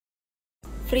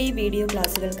Free video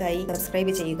ക്ലാസ്സുകൾക്കായി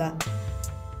subscribe ചെയ്യുക.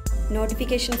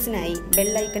 നോട്ടിഫിക്കേഷൻസിനായി bell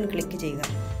icon click ചെയ്യുക.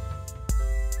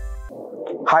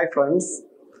 Hi friends,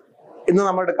 ഇന്ന്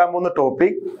നമ്മൾ എടുക്കാൻ പോകുന്ന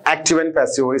topic active and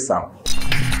passive voice ആണ്.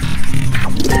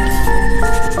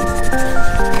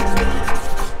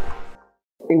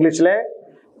 ഇംഗ്ലീഷിലെ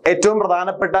ഏറ്റവും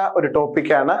പ്രധാനപ്പെട്ട ഒരു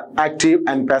ടോപ്പിക്കാണ് active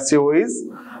and passive voice.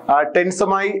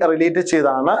 ടെൻസുമായി relate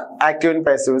ചെയ്താണ് ആക്റ്റീവ് ആൻഡ്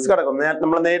പാസീവ് വോയിസ് കിടക്കുന്നത്.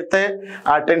 നമ്മൾ നേരത്തെ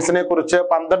ടെൻസിനെ കുറിച്ച്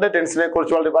 12 ടെൻസിനെ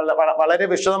കുറിച്ച് വളരെ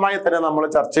വിശദമായി തന്നെ നമ്മൾ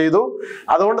ചർച്ച ചെയ്തു.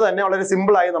 അതുകൊണ്ട് തന്നെ വളരെ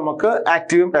സിമ്പിളായി നമുക്ക്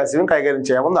ആക്റ്റീവും പാസീവും കൈകാര്യം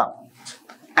ചെയ്യാവുന്നതാണ്.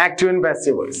 ആക്റ്റീവ് ആൻഡ്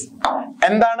പാസീവ് വോയിസ്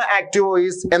എന്താണ്? ആക്റ്റീവ്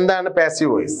വോയിസ് എന്താണ്?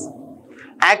 Passive voice.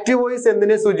 ആക്റ്റീവ് വോയിസ്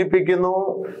എന്തിനെ സൂചിപ്പിക്കുന്നു,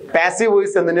 പാസീവ്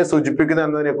വോയിസ് എന്തിനെ സൂചിപ്പിക്കുന്നു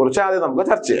എന്നതിനെ കുറിച്ച് ആദ്യം നമുക്ക്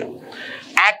ചർച്ച ചെയ്യാം.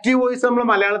 ആക്റ്റീവ് വോയിസ് നമ്മൾ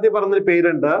മലയാളത്തിൽ പറഞ്ഞൊരു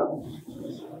പേരുണ്ട്,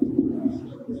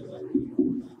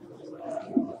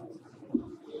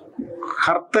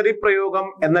 കർത്തരി പ്രയോഗം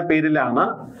എന്ന പേരിലാണ്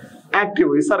ആക്റ്റീവ്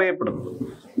വോയിസ് അറിയപ്പെടുന്നത്.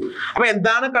 അപ്പൊ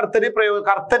എന്താണ് കർത്തരി പ്രയോഗം?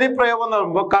 കർത്തരി പ്രയോഗം എന്ന്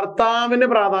പറയുമ്പോൾ കർത്താവിന്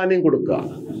പ്രാധാന്യം കൊടുക്കുക.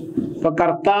 അപ്പൊ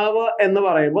കർത്താവ് എന്ന്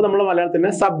പറയുമ്പോൾ നമ്മൾ മലയാളത്തിന്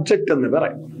സബ്ജക്റ്റ് എന്ന്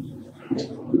പറയും.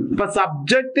 അപ്പൊ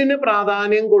സബ്ജക്റ്റിന്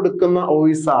പ്രാധാന്യം കൊടുക്കുന്ന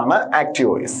വോയിസ് ആണ് ആക്റ്റീവ്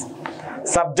വോയിസ്.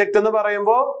 സബ്ജക്റ്റ് എന്ന്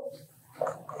പറയുമ്പോൾ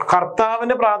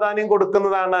കർത്താവിന് പ്രാധാന്യം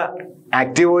കൊടുക്കുന്നതാണ്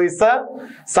ആക്റ്റീവ് വോയിസ്.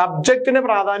 സബ്ജക്റ്റിന്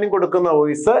പ്രാധാന്യം കൊടുക്കുന്ന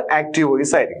വോയിസ് ആക്റ്റീവ്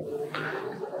വോയിസ് ആയിരിക്കും.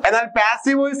 എന്നാൽ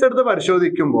പാസീവ് വോയിസ് എടുത്ത്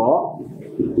പരിശോധിക്കുമ്പോ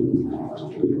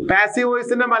പാസീവ്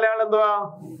വോയിസിന്റെ മലയാളം എന്തുവാ?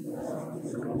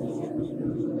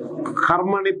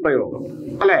 കർമ്മണി പ്രയോഗം,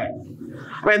 അല്ലെ?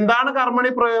 അപ്പൊ എന്താണ്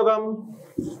കർമ്മണി പ്രയോഗം?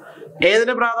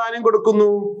 ഏതിന് പ്രാധാന്യം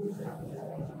കൊടുക്കുന്നു?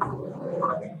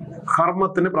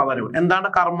 കർമ്മത്തിന് പ്രാധാന്യം. എന്താണ്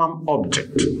കർമ്മം?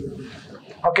 ഒബ്ജക്റ്റ്.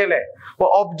 ഓക്കെ അല്ലെ? അപ്പൊ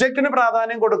ഒബ്ജക്റ്റിന്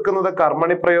പ്രാധാന്യം കൊടുക്കുന്നത്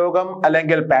കർമ്മണി പ്രയോഗം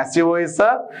അല്ലെങ്കിൽ പാസീവ് വോയിസ്.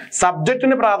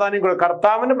 സബ്ജക്റ്റിന് പ്രാധാന്യം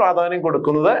കർത്താവിന് പ്രാധാന്യം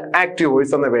കൊടുക്കുന്നത് ആക്റ്റീവ്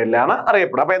വോയിസ് എന്ന പേരിലാണ്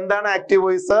അറിയപ്പെടുന്നത്. അപ്പൊ എന്താണ് ആക്റ്റീവ്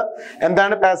വോയിസ്,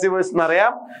 എന്താണ് പാസീവ് വോയിസ്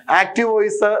എന്നറിയാം. ആക്റ്റീവ്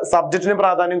വോയിസ് സബ്ജക്റ്റിന്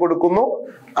പ്രാധാന്യം കൊടുക്കുന്നു,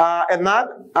 എന്നാൽ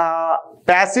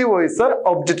പാസീവ് വോയിസ്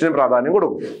ഒബ്ജക്റ്റിന് പ്രാധാന്യം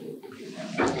കൊടുക്കും.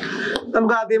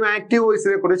 നമുക്ക് ആദ്യം ആക്റ്റീവ്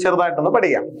വോയിസിനെ കുറിച്ച് ചെറുതായിട്ടൊന്ന്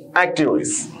പഠിക്കാം. ആക്റ്റീവ്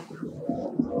വോയിസ്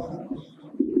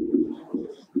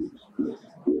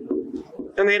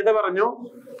നേരത്തെ പറഞ്ഞു,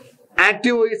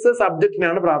 ആക്റ്റീവ് വോയിസ്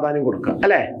സബ്ജക്റ്റിനാണ് പ്രാധാന്യം കൊടുക്കുക,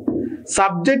 അല്ലെ?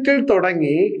 സബ്ജക്റ്റിൽ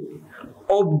തുടങ്ങി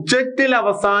ഒബ്ജക്റ്റിൽ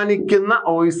അവസാനിക്കുന്ന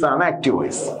വോയിസ് ആണ് ആക്റ്റീവ്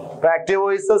വോയിസ്. ആക്റ്റീവ്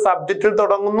വോയിസ് സബ്ജക്റ്റിൽ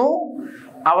തുടങ്ങുന്നു,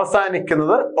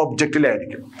 അവസാനിക്കുന്നത്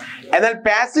ഒബ്ജക്റ്റിലായിരിക്കും. എന്നാൽ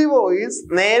പാസീവ് വോയിസ്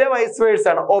നേരെ വൈസ് വേഴ്സ്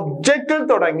ആണ്, ഒബ്ജക്റ്റിൽ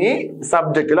തുടങ്ങി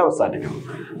സബ്ജക്റ്റിൽ അവസാനിക്കും.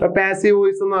 അപ്പൊ പാസീവ്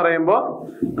വോയിസ് എന്ന് പറയുമ്പോൾ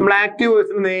നമ്മൾ ആക്റ്റീവ്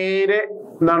വോയിസിന് നേരെ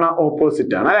എന്താണ്?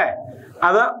 ഓപ്പോസിറ്റ് ആണ്, അല്ലെ?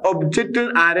 അത് ഒബ്ജക്റ്റിൽ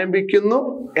ആരംഭിക്കുന്നു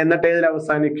എന്നിട്ട് ഏതിൽ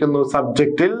അവസാനിക്കുന്നു?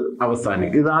 സബ്ജക്റ്റിൽ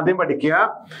അവസാനിക്കും. ഇത് ആദ്യം പഠിക്കുക.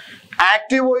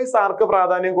 ആക്റ്റീവ് വോയിസ് ആർക്ക്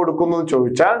പ്രാധാന്യം കൊടുക്കുന്നു എന്ന്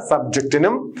ചോദിച്ചാൽ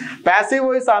സബ്ജക്റ്റിനും, പാസീവ്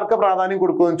വോയിസ് ആർക്ക് പ്രാധാന്യം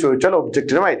കൊടുക്കുന്നു എന്ന് ചോദിച്ചാൽ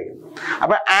ഒബ്ജക്റ്റിനും ആയിരിക്കും.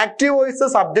 അപ്പൊ ആക്റ്റീവ് വോയിസ്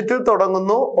സബ്ജക്റ്റിൽ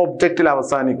തുടങ്ങുന്നു, ഒബ്ജക്റ്റിൽ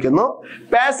അവസാനിക്കുന്നു.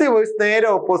 പാസീവ് വോയിസ് നേരെ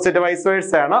ഓപ്പോസിറ്റ് വൈസ്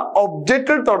വേഴ്സ് ആണ്,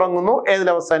 ഒബ്ജക്റ്റിൽ തുടങ്ങുന്നു, ഏതിൽ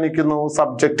അവസാനിക്കുന്നു?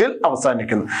 സബ്ജക്റ്റിൽ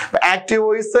അവസാനിക്കുന്നു. ആക്റ്റീവ്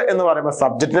വോയിസ് എന്ന് പറയുമ്പോൾ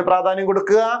സബ്ജക്റ്റിന് പ്രാധാന്യം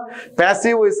കൊടുക്കുക,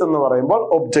 പാസീവ് വോയിസ് എന്ന് പറയുമ്പോൾ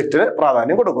ഒബ്ജക്റ്റിന്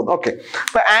പ്രാധാന്യം കൊടുക്കുന്നു. ഓക്കെ,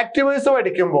 അപ്പൊ ആക്റ്റീവ് വോയിസ്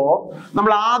പഠിക്കുമ്പോൾ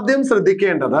നമ്മൾ ആദ്യം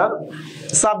ശ്രദ്ധിക്കേണ്ടത്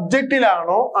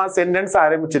സബ്ജക്റ്റിലാണോ ആ സെന്റൻസ്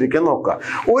ആരംഭിച്ചിരിക്കുന്നത് നോക്കുക.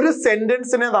 ഒരു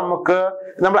സെന്റൻസിനെ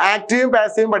നമ്മൾ ആക്റ്റീവും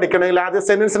പാസീവും പഠിക്കണമെങ്കിൽ ആദ്യം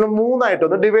സെന്റൻസിനെ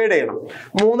മൂന്നായിട്ടൊന്ന് ഡിവൈഡ് ചെയ്യണം.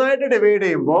 മൂന്നായിട്ട് ഡിവൈഡ്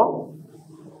ചെയ്യുമ്പോൾ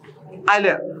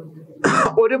അതില്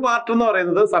ഒരു പാർട്ട് എന്ന്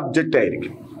പറയുന്നത് സബ്ജക്റ്റ്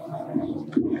ആയിരിക്കും,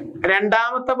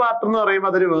 രണ്ടാമത്തെ പാർട്ട് എന്ന്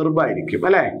പറയുമ്പോൾ അതൊരു വെർബ് ആയിരിക്കും,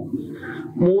 അല്ലെ?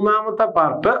 മൂന്നാമത്തെ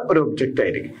പാർട്ട് ഒരു ഒബ്ജക്റ്റ്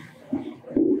ആയിരിക്കും.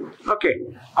 ഓക്കെ,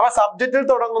 അപ്പൊ സബ്ജക്റ്റിൽ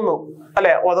തുടങ്ങുന്നു,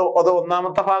 അല്ലെ? അത്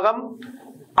ഒന്നാമത്തെ ഭാഗം,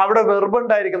 അവിടെ വെർബ്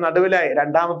ഉണ്ടായിരിക്കും നടുവിലായി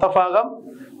രണ്ടാമത്തെ ഭാഗം,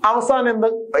 അവസാനം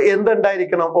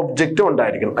എന്തുണ്ടായിരിക്കണം? ഒബ്ജക്റ്റും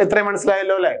ഉണ്ടായിരിക്കണം. ഇത്രയും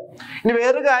മനസ്സിലായല്ലോ, അല്ലെ? ഇനി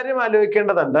വേറൊരു കാര്യം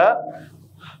ആലോചിക്കേണ്ടതുണ്ട്.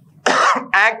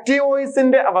 ആക്റ്റീവ്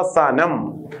വോയിസിന്റെ അവസാനം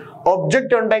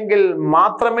ഒബ്ജക്റ്റ് ഉണ്ടെങ്കിൽ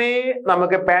മാത്രമേ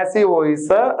നമുക്ക് പാസീവ്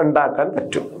വോയിസ് ഉണ്ടാക്കാൻ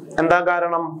പറ്റൂ. എന്താ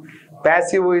കാരണം?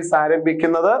 പാസീവ് വോയിസ്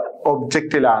ആരംഭിക്കുന്നത്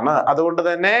ഒബ്ജക്റ്റിലാണ്. അതുകൊണ്ട്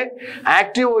തന്നെ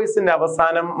ആക്റ്റീവ് വോയിസിന്റെ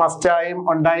അവസാനം മസ്റ്റായും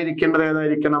ഉണ്ടായിരിക്കേണ്ടത്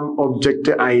ഏതായിരിക്കണം?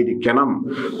 ഒബ്ജക്റ്റ് ആയിരിക്കണം.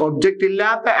 ഒബ്ജക്റ്റ്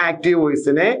ഇല്ലാത്ത ആക്റ്റീവ്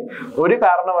വോയിസിനെ ഒരു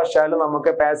കാരണവശാലും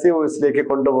നമുക്ക് പാസീവ് വോയിസിലേക്ക്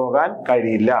കൊണ്ടുപോകാൻ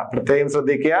കഴിയില്ല. പ്രത്യേകം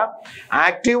ശ്രദ്ധിക്കുക.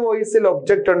 ആക്റ്റീവ് വോയിസിൽ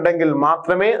ഒബ്ജക്റ്റ് ഉണ്ടെങ്കിൽ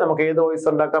മാത്രമേ നമുക്ക് ഏത് വോയിസ്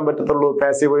ഉണ്ടാക്കാൻ പറ്റത്തുള്ളൂ?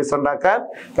 പാസീവ് വോയിസ് ഉണ്ടാക്കാൻ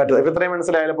പറ്റൂ. ഇപ്പൊ ഇത്രയും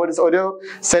മനസ്സിലായാലും ഒരു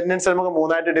സെന്റൻസ് നമുക്ക്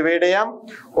മൂന്നായിട്ട് ഡിവൈഡ് ചെയ്യാം.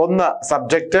 ഒന്ന്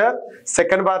subject,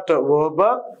 second part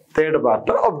verb, third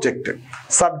part object.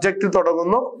 സബ്ജക്റ്റിൽ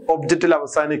തുടങ്ങുന്നു, ഒബ്ജക്റ്റിൽ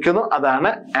അവസാനിക്കുന്നു, അതാണ്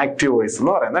ആക്റ്റീവ് വോയിസ്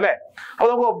എന്ന് പറയുന്നത്, അല്ലെ? അപ്പൊ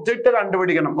നമുക്ക് ഒബ്ജക്റ്റ്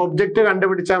കണ്ടുപിടിക്കണം. ഒബ്ജക്റ്റ്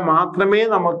കണ്ടുപിടിച്ചാൽ മാത്രമേ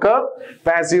നമുക്ക്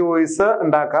പാസീവ് വോയിസ്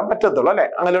ഉണ്ടാക്കാൻ പറ്റത്തുള്ളൂ, അല്ലെ?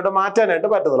 അങ്ങനെയോട്ട് മാറ്റാനായിട്ട്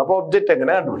പറ്റത്തുള്ളൂ. അപ്പൊ ഒബ്ജക്റ്റ്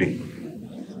എങ്ങനെ കണ്ടുപിടിക്കും?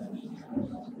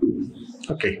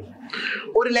 ഓക്കെ,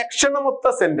 ഒരു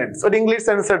ലക്ഷണമൊത്ത സെന്റൻസ്, ഒരു ഇംഗ്ലീഷ്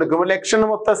സെന്റൻസ് എടുക്കുമ്പോൾ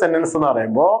ലക്ഷണമൊത്ത സെന്റൻസ് എന്ന്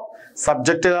പറയുമ്പോൾ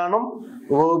സബ്ജക്റ്റ് കാണും,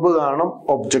 വേർബ് കാണും,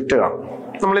 ഒബ്ജക്റ്റ് കാണും.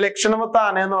 നമ്മൾ ലക്ഷണമൊത്ത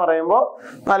ആന എന്ന് പറയുമ്പോൾ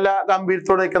നല്ല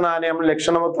ഗംഭീരത്തോടെ നിൽക്കുന്ന ആനയാണ് നമ്മൾ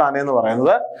ലക്ഷണമൊത്ത ആന എന്ന്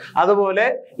പറയുന്നത്. അതുപോലെ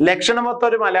ലക്ഷണമൊത്ത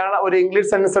ഒരു ഇംഗ്ലീഷ്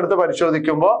സെന്റൻസ് എടുത്ത്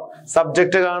പരിശോധിക്കുമ്പോൾ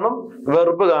സബ്ജക്റ്റ് കാണും,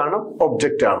 വെർബ് കാണും,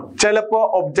 ഒബ്ജക്റ്റ് കാണും. ചിലപ്പോ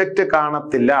ഒബ്ജക്റ്റ്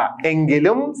കാണത്തില്ല,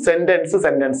 എങ്കിലും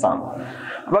സെന്റൻസ് ആണ്.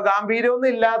 അപ്പൊ ഗാംഭീര്യമൊന്നും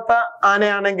ഇല്ലാത്ത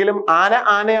ആനയാണെങ്കിലും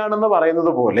ആനയാണെന്ന്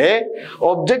പറയുന്നത് പോലെ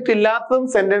ഒബ്ജക്റ്റ് ഇല്ലാത്തതും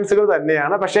സെന്റൻസുകൾ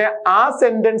തന്നെയാണ്. പക്ഷെ ആ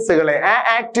സെന്റൻസുകളെ, ആ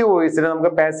ആക്റ്റീവ് വോയിസിനെ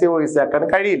നമുക്ക് പാസീവ് വോയിസ് ആക്കാൻ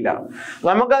കഴിയില്ല.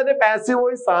 നമുക്ക് അതിനെ പാസീവ്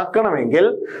വോയിസ് ആക്കണമെങ്കിൽ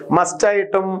മസ്റ്റ്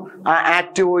ആയിട്ടും ആ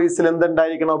ആക്റ്റീവ് വോയിസിൽ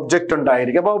എന്തുണ്ടായിരിക്കണം? ഒബ്ജക്റ്റ്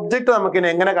ഉണ്ടായിരിക്കും. അപ്പൊ ഒബ്ജക്റ്റ് നമുക്ക് ഇനി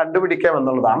എങ്ങനെ കണ്ടുപിടിക്കാം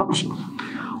എന്നുള്ളതാണ് പ്രശ്നം.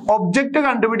 ഒബ്ജക്റ്റ്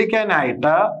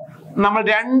കണ്ടുപിടിക്കാനായിട്ട് നമ്മൾ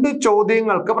 2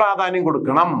 ചോദ്യങ്ങൾക്ക് പ്രാധാന്യം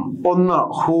കൊടുക്കണം. ഒന്ന്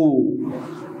ഹൂ,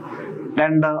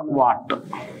 2 വാട്ട്.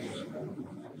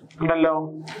 ഉണ്ടല്ലോ.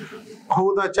 ഹൂ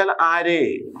എന്ന് വെച്ചാൽ ആരെ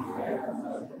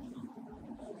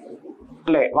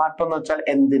അല്ലെ, വാട്ട് എന്ന് വെച്ചാൽ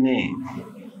എന്തിനെ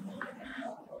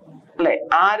അല്ലെ.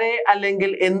 ആരെ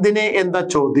അല്ലെങ്കിൽ എന്തിനെ എന്ന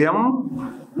ചോദ്യം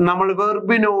നമ്മൾ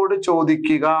വെർബിനോട്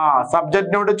ചോദിക്കുക,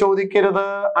 സബ്ജക്റ്റിനോട് ചോദിക്കരുത്,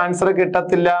 ആൻസർ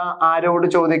കിട്ടത്തില്ല. ആരോട്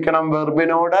ചോദിക്കണം?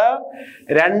 വെർബിനോട്.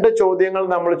 2 ചോദ്യങ്ങൾ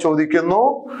നമ്മൾ ചോദിക്കുന്നു.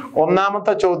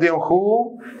 ഒന്നാമത്തെ ചോദ്യം ഹൂ,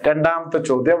 രണ്ടാമത്തെ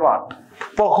ചോദ്യം വാട്ട്.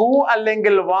 ഇപ്പൊ ഹൂ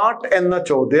അല്ലെങ്കിൽ വാട്ട് എന്ന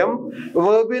ചോദ്യം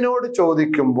വെർബിനോട്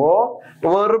ചോദിക്കുമ്പോൾ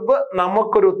വെർബ്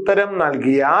നമുക്കൊരു ഉത്തരം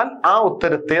നൽകിയാൽ ആ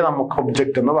ഉത്തരത്തെ നമുക്ക്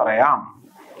ഒബ്ജക്റ്റ് എന്ന് പറയാം.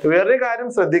 വേറൊരു കാര്യം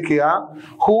ശ്രദ്ധിക്കുക,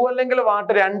 ഹൂ അല്ലെങ്കിൽ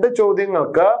വാട്ട് 2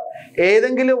 ചോദ്യങ്ങൾക്ക്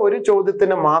ഏതെങ്കിലും ഒരു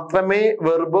ചോദ്യത്തിന് മാത്രമേ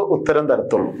വെർബ് ഉത്തരം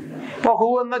തരത്തുള്ളൂ. ഇപ്പൊ ഹൂ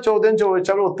എന്ന ചോദ്യം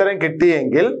ചോദിച്ചാൽ ഉത്തരം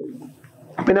കിട്ടിയെങ്കിൽ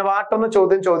പിന്നെ വാട്ട് എന്ന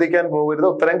ചോദ്യം ചോദിക്കാൻ പോകരുത്,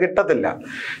 ഉത്തരം കിട്ടത്തില്ല.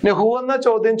 ഇനി ഹൂ എന്ന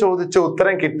ചോദ്യം ചോദിച്ച്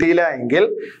ഉത്തരം കിട്ടിയില്ല എങ്കിൽ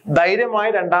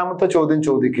ധൈര്യമായി രണ്ടാമത്തെ ചോദ്യം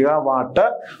ചോദിക്കുക, വാട്ട്.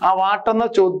 ആ വാട്ട് എന്ന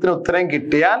ചോദ്യത്തിന് ഉത്തരം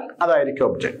കിട്ടിയാൽ അതായിരിക്കും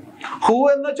ഒബ്ജക്റ്റ്. ഹൂ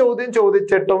എന്ന ചോദ്യം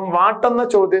ചോദിച്ചിട്ടും വാട്ട് എന്ന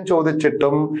ചോദ്യം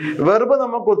ചോദിച്ചിട്ടും വെർബ്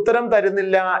നമുക്ക് ഉത്തരം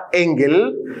തരുന്നില്ല എങ്കിൽ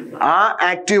ആ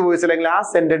ആക്റ്റീവ് വോയിസ് അല്ലെങ്കിൽ ആ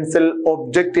സെന്റൻസിൽ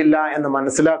ഒബ്ജക്റ്റ് ഇല്ല എന്ന്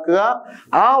മനസ്സിലാക്കുക.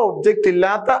 ആ ഒബ്ജക്റ്റ്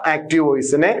ഇല്ലാത്ത ആക്റ്റീവ്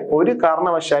വോയിസിനെ ഒരു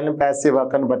കാരണവശാലും പാസീവ്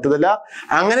ആക്കാൻ പറ്റത്തില്ല.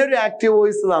 അങ്ങനെ ഒരു ആക്റ്റീവ്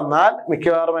വോയിസ് തന്നാൽ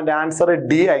മിക്കവാറും എന്റെ ആൻസർ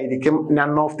ഡി ആയിരിക്കും.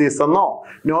 നൺ ഓഫ് ദീസ് എന്നോ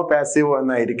നോ പാസീവ്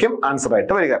എന്നായിരിക്കും ആൻസർ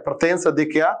ആയിട്ട് വരിക. പ്രത്യേകം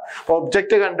ശ്രദ്ധിക്കുക.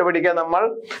 ഒബ്ജക്റ്റ് കണ്ടുപിടിക്കാൻ നമ്മൾ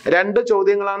 2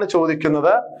 ചോദ്യങ്ങളാണ്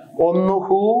ചോദിക്കുന്നത്. ഒന്ന്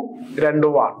ഹൂ, 2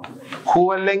 വാട്ട്. ഹൂ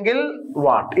അല്ലെങ്കിൽ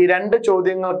വാട്ട്. ഈ 2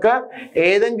 ചോദ്യങ്ങൾക്ക്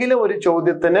ഏതെങ്കിലും ഒരു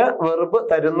ചോദ്യത്തിന് വെർബ്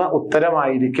തരുന്ന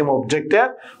ഉത്തരമായിരിക്കും ഒബ്ജക്റ്റ്.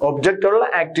 ഒബ്ജക്റ്റ് ഉള്ള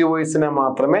ആക്റ്റീവ് വോയിസിനെ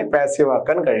മാത്രമേ പാസീവ്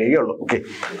ആക്കാൻ കഴിയുകയുള്ളൂ. ഓക്കെ.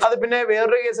 അത് പിന്നെ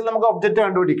വേറൊരു കേസിൽ നമുക്ക് ഒബ്ജക്റ്റ്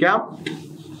കണ്ടുപിടിക്കാം.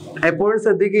 എപ്പോഴും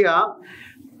ശ്രദ്ധിക്കുക,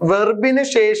 വെർബിന്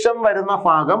ശേഷം വരുന്ന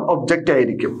ഭാഗം ഒബ്ജക്റ്റ്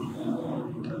ആയിരിക്കും.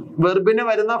 വെർബിന്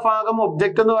വരുന്ന ഭാഗം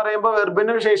ഒബ്ജക്റ്റ് എന്ന് പറയുമ്പോൾ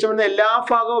വെർബിന് ശേഷം വരുന്ന എല്ലാ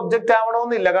ഭാഗവും ഒബ്ജക്റ്റ്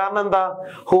ആവണമെന്നില്ല. കാരണം എന്താ?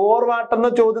 ഹോർ വാട്ട് എന്ന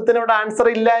ചോദ്യത്തിന് ഇവിടെ ആൻസർ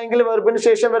ഇല്ല എങ്കിൽ വെർബിന്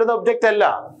ശേഷം വരുന്ന ഒബ്ജക്റ്റ് അല്ല.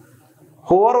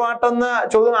 ഹോർ വാട്ട് എന്ന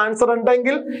ചോദ്യം ആൻസർ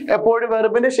ഉണ്ടെങ്കിൽ എപ്പോഴും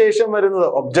വെർബിന് ശേഷം വരുന്നത്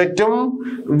ഒബ്ജക്റ്റും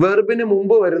വെർബിന്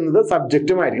മുമ്പ് വരുന്നത്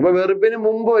സബ്ജക്റ്റും ആയിരിക്കും. അപ്പൊ വെർബിന്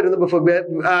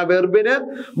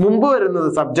മുമ്പ് വരുന്നത്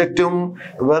സബ്ജക്റ്റും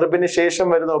വെർബിന് ശേഷം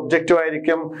വരുന്ന ഒബ്ജക്റ്റും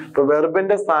ആയിരിക്കും. ഇപ്പൊ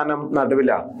വെർബിന്റെ സ്ഥാനം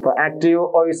നടുവിലാണ്. ഇപ്പൊ ആക്റ്റീവ്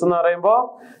വോയിസ് എന്ന് പറയുമ്പോൾ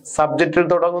സബ്ജക്റ്റിൽ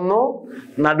തുടങ്ങുന്നു,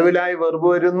 നടുവിലായി വെർബ്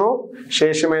വരുന്നു,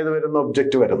 ശേഷം ഏത് വരുന്നു?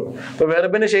 ഒബ്ജക്റ്റ് വരുന്നു. ഇപ്പൊ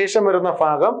വെർബിന് ശേഷം വരുന്ന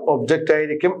ഭാഗം ഒബ്ജക്റ്റ്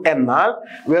ആയിരിക്കും. എന്നാൽ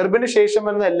വെർബിന് ശേഷം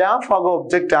വരുന്ന എല്ലാ ഭാഗവും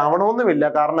ഒബ്ജക്റ്റ് ആവണമെന്നും ഇല്ല.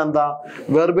 കാരണം എന്താ?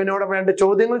 വെർബിനോട് 2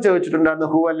 ചോദ്യങ്ങൾ ചോദിച്ചിട്ടുണ്ടായിരുന്നു,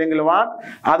 ഹൂ അല്ലെങ്കിൽ വാട്ട്.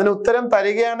 അതിന് ഉത്തരം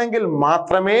തരികയാണെങ്കിൽ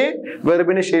മാത്രമേ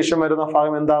വെർബിന് ശേഷം വരുന്ന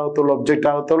ഭാഗം എന്താകത്തുള്ളൂ? ഒബ്ജക്റ്റ്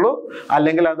ആകത്തുള്ളൂ.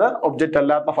 അല്ലെങ്കിൽ അത് ഒബ്ജക്റ്റ്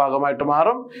അല്ലാത്ത ഭാഗമായിട്ട്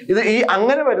മാറും.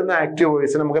 അങ്ങനെ വരുന്ന ആക്റ്റീവ്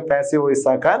വോയിസ് നമുക്ക് പാസീവ് വോയിസ്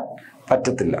ആക്കാൻ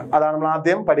പറ്റത്തില്ല. അതാണ് നമ്മൾ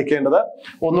ആദ്യം പഠിക്കേണ്ടത്.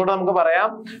 ഒന്നുകൂടെ നമുക്ക് പറയാം.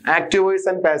 Active voice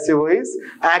and passive voice.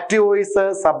 Active voice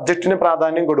സബ്ജക്റ്റിന്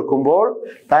പ്രാധാന്യം കൊടുക്കുമ്പോൾ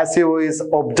പാസീവ് വോയിസ്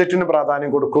ഒബ്ജക്റ്റിന്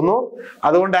പ്രാധാന്യം കൊടുക്കുന്നു.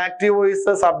 അതുകൊണ്ട് ആക്റ്റീവ്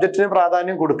വോയിസ് സബ്ജക്റ്റിന്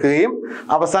പ്രാധാന്യം കൊടുക്കുകയും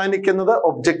അവസാനിക്കുന്നത്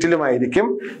ഒബ്ജക്റ്റിലുമായിരിക്കും.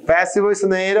 പാസീവ് വോയിസ്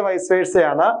നേരെ വൈസ്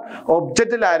വേഴ്സയാണ്.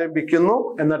 ഒബ്ജക്റ്റിൽ ആരംഭിക്കുന്നു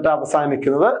എന്നിട്ട്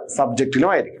അവസാനിക്കുന്നത്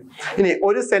സബ്ജക്റ്റിലുമായിരിക്കും. ഇനി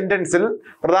ഒരു സെന്റൻസിൽ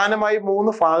പ്രധാനമായും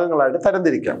 3 ഭാഗങ്ങളായിട്ട്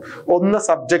തരംതിരിക്കാം. ഒന്ന്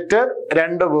സബ്ജക്റ്റ്,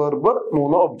 2 വേർബ്,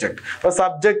 3 ഒബ്ജക്റ്റ്. അപ്പൊ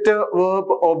സബ്ജക്റ്റ്,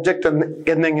 വേർബ്, ഒബ്ജക്റ്റ്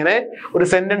എന്നിങ്ങനെ ഒരു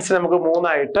സെന്റൻസ് നമുക്ക് 3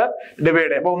 ആയിട്ട് ഡിവൈഡ്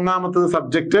ചെയ്യാം. അപ്പൊ ഒന്നാമത്തത്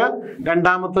സബ്ജക്റ്റ്,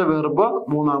 രണ്ടാമത്തെ വെർബ്,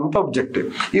 മൂന്നാമത്തെ ഒബ്ജക്റ്റ്.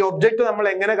 ഈ ഒബ്ജക്റ്റ് നമ്മൾ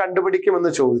എങ്ങനെ കണ്ടുപിടിക്കും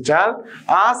എന്ന് ചോദിച്ചാൽ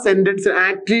ആ സെന്റൻസ്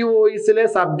ആക്റ്റീവ് വോയിസിലെ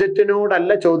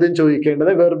സബ്ജക്റ്റിനോടല്ല ചോദ്യം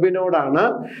ചോദിക്കേണ്ടത്, വെർബിനോടാണ്.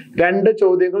 2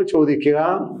 ചോദ്യങ്ങൾ ചോദിക്കുക.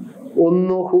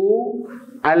 ഒന്ന് ഹൂ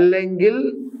അല്ലെങ്കിൽ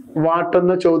വാട്ട്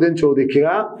എന്ന ചോദ്യം ചോദിക്കുക.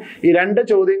 ഈ രണ്ട്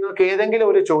ചോദ്യങ്ങൾക്ക് ഏതെങ്കിലും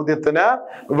ഒരു ചോദ്യത്തിന്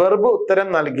വെർബ് ഉത്തരം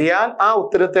നൽകിയാൽ ആ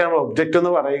ഉത്തരത്തെയാണ് ഒബ്ജക്റ്റ്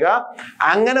എന്ന് പറയുക.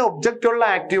 അങ്ങനെ ഒബ്ജക്റ്റ് ഉള്ള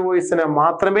ആക്റ്റീവ് വോയിസിനെ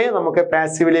മാത്രമേ നമുക്ക്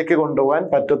പാസീവിലേക്ക് കൊണ്ടുപോകാൻ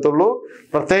പറ്റത്തുള്ളൂ.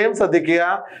 പ്രത്യേകം ശ്രദ്ധിക്കുക,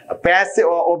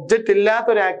 ഒബ്ജക്റ്റ് ഇല്ലാത്ത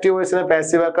ഒരു ആക്റ്റീവ് വോയിസിനെ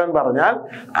പാസീവ് ആക്കാൻ പറഞ്ഞാൽ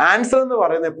ആൻസർ എന്ന്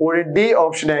പറയുന്നത് എപ്പോഴും ഡി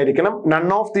ഓപ്ഷൻ ആയിരിക്കണം. നൺ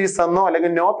ഓഫ് ദീസ് എന്നോ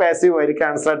അല്ലെങ്കിൽ നോ പാസീവ് ആയിരിക്കും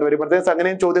ആൻസർ ആയിട്ട് വരും. പ്രത്യേകിച്ച്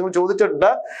അങ്ങനെയും ചോദ്യങ്ങൾ ചോദിച്ചിട്ടുണ്ട്.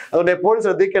 അതുകൊണ്ട് എപ്പോഴും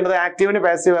ശ്രദ്ധിക്കേണ്ടത് ആക്റ്റീവിനെ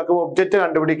പാസീവ് ആക്കുമ്പോൾ ഒബ്ജക്റ്റ്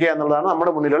കണ്ടുപിടിക്കുക എന്നുള്ളതാണ്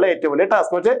നമ്മുടെ മുന്നിലുള്ള ഏറ്റവും വലിയ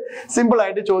ടാസ്ക്. പക്ഷേ സിമ്പിൾ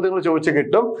ആയിട്ട് ചോദ്യങ്ങൾ ചോദിച്ച്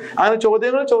കിട്ടും. അങ്ങനെ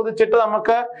ചോദ്യങ്ങൾ ചോദിച്ചിട്ട്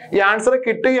നമുക്ക് ഈ ആൻസർ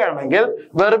കിട്ടുകയാണെങ്കിൽ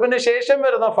വെർബിന് ശേഷം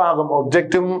വരുന്ന ഭാഗം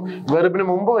ഒബ്ജക്റ്റും വെർബിന്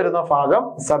മുമ്പ് വരുന്ന ഭാഗം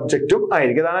സബ്ജക്റ്റും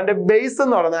ആയിരിക്കും. അതാണ് എന്റെ ബേസ്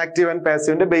എന്ന് പറയുന്നത്, ആക്റ്റീവ് ആൻഡ്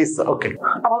പാസീവിന്റെ ബേസ്. ഓക്കെ,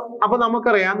 അപ്പൊ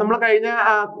നമുക്കറിയാം, നമ്മൾ കഴിഞ്ഞ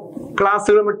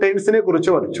ക്ലാസ്സുകൾ ടെൻസിനെ കുറിച്ച്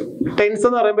പഠിച്ചു. ടെൻസ്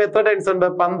എന്ന് പറയുമ്പോൾ എത്ര ടെൻസ് ഉണ്ട്?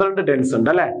 12 ടെൻസ് ഉണ്ട്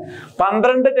അല്ലെ.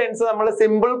 12 ടെൻസ് നമ്മൾ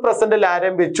സിമ്പിൾ പ്രസന്റിൽ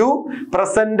ആരംഭിച്ചു,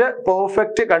 പ്രസന്റ്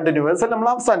പെർഫെക്റ്റ് കണ്ടിന്യൂസ് നമ്മൾ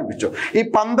അവസാനിപ്പിച്ചു. ഈ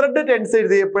 12 ടെൻസ്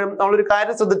എഴുതിയപ്പോഴും നമ്മളൊരു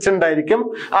കാര്യം ശ്രദ്ധിച്ചിട്ടുണ്ടായിരിക്കും,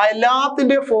 ആ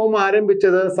എല്ലാത്തിന്റെ ഫോം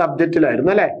ആരംഭിച്ചത്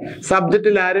സബ്ജക്റ്റിലായിരുന്നു അല്ലെ.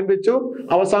 സബ്ജക്റ്റിൽ ആരംഭിച്ചു,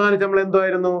 അവസാനിച്ച് നമ്മൾ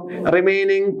എന്തായിരുന്നു?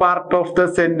 Remaining part of the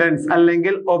sentence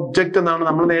അല്ലെങ്കിൽ ഒബ്ജക്റ്റ് എന്നാണ്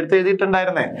നമ്മൾ നേരത്തെ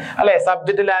എഴുതിയിട്ടുണ്ടായിരുന്നേ അല്ലെ.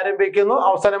 സബ്ജക്റ്റിൽ ആരംഭിക്കുന്നു,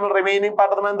 അവസാനം നമ്മൾ റിമൈനിങ്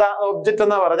പാർട്ട് എന്താ? ഒബ്ജക്റ്റ്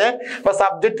എന്നാ പറഞ്ഞേ. അപ്പൊ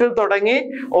സബ്ജക്റ്റിൽ തുടങ്ങി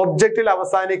ഒബ്ജക്റ്റിൽ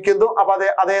അവസാനിക്കുന്നു. അപ്പൊ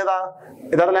അതേതാ?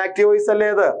 ഇതാണ് ആക്റ്റീവ് വോയിസ് അല്ലേ?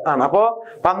 ഇത് ആണ്. അപ്പോ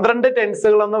 12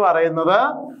 ടെൻസുകൾ എന്ന് പറയുന്നത്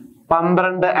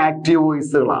 12 ആക്റ്റീവ്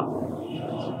വോയിസുകളാണ്.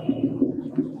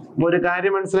 ഒരു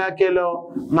കാര്യം മനസ്സിലാക്കിയല്ലോ,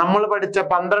 നമ്മൾ പഠിച്ച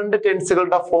 12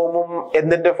 ടെൻസുകളുടെ ഫോമും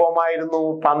എന്തിന്റെ ഫോം ആയിരുന്നു?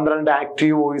 12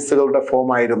 ആക്റ്റീവ് വോയിസുകളുടെ ഫോം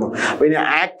ആയിരുന്നു. അപ്പൊ ഇനി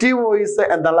ആക്റ്റീവ് വോയിസ്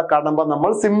എന്നുള്ള കാണുമ്പോൾ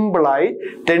നമ്മൾ സിമ്പിളായി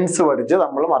ടെൻസ് പഠിച്ച്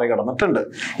നമ്മൾ മറികടന്നിട്ടുണ്ട്.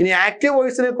 ഇനി ആക്റ്റീവ്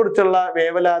വോയിസിനെ കുറിച്ചുള്ള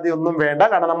വേവലാതി ഒന്നും വേണ്ട,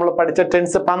 കാരണം നമ്മൾ പഠിച്ച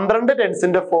ടെൻസ് 12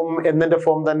 ടെൻസിന്റെ ഫോം എന്തിന്റെ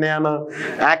ഫോം തന്നെയാണ്?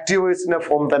 ആക്റ്റീവ് വോയിസിന്റെ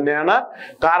ഫോം തന്നെയാണ്.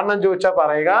 കാരണം ചോദിച്ചാൽ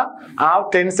പറയുക, ആ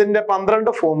ടെൻസിന്റെ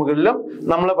 12 ഫോമുകളിലും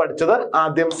നമ്മൾ പഠിച്ചത്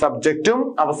ആദ്യം സബ്ജക്റ്റും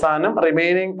അവസാനം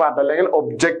റിമൈനിങ് പാർട്ട് അല്ലെങ്കിൽ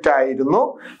ഒബ്ജക്റ്റ് ആയിരുന്നു.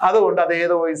 അതുകൊണ്ട് അത്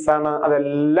ഏത് വോയിസ് ആണ്?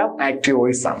 അതെല്ലാം ആക്റ്റീവ്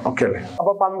വോയിസ് ആണ്. ഓക്കെ അല്ലേ?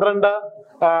 അപ്പൊ 12.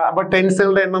 അപ്പൊ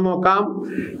ടെൻസുകളുടെ എണ്ണം നോക്കാം.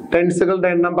 ടെൻസുകളുടെ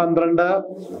എണ്ണം 12.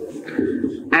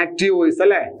 ആക്റ്റീവ് വോയിസ്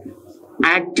അല്ലെ.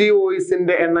 ആക്റ്റീവ്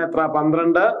വോയിസിന്റെ എണ്ണം എത്ര?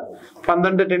 12.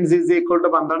 12 tense is equal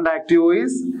to 12 active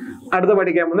voice. അടുത്ത്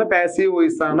പഠിക്കാൻ പോകുന്നത് പാസീവ്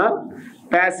വോയിസ് ആണ്.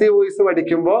 പാസീവ് വോയിസ്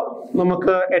പഠിക്കുമ്പോൾ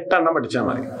നമുക്ക് 8 എണ്ണം പഠിച്ചാൽ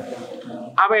മതി.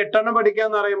 അപ്പൊ 8 എണ്ണം പഠിക്കുക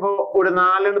എന്ന് പറയുമ്പോൾ ഒരു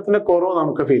 4 എണ്ണത്തിന്റെ കുറവ്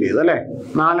നമുക്ക് ഫീൽ ചെയ്തു അല്ലെ.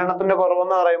 4 എണ്ണത്തിന്റെ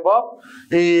കുറവെന്ന് പറയുമ്പോൾ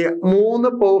ഈ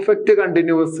 3 പെർഫെക്റ്റ്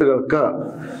കണ്ടിന്യൂസുകൾക്ക്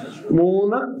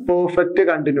 3 പെർഫെക്റ്റ്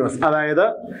കണ്ടിന്യൂസ്, അതായത്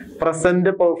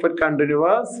present perfect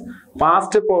continuous,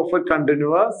 past perfect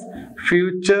continuous,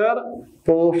 future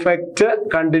perfect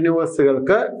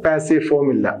കണ്ടിന്യൂസുകൾക്ക് passive form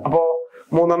ഇല്ല. അപ്പോ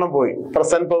 3 എണ്ണം പോയി.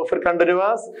 Present perfect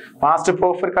continuous, past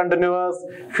perfect continuous,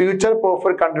 future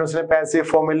perfect കണ്ടിന്യൂസിന് passive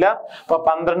form ഇല്ല. അപ്പൊ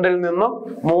 12ൽ നിന്നും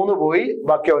 3 പോയി,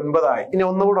 ബാക്കി 9 ആയി. ഇനി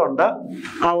ഒന്നുകൂടെ ഉണ്ട്.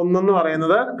 ആ ഒന്നെന്ന്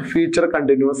പറയുന്നത് ഫ്യൂച്ചർ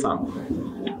കണ്ടിന്യൂസ് ആണ്.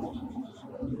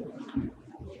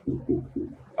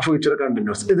 ഫ്യൂച്ചർ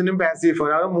കണ്ടിന്യൂസ്, ഇതിനും പാസീവ് ഫോം.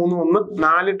 അതായത് 3, 1,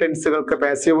 4 ടെൻസുകൾക്ക്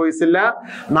പാസീവ് വോയിസ് ഇല്ല.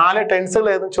 4 ടെൻസുകൾ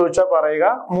ഏതെന്ന് ചോദിച്ചാൽ പറയുക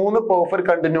 3 പെർഫെക്റ്റ്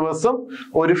കണ്ടിന്യൂസും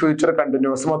 1 ഫ്യൂച്ചർ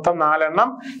കണ്ടിന്യൂസും, മൊത്തം 4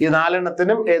 എണ്ണം. ഈ 4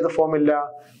 എണ്ണത്തിനും ഏത് ഫോം ഇല്ല?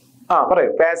 പറയൂ,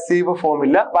 പാസീവ് ഫോം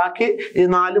ഇല്ല. ബാക്കി ഈ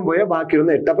 4 പോയാൽ ബാക്കി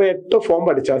 8. അപ്പൊ 8 ഫോം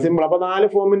പഠിച്ചാൽ സിമ്പിൾ. അപ്പൊ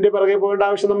 4 ഫോമിന്റെ പിറകെ പോകേണ്ട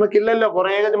ആവശ്യം നമുക്കില്ലല്ലോ.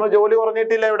 കുറെ നമ്മൾ ജോലി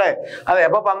കുറഞ്ഞിട്ടില്ല ഇവിടെ. അതെ,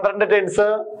 അപ്പൊ 12 ടെൻസ്,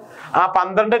 ആ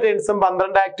 12 ടെൻസും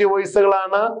 12 ആക്റ്റീവ്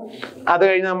വോയിസുകളാണ്. അത്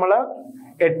കഴിഞ്ഞ് നമ്മള്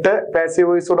 8 പാസീവ്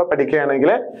വോയിസ് കൂടെ പഠിക്കുകയാണെങ്കിൽ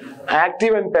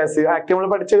ആക്റ്റീവ് ആൻഡ് പാസീവ്, ആക്റ്റീവ്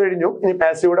നമ്മൾ പഠിച്ചു കഴിഞ്ഞു, ഇനി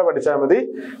പാസീവ് കൂടെ പഠിച്ചാൽ മതി.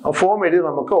 ഫോം എഴുതി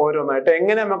നമുക്ക് ഓരോന്നായിട്ട്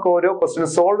എങ്ങനെ നമുക്ക് ഓരോ ക്വസ്റ്റ്യൻ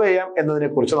സോൾവ് ചെയ്യാം എന്നതിനെ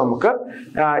കുറിച്ച് നമുക്ക്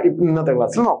ഇന്നത്തെ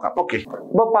ക്ലാസ്സിൽ നോക്കാം. ഓക്കെ,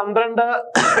 അപ്പൊ 12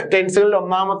 ടെൻസുകളിൽ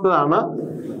ഒന്നാമത്തതാണ്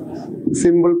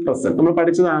സിമ്പിൾ പ്രസന്റ്. നമ്മൾ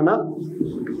പഠിച്ചതാണ്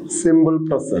സിമ്പിൾ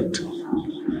പ്രസന്റ്.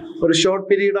 ഒരു ഷോർട്ട്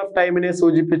പീരീഡ് ഓഫ് ടൈമിനെ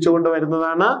സൂചിപ്പിച്ചുകൊണ്ട്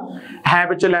വരുന്നതാണ്.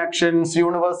 Habitual actions,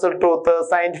 universal truth,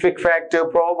 scientific fact,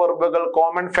 പ്രോവർബുകൾ,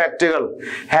 common ഫാക്റ്റുകൾ.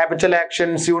 Habitual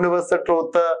actions, universal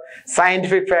truth,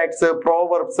 scientific facts,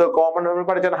 Proverbs, common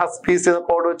പഠിച്ചാണ്. ഹസ്പീസ്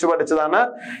കോഡ് വെച്ച് പഠിച്ചതാണ്.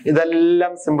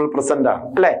 ഇതെല്ലാം സിമ്പിൾ പ്രസന്റ് ആണ്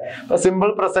അല്ലെ. അപ്പൊ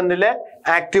സിമ്പിൾ പ്രസന്റിലെ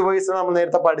ആക്റ്റീവ് വോയിസ് നമ്മൾ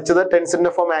നേരത്തെ പഠിച്ചത്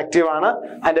ടെൻസിന്റെ ഫോം ആക്റ്റീവ് ആണ്.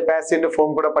 അതിന്റെ പാസീവിന്റെ ഫോം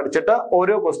കൂടെ പഠിച്ചിട്ട്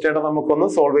ഓരോ ക്വസ്റ്റ്യനും നമുക്കൊന്ന്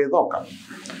സോൾവ് ചെയ്ത് നോക്കാം.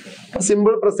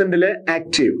 സിമ്പിൾ പ്രസന്റിലെ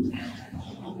ആക്റ്റീവ്,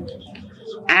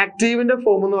 ആക്റ്റീവിന്റെ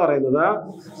ഫോം എന്ന് പറയുന്നത്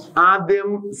ആദ്യം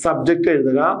സബ്ജക്റ്റ്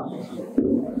എഴുതുക.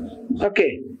 ഓക്കെ,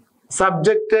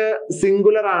 സബ്ജക്റ്റ്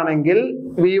സിംഗുലർ ആണെങ്കിൽ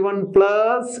V1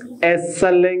 പ്ലസ് എസ്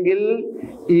അല്ലെങ്കിൽ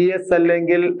ES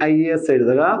അല്ലെങ്കിൽ IS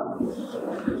എഴുതുക.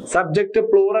 സബ്ജക്റ്റ്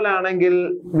പ്ലൂറൽ ആണെങ്കിൽ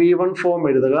V1 ഫോം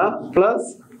എഴുതുക പ്ലസ്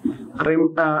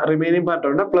റിമൈനിങ് പാർട്ട്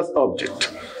ഉണ്ട് പ്ലസ് ഒബ്ജക്റ്റ്.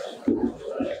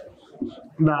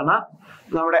 ഇതാണ്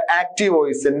നമ്മുടെ ആക്റ്റീവ്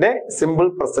വോയിസിന്റെ സിമ്പിൾ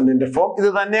പ്രസന്റിന്റെ ഫോം. ഇത്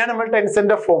തന്നെയാണ് നമ്മൾ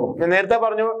ടെൻസിന്റെ ഫോമും. ഞാൻ നേരത്തെ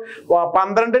പറഞ്ഞു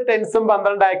 12 ടെൻസും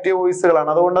 12 ആക്റ്റീവ് വോയിസുകളാണ്.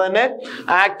 അതുകൊണ്ട് തന്നെ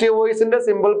ആക്റ്റീവ് വോയിസിന്റെ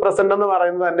സിമ്പിൾ പ്രസന്റ് എന്ന്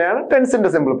പറയുന്നത് തന്നെയാണ്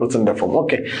ടെൻസിന്റെ സിമ്പിൾ പ്രസന്റ് ഫോം.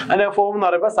 ഓക്കെ, അതിന്റെ ഫോം എന്ന്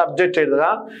പറയുമ്പോൾ സബ്ജക്ട് എഴുതുക.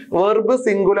 വെർബ്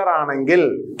സിംഗുലർ ആണെങ്കിൽ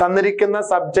തന്നിരിക്കുന്ന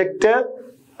സബ്ജക്ട്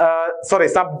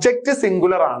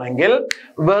സിംഗുലർ ആണെങ്കിൽ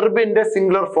വെർബിന്റെ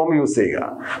സിംഗുലർ ഫോം യൂസ് ചെയ്യുക.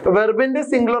 അപ്പൊ വെർബിന്റെ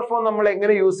സിംഗുലർ ഫോം നമ്മൾ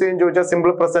എങ്ങനെ യൂസ് ചെയ്യും ചോദിച്ചാൽ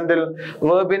സിമ്പിൾ പ്രസന്റിൽ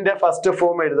വെർബിന്റെ ഫസ്റ്റ്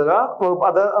ഫോം എഴുതുക.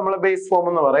 അത് നമ്മൾ ബേസ് ഫോം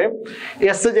എന്ന് പറയും.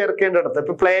 എസ് ചേർക്കേണ്ടടുത്ത്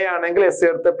ഇപ്പൊ പ്ലേ ആണെങ്കിൽ എസ്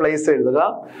ചേർത്ത് പ്ലേസ് എഴുതുക.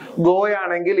 ഗോ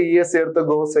ആണെങ്കിൽ ES ചേർത്ത്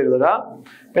ഗോസ് എഴുതുക.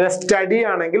 പിന്നെ സ്റ്റഡി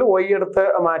ആണെങ്കിൽ Y എടുത്ത്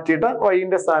മാറ്റിയിട്ട്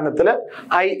വൈന്റെ സ്ഥാനത്തിൽ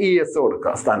IES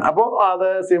കൊടുക്കുക സ്ഥാനം. അപ്പോൾ അത്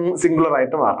സിംഗുലർ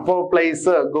ആയിട്ട് മാറും. അപ്പോൾ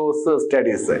place, goes,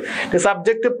 studies.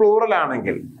 Subject plural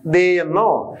ആണെങ്കിൽ ദേ എന്നോ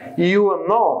യു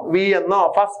എന്നോ വി എന്നോ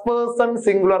ഫസ്റ്റ് പേഴ്സൺ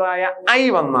സിംഗുലർ ആയ I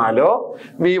വന്നാലോ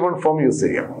V1 ഫോം യൂസ്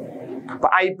ചെയ്യാം. അപ്പൊ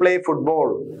I play football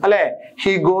അല്ലെ,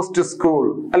 he goes to school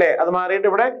അല്ലെ, അത് മാറിയിട്ട്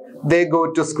ഇവിടെ they go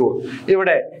to school.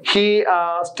 ഇവിടെ he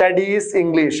studies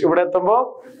English, ഇവിടെ എത്തുമ്പോ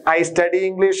I study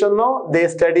English എന്നോ they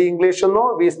study English എന്നോ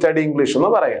we study English എന്നോ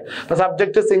പറയാം. അപ്പൊ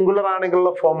സബ്ജക്ട് സിംഗുലർ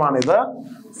ആണെങ്കിലുള്ള ഫോമാണിത്.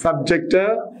 സബ്ജക്ട്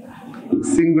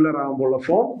സിംഗുലർ ആകുമ്പോൾ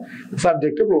ഫോം,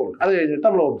 സബ്ജക്ട് പ്ലൂറൽ. അത് കഴിഞ്ഞിട്ട്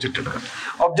നമ്മൾ ഒബ്ജക്ട് എടുക്കണം.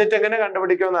 ഒബ്ജക്ട് എങ്ങനെ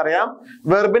കണ്ടുപിടിക്കുമെന്ന് അറിയാം.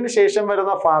 വെർബിന് ശേഷം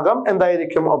വരുന്ന ഭാഗം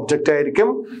എന്തായിരിക്കും? ഒബ്ജക്റ്റ് ആയിരിക്കും.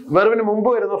 വെർബിന് മുമ്പ്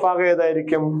വരുന്ന ഭാഗം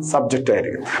ഏതായിരിക്കും? സബ്ജക്റ്റ്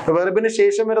ആയിരിക്കും. വെർബിന്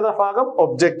ശേഷം വരുന്ന ഭാഗം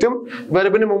ഒബ്ജക്റ്റും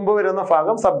വെർബിന് മുമ്പ് വരുന്ന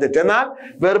ഭാഗം സബ്ജക്റ്റ്. എന്നാൽ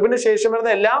വെർബിന് ശേഷം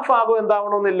വരുന്ന എല്ലാ ഭാഗവും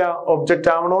എന്താവണമെന്നില്ല?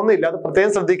 ഒബ്ജക്റ്റ് ആവണമെന്നില്ല. അത്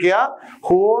പ്രത്യേകം ശ്രദ്ധിക്കുക.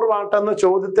 ഹൂ ഓർ വാട്ട് എന്ന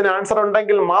ചോദ്യത്തിന് ആൻസർ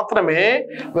ഉണ്ടെങ്കിൽ മാത്രമേ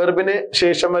വെർബിന്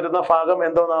ശേഷം വരുന്ന ഭാഗം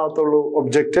എന്തോന്നാകത്തുള്ളൂ?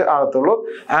 ഒബ്ജക്റ്റ് ആകത്തുള്ളൂ.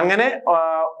 അങ്ങനെ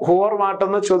ഹൂ ഓർ വാട്ട്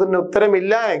എന്ന ചോദ്യത്തിന്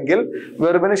ഉത്തരമില്ല എങ്കിൽ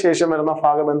വെർബിന് ശേഷം വരുന്ന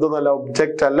ഭാഗം എന്തൊന്നല്ല?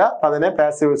 ഒബ്ജക്റ്റ് അല്ല. അതിനെ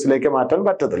പാസീവ് വോയിസിലേക്ക് മാറ്റാൻ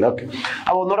പറ്റത്തില്ല. ഓക്കെ,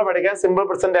 അപ്പൊ ഒന്നുകൂടെ പഠിക്കാം. Simple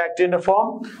present ആക്റ്റീവിന്റെ form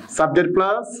subject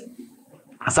plus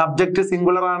subject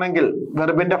singular ആണെങ്കിൽ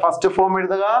വെർബിന്റെ ഫസ്റ്റ് ഫോം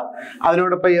എഴുതുക.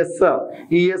 അതിനോടൊപ്പം എസ്,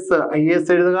 ES, IS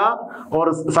എഴുതുക. ഓർ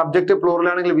സബ്ജക്ട് പ്ലൂറൽ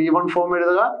ആണെങ്കിൽ V1 ഫോം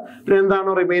എഴുതുക. പിന്നെ എന്താണ്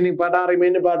റിമൈനിങ് പാർട്ട്? ആ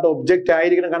റിമൈനിങ് പാർട്ട് ഒബ്ജക്റ്റ്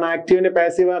ആയിരിക്കണം. കാരണം ആക്റ്റീവിനെ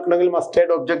പാസീവ് ആക്കണമെങ്കിൽ മസ്റ്റ്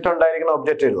ആയിട്ട് ഒബ്ജക്റ്റ് ഉണ്ടായിരിക്കണം.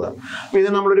 ഒബ്ജക്റ്റ് എഴുതുക. അപ്പൊ ഇത്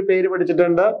നമ്മളൊരു പേര്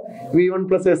പഠിച്ചിട്ടുണ്ട്. V1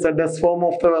 + S does form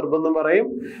of the verb എന്ന് പറയും.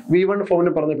 V1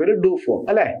 ഫോമിന് പറഞ്ഞ പേര് ഡു ഫോം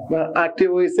അല്ലെ.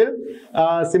 ആക്റ്റീവ് വോയിസിൽ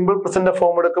സിമ്പിൾ പ്രസന്റ്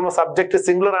ഫോം എടുക്കുമ്പോൾ സബ്ജക്ട്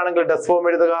സിംഗുലർ ആണെങ്കിൽ ഡസ് ഫോം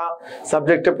എഴുതുക.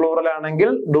 സബ്ജക്ട് പ്ലൂറൽ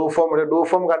ആണെങ്കിൽ ഡു ഫോം എഴുതുക. ഡു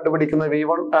ഫോം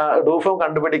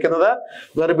കണ്ടുപിടിക്കുന്നത്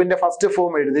വെർബിന്റെ ഫസ്റ്റ്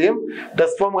ഫോം എഴുതിയും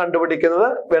ഡസ് ഫോം കണ്ടുപിടിക്കുന്നത്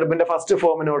വെർബിന്റെ ഫസ്റ്റ്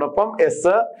ഫോമിനോടൊപ്പം S,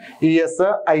 ES,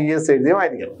 IS എഴുതിയും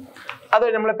ആയിരിക്കും. അത്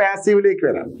നമ്മൾ പാസീവിലേക്ക്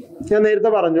വരാം. ഞാൻ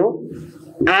നേരത്തെ പറഞ്ഞു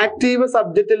ആക്റ്റീവ്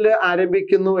സബ്ജക്റ്റിൽ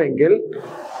ആരംഭിക്കുന്നു എങ്കിൽ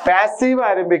പാസീവ്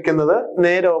ആരംഭിക്കുന്നത്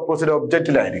നേരെ ഓപ്പോസിറ്റ്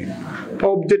ഒബ്ജക്റ്റിലായിരിക്കും. അപ്പൊ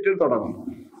ഒബ്ജക്റ്റിൽ തുടങ്ങും.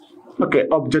 ഓക്കെ,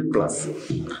 ഒബ്ജക്ട് പ്ലസ്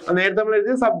നേരത്തെ നമ്മൾ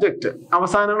എഴുതിയ സബ്ജക്ട്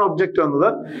അവസാനമാണ് ഒബ്ജക്ട് വന്നത്.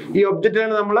 ഈ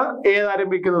ഒബ്ജക്റ്റിലാണ് നമ്മൾ ഏത്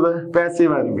ആരംഭിക്കുന്നത്?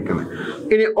 പാസീവ് ആരംഭിക്കുന്നത്.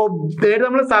 ഇനി നേരത്തെ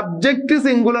നമ്മൾ സബ്ജക്ട്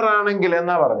സിംഗുലർ ആണെങ്കിൽ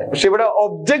എന്നാ പറഞ്ഞത്. പക്ഷെ ഇവിടെ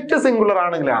ഒബ്ജക്ട് സിംഗുലർ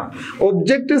ആണെങ്കിലാണ്.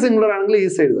 ഒബ്ജക്ട് സിംഗുലർ ആണെങ്കിൽ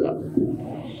ഈസ് എഴുതുക.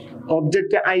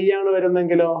 ഒബ്ജക്റ്റ് I ആണ്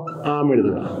വരുന്നെങ്കിലോ ആം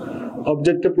എഴുതുക.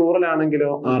 ഒബ്ജക്റ്റ് പ്ലൂറൽ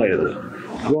ആണെങ്കിലോ ആർ എഴുതുക.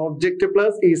 ഒബ്ജക്റ്റ്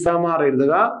പ്ലസ് ഈസാമാർ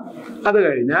എഴുതുക. അത്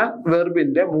കഴിഞ്ഞാൽ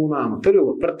വെർബിന്റെ മൂന്നാമത്തെ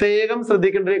രൂപം. പ്രത്യേകം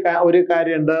ശ്രദ്ധിക്കേണ്ട ഒരു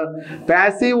കാര്യമുണ്ട്.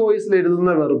 പാസീവ് വോയിസിൽ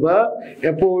എഴുതുന്ന വെർബ്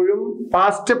എപ്പോഴും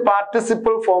past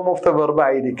participle form of the verb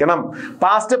ആയിരിക്കണം.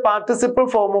 Past participle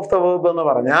form of the verb എന്ന്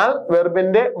പറഞ്ഞാൽ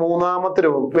വെർബിന്റെ മൂന്നാമത്തെ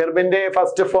രൂപം. വെർബിന്റെ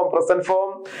first form present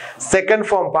form, second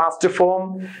form past form,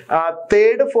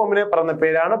 third ഫോമിനെ പറഞ്ഞ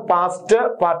പേരാണ് പാസ്റ്റ്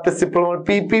പാർട്ടിസിപ്പിൾ.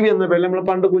 PPV എന്ന പേര് നമ്മൾ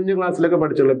പണ്ട് കുഞ്ഞു ക്ലാസ്സിലൊക്കെ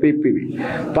പഠിച്ചുള്ളൂ. PPV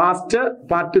past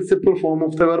participle form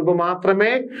of the verb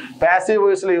മാത്രമേ പാസീവ്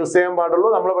വോയിസിൽ യൂസ് ചെയ്യാൻ പാടുള്ളൂ.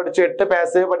 നമ്മൾ പഠിച്ചു 8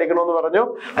 പാസീവ് പഠിക്കണമെന്ന് പറഞ്ഞു.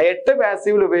 ആ 8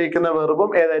 പാസീവിൽ ഉപയോഗിക്കുന്ന വെർബും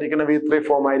ഏതായിരിക്കണം? V3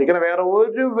 ഫോം ആയിരിക്കണം. വേറെ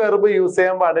ഒരു വെർബ് യൂസ്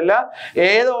ചെയ്യാൻ പാടില്ല.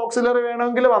 ഏത് ഓക്സിലറി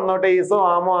വേണമെങ്കിലും വന്നോട്ടെ. ഈസോ,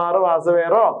 ആമോ, ആറ്, was,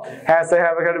 വേറോ, has,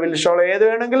 have, head, will, shawl ഏത്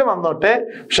വേണമെങ്കിലും വന്നോട്ടെ.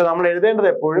 പക്ഷെ നമ്മൾ എഴുതേണ്ടത്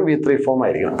എപ്പോഴും V3 ഫോം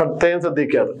ആയിരിക്കണം. പ്രത്യേകം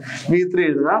ശ്രദ്ധിക്കുക. V3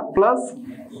 എഴുതുക പ്ലസ്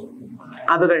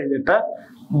അത് കഴിഞ്ഞിട്ട്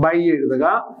ബൈ എഴുതുക.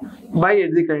 ബൈ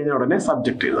എഴുതി കഴിഞ്ഞ ഉടനെ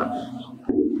സബ്ജക്ട് എഴുതുക.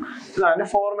 ഇതാണ്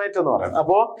ഫോർമാറ്റ് എന്ന് പറയുന്നത്.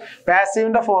 അപ്പോ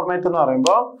പാസീവിന്റെ ഫോർമാറ്റ് എന്ന്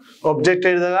പറയുമ്പോൾ ഒബ്ജക്റ്റ്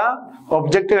എഴുതുക.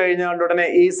 ഒബ്ജക്റ്റ് കഴിഞ്ഞ ഉടനെ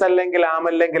ഈസ് അല്ലെങ്കിൽ ആം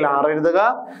അല്ലെങ്കിൽ ആർ എഴുതുക.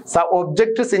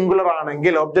 ഒബ്ജക്റ്റ് സിംഗുലർ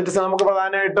ആണെങ്കിൽ ഒബ്ജക്റ്റ് നമുക്ക്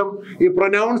പ്രധാനമായിട്ടും ഈ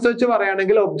പ്രൊനൗൺസ് വെച്ച്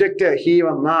പറയുകയാണെങ്കിൽ ഒബ്ജക്റ്റ് ഹി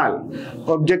വന്നാൽ,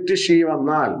 ഒബ്ജക്റ്റ് ഷീ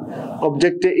വന്നാൽ,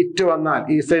 ഒബ്ജക്റ്റ് ഇറ്റ് വന്നാൽ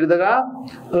ഈസ് എഴുതുക.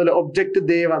 അതുപോലെ ഒബ്ജക്റ്റ്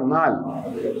ദേ വന്നാൽ,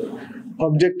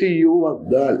 ഒബ്ജക്റ്റ് യു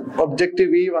വന്നാൽ, ഒബ്ജക്റ്റ്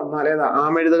വി വന്നാൽ ഏതാ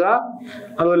ആം എഴുതുക.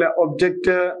 അതുപോലെ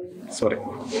ഒബ്ജക്റ്റ്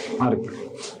മാറിപ്പോയി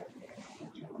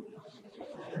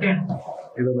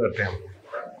ഇതൊന്ന് കിട്ടിയാ.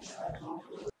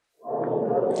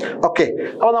 ഓക്കെ,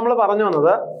 അപ്പൊ നമ്മൾ പറഞ്ഞു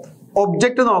വന്നത്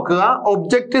ഒബ്ജക്റ്റ് നോക്കുക.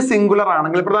 ഒബ്ജക്റ്റ് സിംഗുലർ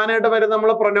ആണെങ്കിൽ പ്രധാനമായിട്ട് വരുന്ന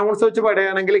നമ്മൾ പ്രൊനൗൺസ് വെച്ച്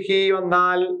പറയുകയാണെങ്കിൽ ഹി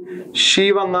വന്നാൽ, ഷീ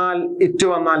വന്നാൽ, ഇറ്റ്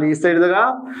വന്നാൽ ഈസ് എഴുതുക.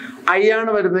 ഐ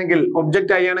ആണ് വരുന്നെങ്കിൽ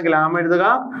ഒബ്ജക്റ്റ് ഐ ആണെങ്കിൽ ആം എഴുതുക.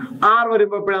 ആർ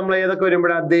വരുമ്പോൾ നമ്മൾ ഏതൊക്കെ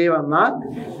വരുമ്പോഴാണ് ദേ വന്നാൽ,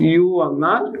 യു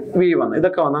വന്നാൽ, വി വന്നാൽ,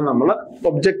 ഇതൊക്കെ വന്നാൽ നമ്മൾ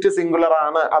ഒബ്ജക്റ്റ് സിംഗുലർ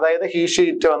ആണ്. അതായത് ഹി ഷീ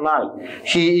ഇറ്റ് വന്നാൽ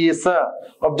ഹി ഈസ്,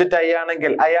 ഒബ്ജക്റ്റ് ഐ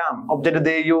ആണെങ്കിൽ I am, object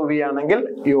they U V ആണെങ്കിൽ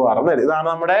യു ആർ എന്ന് എഴുതും. ഇതാണ്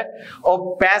നമ്മുടെ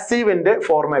പാസീവിന്റെ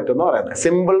ഫോർമാറ്റ് എന്ന് പറയുന്നത്.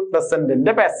 Simple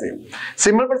പ്രസന്റിന്റെ passive.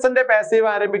 Simple present passive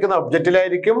ആരംഭിക്കുന്ന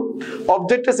ഒബ്ജക്റ്റിലായിരിക്കും.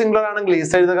 ഒബ്ജക്റ്റ് സിംഗുലർ ആണെങ്കിൽ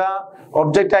ഈസ് എഴുതുക.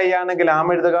 ഒബ്ജക്റ്റ് ഐ ആണെങ്കിൽ ആം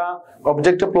എഴുതുക.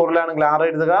 ഒബ്ജക്റ്റ് പ്ലൂറൽ ആണെങ്കിൽ ആർ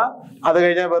എഴുതുക. അത്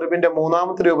കഴിഞ്ഞാൽ വെർബിന്റെ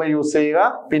മൂന്നാമത്തെ രൂപം യൂസ് ചെയ്യുക.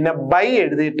 പിന്നെ ബൈ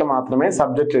എഴുതിയിട്ട് മാത്രമേ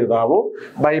സബ്ജക്റ്റ് എഴുതാവൂ.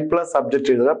 ബൈ പ്ലസ്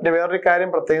സബ്ജക്റ്റ് എഴുതുക. പിന്നെ വേറൊരു കാര്യം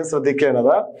പ്രത്യേകം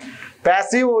ശ്രദ്ധിക്കേണ്ടത്,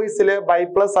 പാസീവ് വോയിസിൽ ബൈ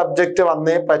പ്ലസ് സബ്ജക്റ്റ്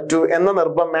വന്നേ പറ്റൂ എന്ന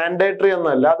നിർബന്ധം മാൻഡേറ്ററി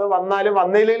ഒന്നുമല്ല. അത് വന്നാലും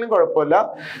വന്നില്ലെങ്കിലും കുഴപ്പമില്ല.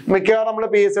 മിക്കവാറും നമ്മൾ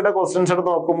PSC ക്വസ്റ്റ്യൻസ് എടുത്ത്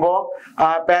നോക്കുമ്പോൾ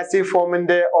പാസീവ്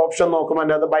ഫോമിന്റെ ഓപ്ഷൻ നോക്കുമ്പോൾ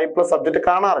അതിന്റെ അത് ബൈ പ്ലസ് സബ്ജക്റ്റ്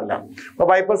കാണാറില്ല. അപ്പൊ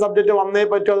ബൈ പ്ലസ് സബ്ജക്റ്റ് വന്നേ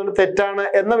പറ്റൂ, അതുകൊണ്ട് തെറ്റാണ്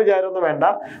എന്ന വിചാരമൊന്നും വേണ്ട.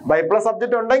 ബൈ പ്ലസ്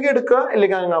സബ്ജക്റ്റ് ഉണ്ടെങ്കിൽ എടുക്കുക,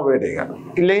 ഇല്ലെങ്കിൽ അങ്ങ് അവോയ്ഡ് ചെയ്യുക.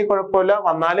 ഇല്ലെങ്കിൽ കുഴപ്പമില്ല,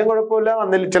 വന്നാലും കുഴപ്പമില്ല,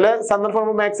 വന്നില്ല. ചില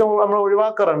സന്ദർഭങ്ങൾ മാക്സിമം നമ്മൾ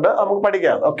ഒഴിവാക്കാറുണ്ട്, നമുക്ക്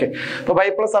പഠിക്കാം. ഓക്കെ, അപ്പൊ ബൈ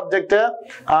പ്ലസ് സബ്ജക്റ്റ്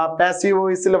പാസീവ്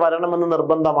വോയിസിൽ വരണമെന്ന്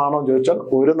നിർബന്ധമാണോ എന്ന് ചോദിച്ചാൽ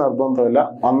ഒരു നിർബന്ധമില്ല.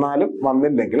 വന്നാലും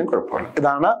വന്നില്ലെങ്കിലും കുഴപ്പമില്ല.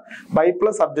 ഇതാണ് ബൈ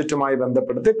പ്ലസ് സബ്ജക്റ്റുമായി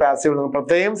ബന്ധപ്പെടുത്തി പാസീവ്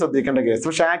പ്രത്യേകം ശ്രദ്ധിക്കേണ്ട കേസ്.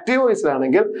 പക്ഷെ ആക്റ്റീവ്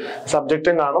വോയിസിലാണെങ്കിൽ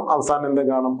സബ്ജക്റ്റും കാണും, അവസാനം എന്തും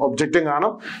കാണും, ഒബ്ജക്റ്റും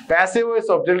കാണും. പാസീവ്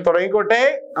വോയിസ് ഒബ്ജക്റ്റ് തുടങ്ങിക്കോട്ടെ,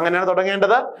 അങ്ങനെയാണ്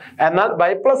തുടങ്ങേണ്ടത്. എന്നാൽ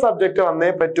ബൈ പ്ലസ് സബ്ജക്റ്റ്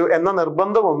വന്നേ പറ്റൂ എന്ന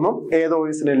നിർബന്ധമൊന്നും ഏത്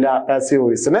വോയിസിനില്ല, പാസീവ്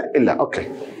വോയിസിന് ഇല്ല. ഓക്കെ,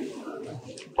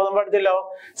 അപ്പൊ നമ്മൾ പഠിച്ചല്ലോ.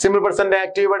 സിമ്പിൾ പ്രസന്റ്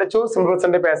ആക്റ്റീവ് പഠിച്ചു, സിമ്പിൾ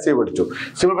പ്രസന്റ് പാസീവ് പഠിച്ചു.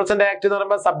 സിമ്പിൾ പ്രസന്റ് ആക്റ്റീവ് എന്ന്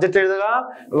പറയുമ്പോൾ സബ്ജക്റ്റ് എഴുതുക.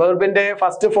 വെർബിന്റെ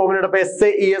ഫസ്റ്റ് ഫോമിനോടൊപ്പം എസ്,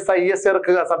 ES, IS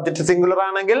ചേർക്കുക. സബ്ജക്റ്റ് സിംഗുലർ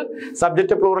ആണെങ്കിൽ,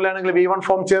 സബ്ജക്റ്റ് പ്ലൂറൽ ആണെങ്കിൽ V1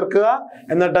 ഫോം ചേർക്കുക.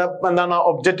 എന്നിട്ട് എന്താണ്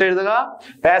ഒബ്ജക്റ്റ് എഴുതുക.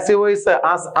 പാസീവ് വോയിസ്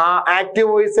ആക്റ്റീവ്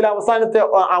വോയിസിൽ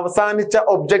അവസാനിച്ച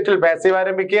ഒബ്ജക്റ്റിൽ പാസീവ്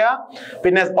ആരംഭിക്കുക.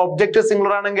 പിന്നെ ഒബ്ജക്റ്റ്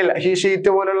സിംഗുലർ ആണെങ്കിൽ ഹി, ഷീ,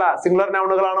 ഇറ്റ് പോലുള്ള സിംഗുലർ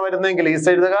നൗണുകളാണ് വരുന്നതെങ്കിൽ ഈസ്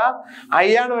എഴുതുക. ഐ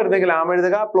ആണ് വരുന്നതെങ്കിൽ ആം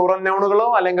എഴുതുക. പ്ലൂറൽ നൗണുകളോ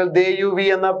അല്ലെങ്കിൽ ദേ, യു, വി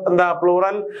എന്ന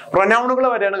പ്ലൂറൽ പ്രൊനൗണുകൾ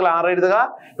വരികയാണെങ്കിൽ ആർ എഴുതുക.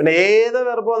 പിന്നെ ഏത്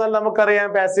വെർബ് വന്നാലും നമുക്കറിയാം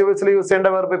പാസീവ് വോയിസിൽ യൂസ് ചെയ്യേണ്ട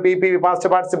verb PP, past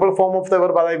participle form of the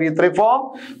verb, അതായത് V3 form.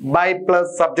 By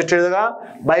plus subject എഴുതുക.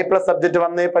 ബൈ പ്ലസ് സബ്ജക്റ്റ്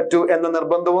വന്നേ പറ്റൂ എന്ന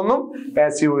നിർബന്ധമൊന്നും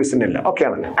പാസീവ് വോയിസിനില്ല. ഓക്കെ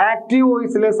ആണല്ലോ. ആക്റ്റീവ്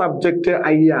വോയിസിലെ സബ്ജക്റ്റ്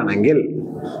ഐ ആണെങ്കിൽ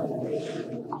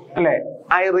അല്ലെ,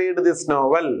 I read this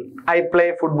novel, I play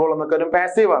football എന്നൊക്കെ ഒരു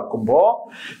പാസീവ് ആക്കുമ്പോ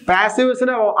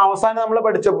പാസീവ്സിന് അവസാനം നമ്മൾ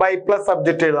പഠിച്ചു ബൈ പ്ലസ്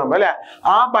സബ്ജക്റ്റ് എഴുതാം അല്ലെ.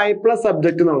 ആ ബൈ പ്ലസ്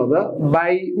സബ്ജക്റ്റ് എന്നുള്ളത്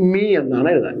ബൈ മീ എന്നാണ്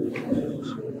എഴുതാൻ.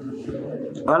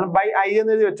 അതാണ് ബൈ ഐ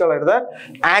എന്ന് എഴുതി വെച്ചോളരുത്.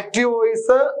 ആക്റ്റീവ്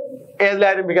വോയിസ്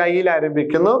ഏതിലാരംഭിക്കുക, ഐയിൽ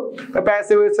ആരംഭിക്കുന്നു.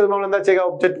 പാസീവ് വോയിസ് നമ്മൾ എന്താ ചെയ്യുക,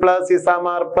 object plus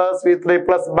ഇസാമാർ plus V3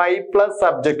 plus by plus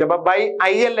subject. അപ്പൊ ബൈ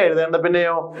ഐ അല്ല എഴുതേണ്ടത്,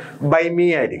 പിന്നെയോ ബൈ മീ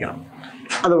ആയിരിക്കണം.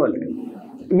 അതുപോലെ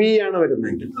വി ആണ്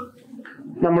വരുന്നതെങ്കിൽ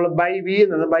നമ്മൾ ബൈ വി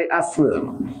എന്നത് ബൈ അസ്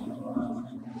എഴുതണം.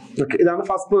 ഓക്കെ, ഇതാണ്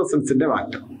ഫസ്റ്റ് പേഴ്സൺസിന്റെ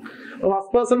മാറ്റം.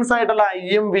 ഫസ്റ്റ് പേഴ്സൺസ് ആയിട്ടുള്ള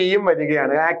ഐയും വിയും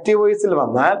വരികയാണ്. ആക്റ്റീവ് വോയിസിൽ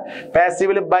വന്നാൽ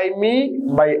പാസീവിൽ by me,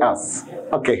 by us.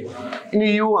 Okay, ഇനി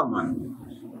യു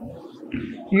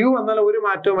വന്നാൽ ഒരു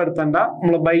മാറ്റവും വരുത്തണ്ട,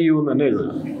 നമ്മൾ ബൈ യു എന്ന് തന്നെ എഴുതുക.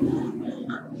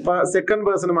 അപ്പൊ സെക്കൻഡ്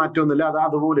പേഴ്സൺ മാറ്റമൊന്നുമില്ല, അത്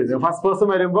അതുപോലെ എഴുതുക. ഫസ്റ്റ് പേഴ്സൺ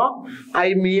വരുമ്പോ ഐ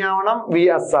മീ ആവണം, വി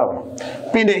അസ് ആവണം.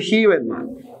 പിന്നെ ഹി വന്നാൽ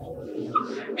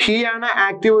ഹി ആണ്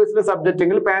ആക്റ്റീവ് വോയിസിലെ സബ്ജക്റ്റ്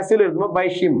എങ്കിൽ പാസീവിൽ എഴുതുമ്പോൾ ബൈ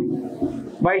ഹിം.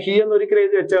 ബൈ ഹി എന്ന് ഒരിക്കലും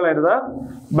എഴുതി വെച്ചാളരുത്,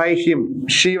 ബൈ ഹിം.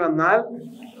 ഷീ വന്നാൽ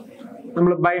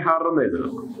നമ്മൾ ബൈ ഹർ എന്ന് എഴുതുക.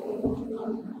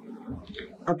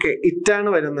 ഓക്കെ, ഇറ്റാണ്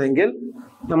വരുന്നതെങ്കിൽ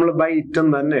നമ്മൾ ബൈ ഇറ്റും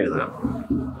തന്നെ എഴുതുക.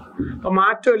 അപ്പൊ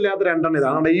മാറ്റമില്ലാത്ത രണ്ടെണ്ണം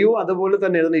ഇതാണ്. യു അതുപോലെ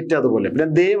തന്നെ എഴുതുന്ന, ഇറ്റ് അതുപോലെ. പിന്നെ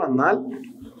ദേ വന്നാൽ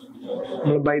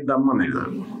നമ്മൾ ബൈ ദം എന്ന് എഴുതുക.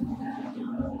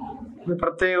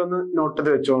 പ്രത്യേകം ഒന്ന് നോട്ട്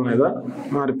ചെയ്ത് വെച്ചോളാം, ഇത്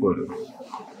മാറിപ്പോരും.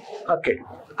 ഓക്കെ,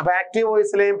 അപ്പൊ ആക്റ്റീവ്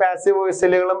വോയിസിലെയും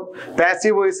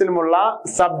പാസീവ് വോയിസിലുമുള്ള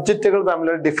സബ്ജക്റ്റുകൾ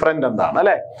തമ്മിലൊരു ഡിഫറൻറ്റ് എന്താണ്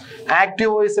അല്ലെ.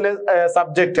 ആക്റ്റീവ് വോയിസിലെ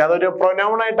സബ്ജക്റ്റ് അതൊരു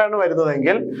പ്രൊനൗൺ ആയിട്ടാണ്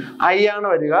വരുന്നതെങ്കിൽ ഐ ആണ്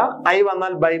വരിക. ഐ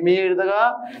വന്നാൽ ബൈ മീ എഴുതുക,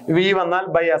 വി വന്നാൽ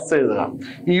ബൈ അസ് എഴുതുക.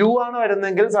 യു ആണ്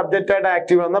വരുന്നെങ്കിൽ സബ്ജക്റ്റ് ആയിട്ട്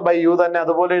ആക്റ്റീവ് വന്നാൽ ബൈ യു തന്നെ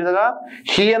അതുപോലെ എഴുതുക.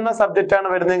 ഹി എന്ന സബ്ജക്റ്റ് ആണ്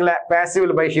വരുന്നെങ്കിൽ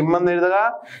പാസീവിൽ ബൈ ഹിം എന്ന് എഴുതുക.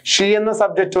 ഷീ എന്ന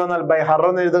സബ്ജക്റ്റ് വന്നാൽ ബൈ ഹർ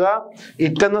എന്ന് എഴുതുക.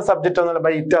 ഇറ്റ് എന്ന സബ്ജക്റ്റ് വന്നാൽ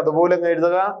ബൈ ഇറ്റ് അതുപോലെ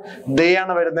എഴുതുക. ദേ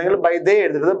ആണ് വരുന്നെങ്കിൽ ബൈ ദേ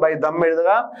എഴുതരുത്, ബൈ ദം എഴുതുക.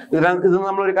 ഇത്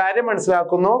നമ്മൾ ഒരു കാര്യം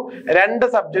മനസ്സിലാക്കുന്നു,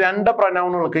 രണ്ട്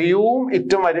പ്രൊനൗണുകൾക്ക് യുവും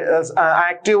ഇറ്റും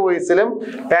ആക്റ്റീവ് വോയിസിലും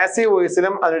പാസീവ്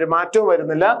വോയിസിലും അതിനൊരു മാറ്റവും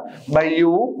വരുന്നില്ല. ബൈ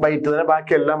യു ബൈ ഇറ്റ് തന്നെ,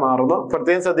 ബാക്കിയെല്ലാം മാറുന്നു.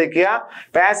 പ്രത്യേകം ശ്രദ്ധിക്കുക,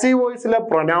 പാസീവ് വോയിസിലെ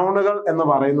പ്രൊനൗണുകൾ എന്ന്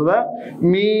പറയുന്നത്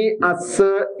me,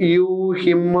 us, U,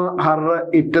 him, Har,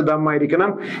 it, dum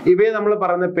ആയിരിക്കണം. ഇവയെ നമ്മൾ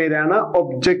പറയുന്ന പേരാണ്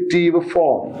objective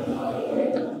form.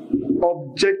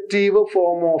 Objective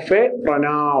form of A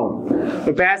pronoun.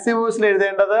 Passive വോയിസിൽ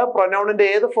എഴുതേണ്ടത് പ്രൊനൗണിന്റെ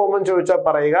ഏത് ഫോം എന്ന് ചോദിച്ചാൽ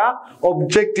പറയുക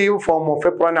objective form of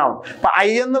A pronoun. അപ്പൊ ഐ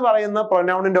എന്ന് പറയുന്ന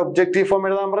പ്രൊനൗണിന്റെ ഒബ്ജക്റ്റീവ് ഫോം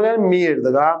എഴുതാൻ പറഞ്ഞാൽ മീ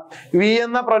എഴുതുക. വി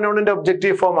എന്ന പ്രൊനൗണിന്റെ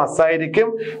ഒബ്ജക്റ്റീവ് ഫോം അസ് ആയിരിക്കും.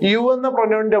 യു എന്ന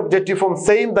പ്രൊനൗണിന്റെ ഒബ്ജക്റ്റീവ് ഫോം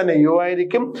സെയിം തന്നെ യു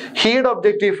ആയിരിക്കും. ഹീഡ്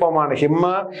ഒബ്ജക്റ്റീവ് ഫോം ആണ് him.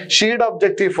 Seed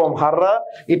objective form Har.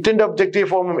 ഇറ്റിന്റെ objective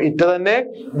ഫോമും ഇറ്റ് തന്നെ.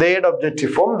 ദേയുടെ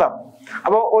ഒബ്ജക്റ്റീവ് ഫോം ദം.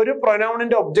 അപ്പൊ ഒരു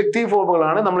പ്രൊനൗണിന്റെ ഒബ്ജക്റ്റീവ്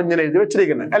ഫോമുകളാണ് നമ്മൾ ഇങ്ങനെ എഴുതി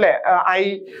വെച്ചിരിക്കുന്നത് അല്ലെ.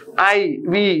 I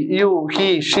V U he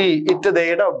she it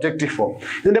ദേയുടെ objective form.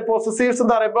 ഇതിന്റെ പൊസസീവ്സ്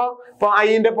എന്താ പറയുമ്പോ ഇപ്പൊ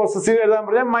ഐന്റെ പൊസസീവ് എഴുതാൻ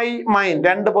പറഞ്ഞാൽ മൈ മൈൻ,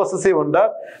 രണ്ട് പൊസസീവ് ഉണ്ട്.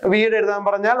 വിയുടെ എഴുതാൻ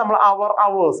പറഞ്ഞാൽ നമ്മൾ അവർ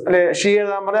അവേഴ്സ് അല്ലെ. ഷീ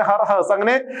എഴുതാൻ പറഞ്ഞാൽ ഹർ ഹേഴ്സ്.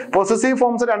 അങ്ങനെ പൊസസീവ്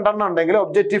ഫോംസ് രണ്ടെണ്ണം ഉണ്ടെങ്കിൽ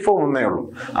ഒബ്ജക്റ്റീവ് ഫോം ഒന്നേ ഉള്ളൂ.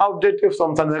 ആ ഒബ്ജക്റ്റീവ്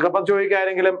ഫോംസ് ആണ്. അപ്പൊ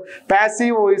ചോദിക്കാരെങ്കിലും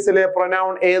പാസീവ് വോയിസിലെ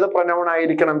പ്രൊനൗൺ ഏത് പ്രൊനൗൺ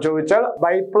ആയിരിക്കണം ചോദിച്ചാൽ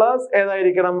by plus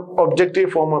ഏതായിരിക്കണം objective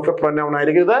form of A pronoun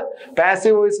ആയിരിക്കും. ഇത്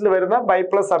പാസീവ് വോയിസിൽ വരുന്ന ബൈ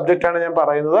പ്ലസ് സബ്ജക്റ്റ് ആണ് ഞാൻ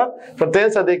പറയുന്നത്.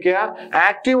 പ്രത്യേകം ശ്രദ്ധിക്കുക.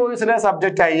 ആക്റ്റീവ് വോയിസിലെ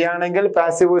സബ്ജക്റ്റ് ഐ ആണെങ്കിൽ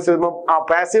passive voice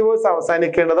passive voice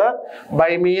അവസാനിക്കേണ്ടത്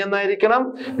by me എന്നായിരിക്കണം.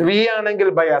 V ആണെങ്കിൽ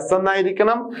ബൈ അസ്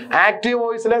എന്നായിരിക്കണം. ആക്റ്റീവ്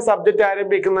വോയിസിലെ സബ്ജക്റ്റ്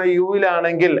ആരംഭിക്കുന്ന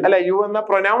യുവിലാണെങ്കിൽ അല്ലെ യു എന്ന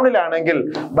പ്രൊനൗണിലാണെങ്കിൽ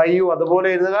ബൈ യു അതുപോലെ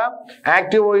എഴുതുക.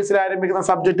 ആക്റ്റീവ് വോയിസിൽ ആരംഭിക്കുന്ന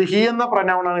സബ്ജക്റ്റ് ഹി എന്ന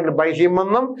പ്രൊനൗൺ ആണെങ്കിൽ ബൈ ഹിം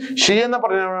എന്നും, ഷീ എന്ന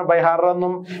പ്രൊനൗൺ ബൈ ഹർ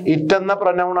എന്നും, ഇറ്റ് എന്ന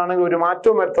പ്രൊനൗൺ ആണെങ്കിൽ ഒരു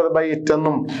മാറ്റവും വരുത്തത് ബൈ ഇറ്റ്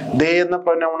എന്നും, ദേ എന്ന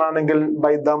പ്രൊനൗൺ ആണെങ്കിൽ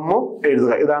ബൈ ദമ്മും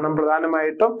എഴുതുക. ഇതാണ്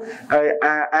പ്രധാനമായിട്ടും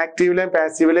ആക്റ്റീവിലെയും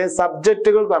പാസീവിലെയും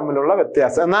സബ്ജക്റ്റുകൾ തമ്മിലുള്ള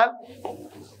വ്യത്യാസം. എന്നാൽ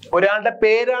ഒരാളുടെ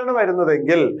പേരാണ്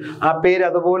വരുന്നതെങ്കിൽ ആ പേര്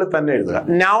അതുപോലെ തന്നെ എഴുതുക.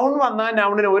 നൗൺ വന്നാൽ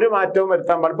നൗണിന് ഒരു മാറ്റവും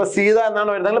വരുത്താൻ പാടില്ല. ഇപ്പൊ സീത എന്നാണ്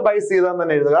വരുന്നതെങ്കിൽ ബൈ സീത എന്ന്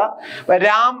തന്നെ എഴുതുക.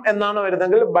 രാം എന്നാണ്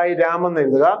വരുന്നതെങ്കിൽ ബൈ രാം എന്ന്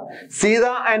എഴുതുക. Sita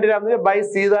and Ram by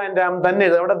Sita and Ram തന്നെ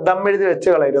എഴുതുക. അവിടെ ദം എഴുതി വെച്ച്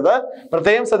കളയരുത്.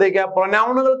 പ്രത്യേകം ശ്രദ്ധിക്കുക.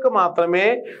 പ്രൊനൗണുകൾക്ക് മാത്രമേ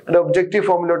ഒബ്ജക്റ്റീവ്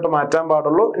ഫോമിലോട്ട് മാറ്റാൻ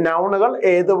പാടുള്ളൂ. നൗണുകൾ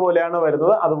ഏതുപോലെയാണ്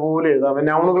വരുന്നത് അതുപോലെ എഴുതാം.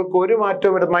 നൗണുകൾക്ക് ഒരു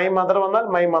മാറ്റവും വരും. മൈ മദർ വന്നാൽ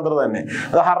മൈ മദർ തന്നെ.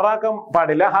 അത് ഹറാക്കാൻ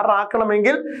പാടില്ല. ഹർ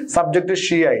ആക്കണമെങ്കിൽ സബ്ജക്ട്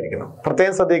ഷീ ആയിരിക്കണം.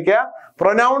 പ്രത്യേകം ശ്രദ്ധിക്കുക.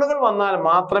 പ്രൊനൗണുകൾ വന്നാൽ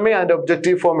മാത്രമേ അതിന്റെ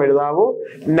ഒബ്ജക്റ്റീവ് ഫോം എഴുതാവൂ.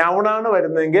 നൗണാണ്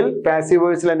വരുന്നതെങ്കിൽ പാസീവ്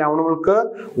വോയിസിലെ നൗണുകൾക്ക്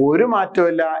ഒരു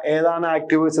മാറ്റമില്ല. ഏതാണ്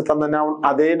ആക്റ്റീവ് വോയിസ് തന്ന നൗൺ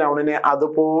അതേ നൗണിനെ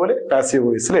അതുപോലെ പാസീവ്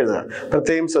വോയിസിൽ എഴുതുക.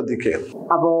 പ്രത്യേകം ശ്രദ്ധിക്കുക.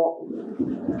 അപ്പോ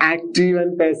ആക്റ്റീവ്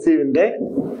ആൻഡ് പാസീവിന്റെ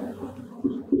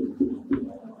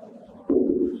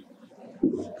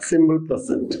സിമ്പിൾ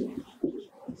പ്രസന്റ്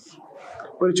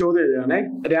ഒരു ചോദ്യം എഴുതുകയാണെ.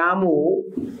 Ramu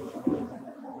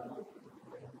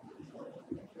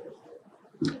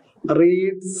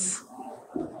reads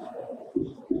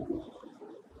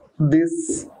this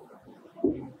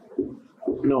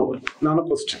novel. എന്നാണ്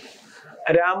question.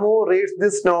 Ramu reads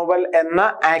this novel എന്ന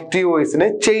ആക്റ്റീവ് വോയിസിനെ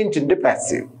ചേഞ്ച് ഇൻടു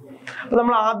പാസീവ്. അപ്പൊ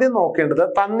നമ്മൾ ആദ്യം നോക്കേണ്ടത്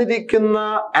തന്നിരിക്കുന്ന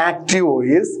ആക്റ്റീവ്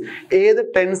വോയിസ് ഏത്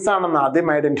ടെൻസ് ആണെന്ന് ആദ്യം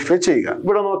ഐഡന്റിഫൈ ചെയ്യുക.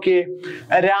 ഇവിടെ നോക്കിയേ,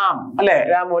 രാം അല്ലെ,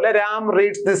 രാമു അല്ലെ, രാം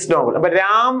റീഡ്സ് ദിസ് നോവൽ. അപ്പൊ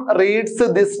രാം റീഡ്സ്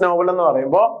ദിസ് നോവൽ എന്ന്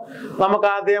പറയുമ്പോ നമുക്ക്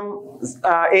ആദ്യം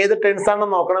ഏത് ടെൻസ് ആണെന്ന്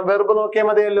നോക്കണം. വെർബ് നോക്കിയാൽ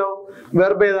മതിയല്ലോ.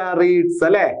 വെർബ് ഏതാ? റീഡ്സ്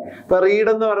അല്ലെ. ഇപ്പൊ റീഡ്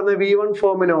എന്ന് പറയുന്നത് V1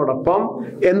 ഫോമിനോടൊപ്പം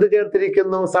എന്ത്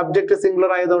ചേർത്തിരിക്കുന്നു? സബ്ജക്ട്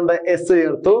സിംഗുലർ ആയതുകൊണ്ട് എസ്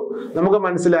ചേർത്തു. നമുക്ക്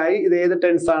മനസ്സിലായി ഇത് ഏത്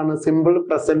ടെൻസ് ആണ്? സിമ്പിൾ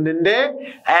പ്രസന്റിന്റെ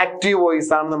ആക്റ്റീവ്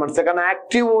വോയിസ് ആണെന്ന് മനസ്സിലാക്കാം. കാരണം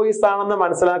ആക്റ്റീവ് വോയിസ് ആണെന്ന്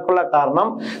മനസ്സിലാക്കാനുള്ള കാരണം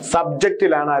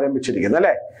സബ്ജക്റ്റിലാണ് ആരംഭിച്ചിരിക്കുന്നത്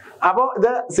അല്ലെ. അപ്പോ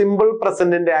ഇത് സിമ്പിൾ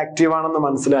പ്രസന്റിന്റെ ആക്റ്റീവ് ആണെന്ന്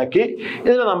മനസ്സിലാക്കി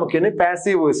ഇതിനെ നമുക്കിനി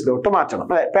പാസീവ് വോയിസിലോട്ട് മാറ്റണം.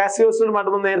 പാസീവ് വോയിസിലോട്ട്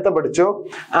മാറ്റുമ്പോൾ നേരത്തെ പഠിച്ചു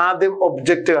ആദ്യം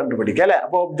ഒബ്ജക്റ്റ് കണ്ടുപിടിക്കുക അല്ലെ.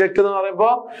 അപ്പൊ ഒബ്ജക്റ്റ് എന്ന് പറയുമ്പോ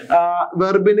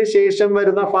വെർബിന് ശേഷം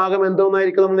വരുന്ന ഭാഗം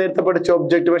എന്തോന്നായിരിക്കും നമ്മൾ നേരത്തെ പഠിച്ചു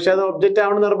ഒബ്ജക്റ്റ്. പക്ഷെ അത് ഒബ്ജക്റ്റ്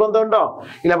ആവണം നിർബന്ധമുണ്ടോ?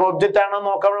 ഇല്ല. അപ്പൊ ഒബ്ജക്റ്റ് ആണോ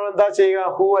നോക്കാൻ എന്താ ചെയ്യുക?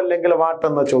 ഹൂ അല്ലെങ്കിൽ വാട്ട്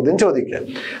എന്ന ചോദ്യം ചോദിക്കുക.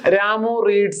 രാമു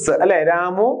റീഡ്സ് അല്ലെ.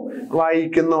 രാമു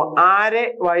വായിക്കുന്നു. ആരെ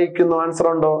വായിക്കുന്നു? ആൻസർ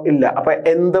ഉണ്ടോ? ഇല്ല. അപ്പൊ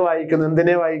എന്ത് വായിക്കുന്നു?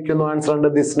 എന്തിനെ വായിക്കുന്നു? ആൻസർ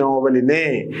ഉണ്ട് ദിസ് നോവലിനെ,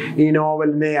 ഈ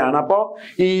നോവലിനെയാണ്. അപ്പോ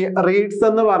ഈ റീഡ്സ്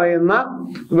എന്ന് പറയുന്ന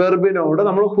വെർബിനോട്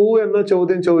നമ്മൾ ഹൂ എന്ന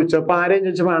ചോദ്യം ചോദിച്ചപ്പോ ആരെയും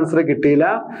ചോദിച്ചപ്പോ ആൻസർ കിട്ടിയില്ല.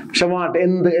 പക്ഷെ വാട്ട്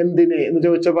എന്തിനെ എന്ന്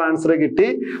ചോദിച്ചപ്പോ ആൻസർ കിട്ടി.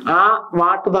 ആ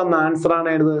വാട്ട് തന്ന ആൻസർ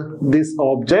ആണ് ഏത്? This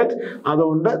object.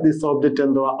 അതുകൊണ്ട് ദിസ് ഓബ്ജക്റ്റ്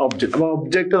എന്തുവാ? ഒബ്ജക്റ്റ്. അപ്പൊ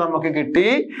ഒബ്ജക്റ്റ് നമുക്ക് കിട്ടി.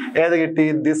 ഏത് കിട്ടി?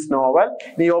 This novel.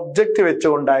 ഈ ഒബ്ജക്റ്റ്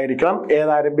വെച്ചുകൊണ്ടായിരിക്കണം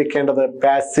ഏതാരംഭിക്കേണ്ടത്?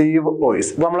 Passive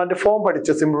voice. നമ്മൾ അതിന്റെ ഫോം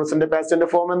പഠിച്ചു. സിമ്പിൾ പ്രസന്റ് പാസ്റ്റിന്റെ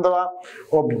ഫോം എന്തുവാ?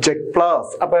 Object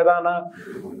plus. അപ്പൊ ഏതാണ്?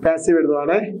 പാസീവ്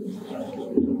എഴുതുവാണ്.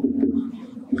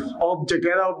 ഒബ്ജക്റ്റ്.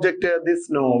 ഏതാ ഒബ്ജക്റ്റ്? This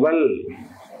novel.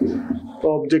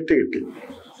 ഒബ്ജക്റ്റ് കിട്ടി.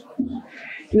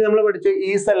 ഇനി നമ്മൾ പഠിച്ചു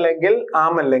ഈസ് അല്ലെങ്കിൽ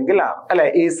ആം അല്ലെങ്കിൽ ആർ അല്ലെ.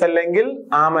 ഈസ് അല്ലെങ്കിൽ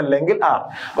ആം അല്ലെങ്കിൽ ആർ.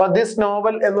 അപ്പൊ ദിസ്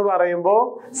നോവൽ എന്ന് പറയുമ്പോൾ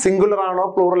സിംഗുലർ ആണോ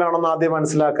പ്ലൂറൽ ആണോ എന്ന് ആദ്യം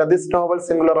മനസ്സിലാക്കുക. ദിസ് നോവൽ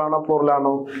സിംഗുലർ ആണോ പ്ലൂറൽ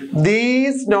ആണോ?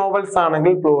 ദീസ് നോവൽസ്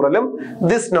ആണെങ്കിൽ പ്ലൂറലും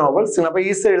ദിസ് നോവൽ. അപ്പൊ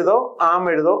ഈസ് എഴുതോ ആം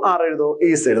എഴുതോ ആർ എഴുതോ?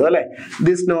 ഈസ് എഴുതോ അല്ലെ.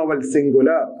 ദിസ് നോവൽ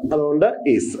സിംഗുലർ, അതുകൊണ്ട്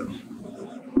ഈസ്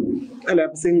അല്ലെ.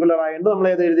 സിംഗുലർ ആയതുകൊണ്ട് നമ്മൾ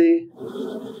ഏത് എഴുതി?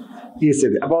 ഈസ്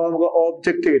കിട്ടി. അപ്പൊ നമുക്ക്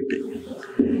ഒബ്ജക്റ്റ് കിട്ടി.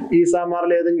 ഈ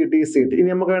സാമാറിൽ ഏതും കിട്ടി, ഈസ് കിട്ടി. ഇനി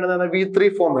നമുക്ക് വേണ്ടത് V3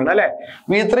 ഫോം വേണം അല്ലെ.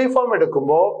 V3 ഫോം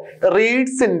എടുക്കുമ്പോൾ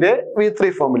റീഡ്സിന്റെ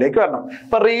V3 ഫോമിലേക്ക് വരണം.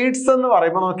 ഇപ്പൊ റീഡ്സ് എന്ന്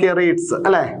പറയുമ്പോൾ നോക്കിയ റീഡ്സ്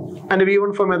അല്ലെ, അതിന്റെ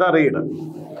V1 ഫോം ഏതാ, റീഡ്.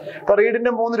 അപ്പൊ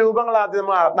റീഡിന്റെ 3 രൂപങ്ങൾ ആദ്യം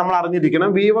നമ്മൾ അറിഞ്ഞിരിക്കണം.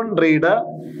 V1 read,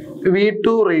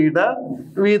 V2 read,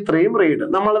 V3 read.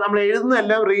 നമ്മൾ എഴുതുന്ന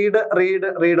എല്ലാം റീഡ് റീഡ്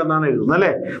റീഡ് എന്നാണ് എഴുതുന്നത്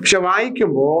അല്ലെ. പക്ഷെ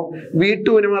വായിക്കുമ്പോ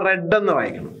V2 റെഡ് എന്ന്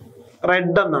വായിക്കണം,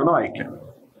 റെഡ് എന്നാണ് വായിക്കുക.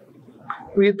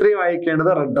 V3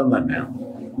 വായിക്കേണ്ടത് റെഡ് എന്ന് തന്നെയാണ്.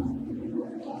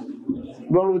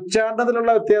 ഇപ്പോൾ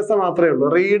ഉച്ചാരണത്തിലുള്ള വ്യത്യാസം മാത്രമേ ഉള്ളൂ.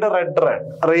 Read red red,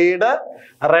 read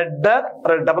red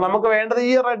red. അപ്പൊ നമുക്ക് വേണ്ടത്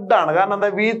ഈ റെഡ് ആണ്. കാരണം എന്താ,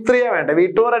 V3 വേണ്ടത്.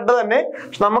 V2 റെഡ് തന്നെ,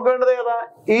 പക്ഷെ നമുക്ക് വേണ്ടത് ഏതാ,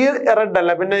 ഈ റെഡ്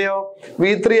അല്ല, പിന്നെയോ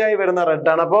V3 ആയി വരുന്ന റെഡ്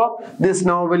ആണ്. അപ്പോ ദിസ്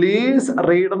നോവൽ ഈസ്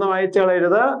റീഡ് എന്ന് വായിച്ചു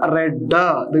കളയരുത്, റെഡ്.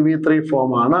 ഇത് V3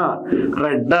 ഫോം ആണ്,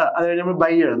 റെഡ്. അത് കഴിഞ്ഞ് നമ്മൾ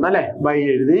ബൈ എഴുതുന്നു അല്ലെ, ബൈ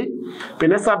എഴുതി.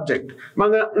 പിന്നെ സബ്ജക്ട്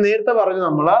നേരത്തെ പറഞ്ഞു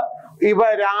നമ്മള് ഇവ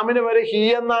രാമിന് വരെ ഹി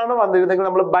എന്നാണ് വന്നിരുന്നെങ്കിൽ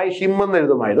നമ്മൾ ബൈ ഹിം എന്ന്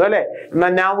എഴുതുമായിരുന്നു അല്ലെ.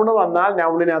 എന്നാൽ നൗണ് വന്നാൽ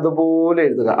നൗണിനെ അതുപോലെ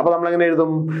എഴുതുക. അപ്പൊ നമ്മൾ എങ്ങനെ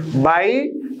എഴുതും, ബൈ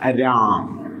രാം.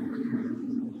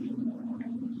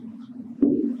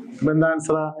 എന്താ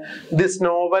answer, this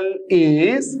novel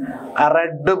is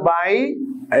read by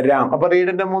Ram. അപ്പൊ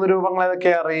റീഡിന്റെ 3 രൂപങ്ങൾ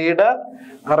ഏതൊക്കെയാ, റീഡ്,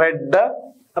 റെഡ്,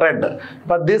 റെഡ്.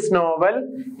 അപ്പൊ this novel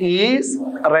is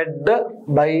read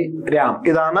by Ram.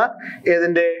 ഇതാണ്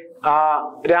ഏതിന്റെ,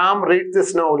 രാം റീഡ്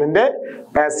ദിസ് നോവലിന്റെ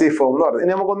പാസീവ് ഫോം എന്ന് പറയുന്നത്.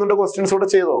 ഇനി നമുക്ക് ഒന്നുകൂടെ ക്വസ്റ്റ്യൻസ് കൂടെ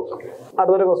ചെയ്ത് നോക്കാം.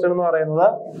 അടുത്തൊരു ക്വസ്റ്റ്യൻ എന്ന് പറയുന്നത്,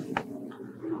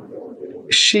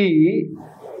 ഷീ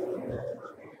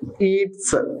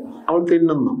ഈറ്റ്സ്, അവൾ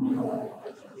തിന്നുന്നു,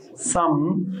 some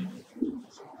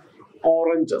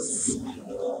oranges.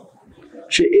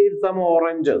 She Eats some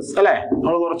oranges അല്ലെ,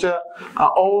 അവൾ കുറച്ച്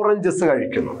ഓറഞ്ചസ്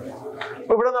കഴിക്കുന്നു.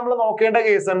 അപ്പൊ ഇവിടെ നമ്മൾ നോക്കേണ്ട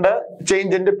കേസ് ഉണ്ട്,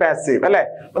 ചേഞ്ച് ഇൻ പാസീവ് അല്ലെ.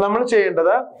 അപ്പൊ നമ്മൾ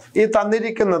ചെയ്യേണ്ടത് ഈ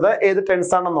തന്നിരിക്കുന്നത് ഏത്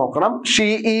ടെൻസ് ആണെന്ന് നോക്കണം. ഷീ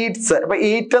ഈറ്റ്സ്, അപ്പൊ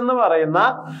ഈറ്റ് എന്ന് പറയുന്ന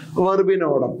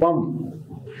വെർബിനോടൊപ്പം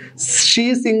ഷീ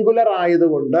സിംഗുലർ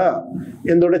ആയതുകൊണ്ട്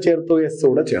എന്തോടെ ചേർത്തു, എസ്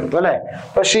കൂടെ ചേർത്തു അല്ലെ.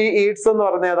 അപ്പൊ ഷീ ഈറ്റ്സ് എന്ന്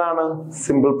പറഞ്ഞ ഏതാണ്,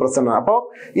 സിമ്പിൾ പ്രസന്റ്. അപ്പൊ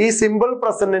ഈ സിമ്പിൾ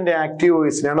പ്രസന്റിന്റെ ആക്റ്റീവ്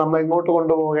വോയിസിനെയാണ് നമ്മൾ എങ്ങോട്ട്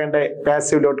കൊണ്ടുപോകേണ്ടത്,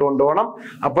 പാസീവിലോട്ട് കൊണ്ടുപോകണം.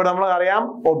 അപ്പോൾ നമ്മൾ അറിയാം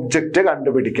ഒബ്ജക്റ്റ്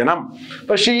കണ്ടുപിടിക്കണം.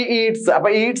 അപ്പൊ ഷീ ഈറ്റ്സ്,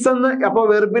 അപ്പൊ ഈറ്റ്സ് എന്ന്, അപ്പൊ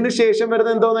വെർബിന് ശേഷം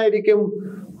വരുന്നത് എന്തോന്നായിരിക്കും,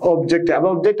 ഒബ്ജക്റ്റ്. അപ്പൊ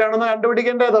ഒബ്ജക്റ്റ് ആണോന്ന്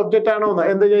കണ്ടുപിടിക്കേണ്ടത്, ഒബ്ജക്റ്റ് ആണോന്ന്.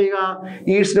 എന്ത് ചെയ്യുക,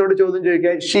 ഈറ്റ്സിനോട് ചോദ്യം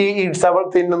ചോദിക്കുക, ഷീ ഈറ്റ്സ്, അവൾ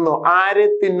തിന്നുന്നു. ആരെ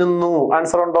തിന്നുന്നു,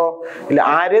 ആൻസർ ഉണ്ടോ, ഇല്ല.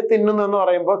 ആരെ തിന്നുന്നു എന്ന്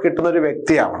പറയുമ്പോൾ കിട്ടുന്ന ഒരു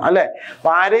വ്യക്തിയാവണം അല്ലെ. അപ്പൊ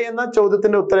ആരെ എന്ന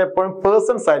ചോദ്യത്തിന്റെ ഉത്തരം എപ്പോഴും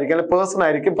പേഴ്സൺസ് ആയിരിക്കും അല്ലെ, പേഴ്സൺ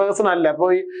ആയിരിക്കും. പേഴ്സൺ അല്ല, അപ്പൊ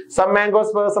ഈ സം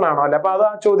മാംഗോസ് പേഴ്സൺ ആണോ അല്ലെ. അപ്പൊ അത്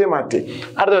ആ ചോദ്യം മാറ്റി.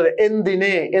 അടുത്തത്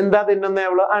എന്തിനെ, എന്താ തിന്നുന്ന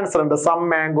അവള്, ആൻസർ ഉണ്ട്, സം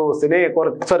മാംഗോസിനെ,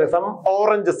 സം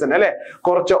ഓറഞ്ചസിന് അല്ലെ,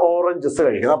 കുറച്ച് ഓറഞ്ചസ്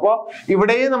കഴിക്കുന്നത്. അപ്പൊ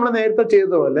ഇവിടെയും നമ്മൾ നേരത്തെ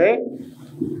ചെയ്തതുപോലെ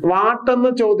വാട്ട് എന്ന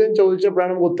ചോദ്യം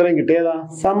ചോദിച്ചപ്പോഴാണ് നമുക്ക് ഉത്തരം കിട്ടിയതാ,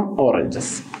 സം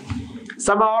ഓറഞ്ചസ്.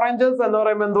 സം ഓറഞ്ചസ് എന്ന്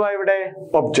പറയുമ്പോൾ എന്തുവാ ഇവിടെ,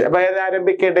 ഒബ്ജക്റ്റ്. അപ്പൊ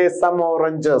ആരംഭിക്കട്ടെ, സം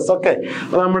ഓറഞ്ചസ്. ഓക്കെ,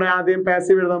 നമ്മുടെ ആദ്യം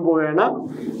പാസീവ് എഴുതാൻ പോവുകയാണ്.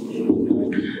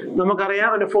 നമുക്കറിയാം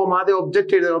അതിന്റെ ഫോം, ആദ്യം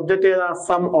ഒബ്ജക്റ്റ് എഴുതുക. ഒബ്ജക്റ്റ് ഏതാ,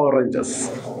 സം ഓറഞ്ചസ്.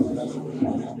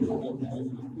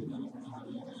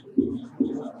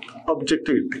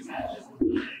 ഒബ്ജക്റ്റ് കിട്ടി.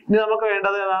 ഇനി നമുക്ക്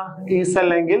വേണ്ടത് ഏതാ, ഈസ്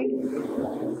അല്ലെങ്കിൽ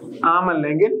ആം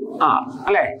അല്ലെങ്കിൽ ആർ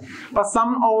അല്ലെ. അപ്പൊ സം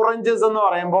ഓറഞ്ചസ് എന്ന്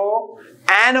പറയുമ്പോ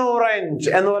ആൻ ഓറഞ്ച്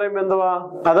എന്ന് പറയുമ്പോ എന്തുവാ,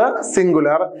 അത്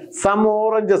സിംഗുലർ. സം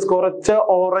ഓറഞ്ചസ്, കുറച്ച്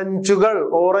ഓറഞ്ചുകൾ.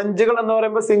 ഓറഞ്ചുകൾ എന്ന്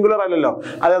പറയുമ്പോൾ സിംഗുലർ അല്ലല്ലോ,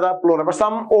 അതേതാ, പ്ലൂറൽ. പക്ഷെ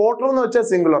സം വാട്ടർ എന്ന് വെച്ചാൽ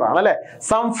സിംഗുലർ ആണ് അല്ലെ.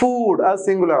 സം ഫുഡ്, അത്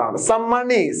സിംഗുലർ ആണ്. സം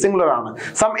മണി സിംഗുലർ ആണ്.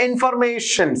 സം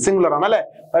ഇൻഫർമേഷൻ സിംഗുലർ ആണ് അല്ലെ.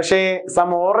 പക്ഷേ സം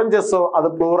ഓറഞ്ചസോ അത്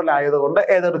പ്ലൂറൽ ആയതുകൊണ്ട്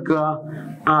ഏതെടുക്കുക,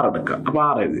 ആർ എടുക്കുക. അപ്പൊ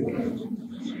ആർ എഴുതി.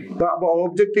 അപ്പൊ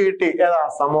ഒബ്ജക്റ്റ് കിട്ടി, ഏതാ,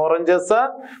 സം ഓറഞ്ചസ്.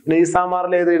 ഈ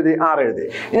സാമാറിൽ ഏത് എഴുതി, ആർ എഴുതി.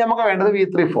 ഇനി നമുക്ക് വേണ്ടത്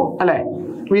V3 ഫോം അല്ലെ.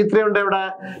 V3 ഉണ്ട് ഇവിടെ,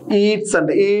 ഈറ്റ്സ്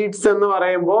ഉണ്ട്. ഈറ്റ്സ് എന്ന്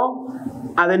പറയുമ്പോ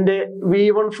അതിന്റെ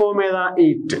V1 ഫോം ഏതാ,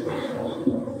 ഈറ്റ്.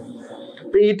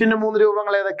 ഈറ്റിന്റെ 3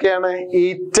 രൂപങ്ങൾ ഏതൊക്കെയാണ്,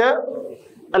 ഈറ്റ്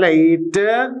അല്ലെ, ഈറ്റ്,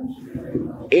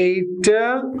 എയ്റ്റ്,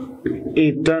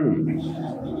 ഈറ്റൺ.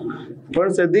 ഇപ്പോൾ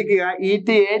ശ്രദ്ധിക്കുക,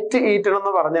 ഈറ്റ്, ഏറ്റ്, ഈറ്റൺ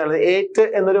എന്ന് പറഞ്ഞാൽ ഏറ്റ്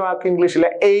എന്നൊരു വാക്ക് ഇംഗ്ലീഷിലെ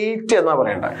എയ്റ്റ് എന്നാ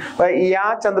പറയേണ്ടത്. അപ്പൊ ആ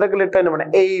ചന്ദ്രക്കിലിട്ട് തന്നെ വേണം,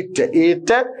 eight,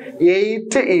 eat,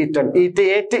 eight, eaten. Eat,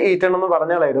 ഏറ്റ്, ഈറ്റൺ എന്ന്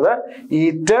പറഞ്ഞാലായിരുന്നത്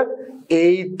ഈറ്റ്,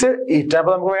 എയ്റ്റ്, ഈറ്റ്.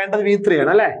 അപ്പൊ നമുക്ക് വേണ്ടത് V3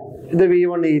 ആണ് അല്ലെ. ഇത്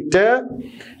V1 ഈറ്റ്,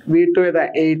 V2 ഏതാ,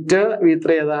 എയ്റ്റ്,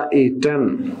 V3 ഏതാ, ഈറ്റൺ.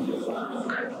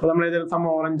 അപ്പൊ നമ്മൾ ഏത്, സം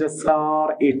ഓറഞ്ചസ്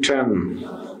ആർ ഈറ്റൺ.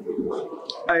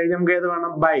 അത് നമുക്ക് ഏത്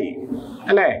വേണം, ബൈ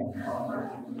അല്ലെ.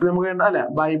 നമുക്ക് വേണ്ട അല്ലെ,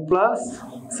 ബൈ പ്ലസ്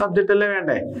സബ്ജക്റ്റ് അല്ലേ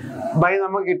വേണ്ടേ. ബൈ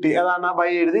നമുക്ക് കിട്ടി, അതാണ് ബൈ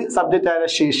എഴുതി. സബ്ജക്റ്റ് ആയ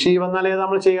ഷീ. ഷീ വന്നാൽ ഏത്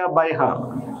നമ്മൾ ചെയ്യുക, ബൈ ഹർ.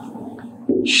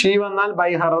 ഷീ വന്നാൽ ബൈ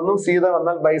ഹർ എന്നും സീത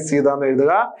വന്നാൽ ബൈ സീത എന്ന്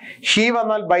എഴുതുക. ഹി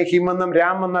വന്നാൽ ബൈ ഹിം എന്നും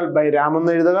രാം വന്നാൽ ബൈ രാം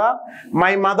എന്ന് എഴുതുക.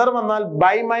 മൈ മദർ വന്നാൽ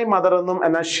ബൈ മൈ മദർ എന്നും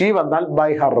എന്നാൽ ഷീ വന്നാൽ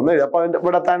ബൈ ഹർ എന്ന് എഴുതുക. അപ്പൊ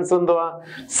ഇവിടുത്തെ ആൻസർ എന്തുവാ?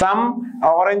 Some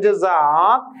oranges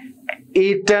R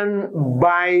eaten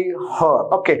by Har.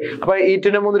 Okay, അപ്പൊ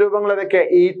ഈറ്റിന്റെ 3 രൂപങ്ങൾ ഏതൊക്കെ?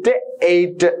 Eat,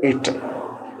 eight, eat.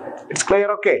 It's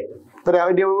clear? Okay,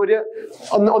 ഒരു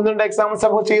ഒന്ന് രണ്ട് എക്സാമ്പിൾസ്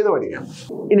നമുക്ക് ചെയ്ത് പഠിക്കാം.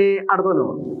 ഇനി അടുത്ത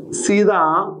Sita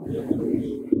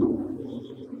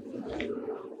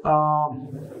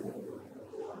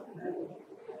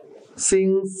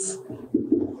sings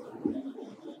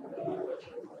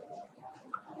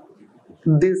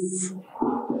this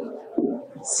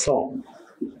song.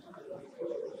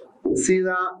 Sita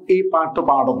ഈ പാട്ട്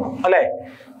പാടുന്നു, അല്ലെ?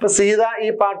 ഇപ്പൊ സീത ഈ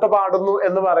പാട്ട് പാടുന്നു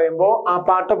എന്ന് പറയുമ്പോ ആ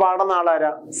പാട്ട് പാടുന്ന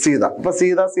ആളാരാ? സീത. അപ്പൊ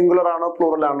സീത സിംഗുലർ ആണോ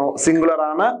പ്ലൂറൽ ആണോ? സിംഗുലർ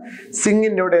ആണ്.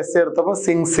 സിംഗിന്റെ കൂടെ എസ് ചേർത്തപ്പോ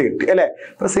സിങ്സ് കിട്ടി, അല്ലെ?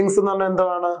 ഇപ്പൊ സിങ്സ് എന്ന് പറഞ്ഞാൽ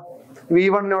എന്താണ്?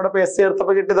 V1 S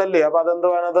ചേർത്തപ്പോ കിട്ടിയതല്ലേ? അപ്പൊ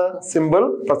അതെന്തുവാണത്? Simple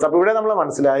plus. അപ്പൊ ഇവിടെ നമ്മൾ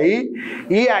മനസ്സിലായി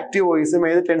ഈ ആക്റ്റീവ് വോയിസും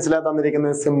ഏത് ടെൻസിലാണ്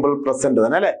തന്നിരിക്കുന്നത്? സിമ്പിൾ പ്രസന്റ്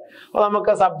തന്നെ, അല്ലെ? അപ്പൊ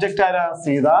നമുക്ക് സബ്ജക്റ്റ് ആരാ?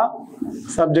 സീത.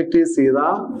 സബ്ജക്റ്റ് സീത.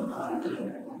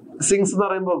 സിങ്സ് എന്ന്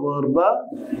പറയുമ്പോ വെർബ്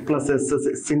പ്ലസ് എസ്,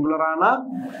 സിംഗുലർ ആണ്.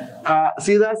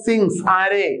 സീത സിങ്സ്.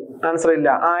 ആരെ? ആൻസർ ഇല്ല.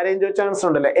 ആരെയും ചോദിച്ച ആൻസർ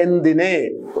ഉണ്ടല്ലേ? എന്തിനെ?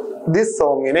 ദിസ്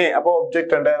സോങ്ങിനെ. അപ്പൊ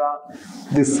ഒബ്ജക്റ്റ് ഉണ്ടേതാ?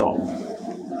 ദിസ് സോങ്,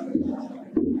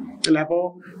 അല്ല? അപ്പൊ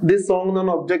ദിസ് സോങ് എന്ന്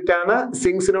പറഞ്ഞ ഒബ്ജക്റ്റ് ആണ്.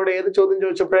 സിങ്സിനോട് ഏത് ചോദ്യം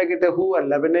ചോദിച്ചപ്പോഴേ കിട്ടിയ? ഹൂ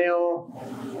അല്ല, പിന്നെയോ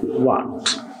വാട്ട്.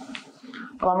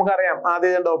 അപ്പൊ നമുക്കറിയാം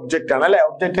ആദ്യം ഒബ്ജക്റ്റ് ആണ്, അല്ലെ?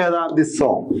 ഒബ്ജക്റ്റ് ഏതാ? This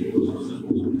song.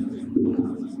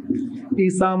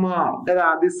 ഈസാമാർ ഏതാ?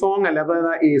 ദിസ് സോങ് അല്ലേ? അപ്പൊ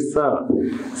ഏതാ? ഈസ്.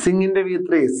 സിംഗിന്റെ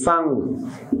V3 സങ്.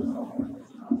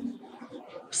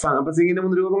 അപ്പൊ സിംഗിന്റെ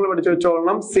 3 രൂപങ്ങൾ പഠിച്ചു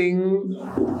വെച്ചോളണം. Singh,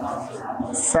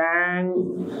 San,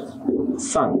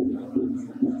 sung.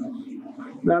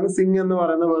 ഇതാണ് സിംഗ് എന്ന്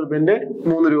പറയുന്ന വെർബിന്റെ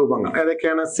 3 രൂപങ്ങൾ.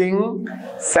 ഏതൊക്കെയാണ്? Singh,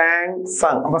 San,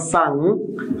 sung. അപ്പൊ സങ്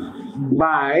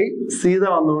ബൈ സീത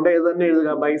വന്നുകൊണ്ട് ഏത് തന്നെ എഴുതുക?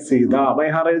 ബൈ സീത. ബൈ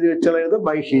ഹർ എഴുതി വെച്ചാൽ എഴുതുക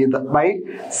ബൈ ഹീത, ബൈ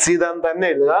സീത തന്നെ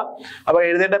എഴുതുക. അപ്പൊ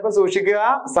എഴുതേണ്ടപ്പോ സൂക്ഷിക്കുക,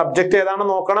 സബ്ജക്ട് ഏതാണ്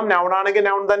നോക്കണം. നൗൺ ആണെങ്കിൽ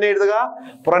നൗൺ തന്നെ എഴുതുക.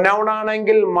 പ്രൊനൗൺ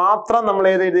ആണെങ്കിൽ മാത്രം നമ്മൾ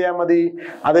ഏത് എഴുതിയാൽ മതി?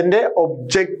 അതിന്റെ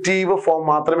ഒബ്ജക്റ്റീവ് ഫോം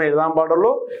മാത്രമേ എഴുതാൻ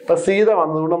പാടുള്ളൂ. ഇപ്പൊ സീത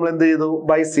വന്നതുകൊണ്ട് നമ്മൾ എന്ത് ചെയ്തു?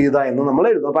 ബൈ സീത എന്ന് നമ്മൾ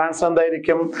എഴുതും. അപ്പൊ ആൻസർ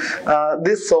എന്തായിരിക്കും?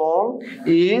 This song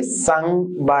is sung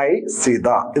by Sita.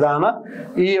 ഇതാണ്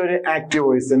ഈ ഒരു ആക്റ്റീവ്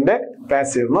വോയിസിന്റെ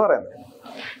പാസീവ് എന്ന് പറയുന്നത്.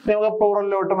 നമുക്ക്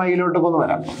പ്ലൂറലിലോട്ടും ഐയിലോട്ടും ഒന്ന്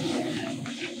വരാം.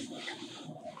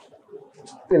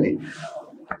 ഇനി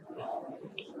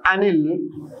അനിൽ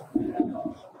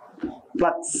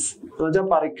പ്ലക്സ് എന്ന് വെച്ചാൽ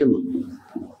പറിക്കുന്നു.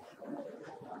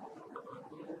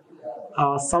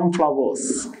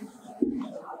 സൺഫ്ലവേഴ്സ്.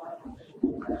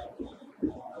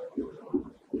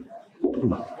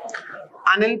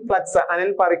 അനിൽ പ്ലക്സ്. അനിൽ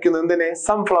പറിക്കുന്നു എന്തിനെ?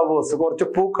 സൺഫ്ലവേഴ്സ്, കുറച്ച്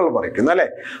പൂക്കൾ പറിക്കുന്നു, അല്ലെ?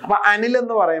 അപ്പൊ അനിൽ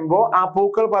എന്ന് പറയുമ്പോ ആ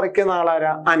പൂക്കൾ പറിക്കുന്ന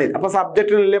ആളാരാ? അനിൽ. അപ്പൊ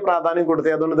സബ്ജക്റ്റിനല്ലേ പ്രാധാന്യം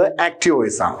കൊടുത്തത്, അതുകൊണ്ട് ഇത് ആക്റ്റീവ്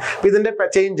വോയിസ് ആണ്. അപ്പൊ ഇതിന്റെ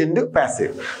change in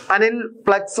passive. Anil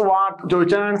പ്ലക്സ് what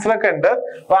ചോദിച്ച ആൻസർ ഒക്കെ ഉണ്ട്.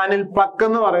 അപ്പൊ അനിൽ പ്ലക്ക്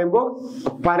എന്ന് പറയുമ്പോൾ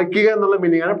പറിക്കുക എന്നുള്ള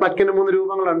മീനിങ് ആണ്. പ്ലക്കിന് 3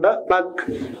 രൂപങ്ങളുണ്ട്. പ്ലക്ക്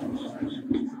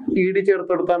ED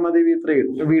ചേർത്ത് കൊടുത്താൽ മതി,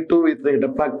 V2 V3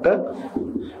 കിട്ടും. പ്ലക്ട്,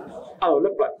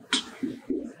 അതുപോലെ പ്ലക്ട്.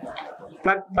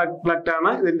 പ്ലക്ട് ആണ്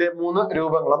ഇതിന്റെ 3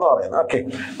 രൂപങ്ങൾ എന്ന് പറയുന്നത്. ഓക്കെ,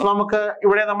 നമുക്ക്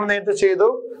ഇവിടെ നമ്മൾ നേരത്തെ ചെയ്തു.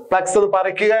 പ്ലക്സ്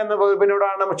പറിക്കുക എന്ന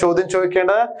വെർബിനോടാണ് നമ്മൾ ചോദ്യം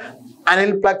ചോദിക്കേണ്ടത്.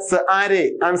 അനിൽ പ്ലക്സ് ആരെ?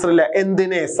 ആൻസർ ഇല്ല.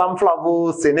 എന്തിനെ?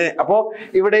 സൺഫ്ലവേഴ്സിനെ. അപ്പോ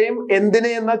ഇവിടെയും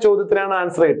എന്തിനെ എന്ന ചോദ്യത്തിനാണ്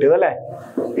ആൻസർ കിട്ടിയത്, അല്ലെ?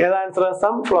 ഏത് ആൻസർ?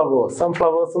 സൺഫ്ലവേഴ്സ്.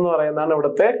 സൺഫ്ലവേഴ്സ് എന്ന് പറയുന്നതാണ്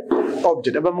ഇവിടുത്തെ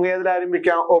ഒബ്ജക്റ്റ്. അപ്പൊ നമുക്ക് ഏതിൽ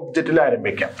ആരംഭിക്കാം? ഒബ്ജക്റ്റിൽ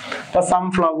ആരംഭിക്കാം. അപ്പൊ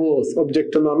സൺഫ്ലവേഴ്സ്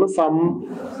ഒബ്ജക്റ്റ് എന്ന് പറഞ്ഞാൽ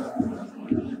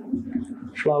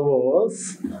സൺഫ്ലവേഴ്സ്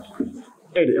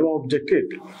ഒബ്ജക്റ്റ്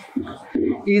കിട്ടി.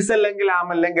 ഈസ് അല്ലെങ്കിൽ ആം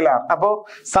അല്ലെങ്കിൽ ആർ. അപ്പോ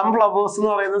സൺഫ്ലവേഴ്സ് എന്ന്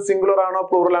പറയുന്നത് സിംഗുലർ ആണോ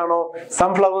പ്ലൂറൽ ആണോ?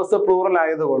 സൺഫ്ലവേഴ്സ് പ്ലൂറൽ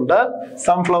ആയതുകൊണ്ട്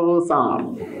സൺഫ്ലവേഴ്സ്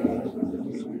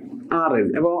ആർ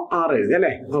എഴുതി. അപ്പൊ ആർ എഴുതി,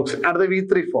 അല്ലെ? അടുത്ത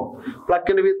V3 ഫോം.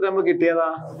 പ്ലക്കിന്റെ V3 നമുക്ക് കിട്ടിയതാ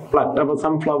പ്ലക്ട്. അപ്പൊ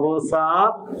സൺഫ്ലവേഴ്സ് ആർ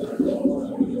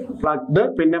പ്ലക്ട്.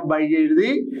 പിന്നെ ബൈ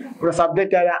എഴുതി. ഇവിടെ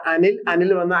സബ്ജക്റ്റ് ആയ അനിൽ.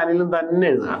 അനിൽ വന്ന അനിലും തന്നെ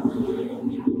എഴുതുക.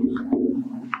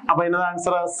 അപ്പൊ ഇതിന്റെ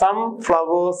answer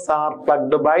sunflowers R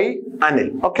plucked by Anil.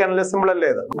 Okay ആണല്ലേ? സിമ്പിൾ അല്ലേ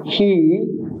ഇത്? ഹി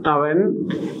അവൻ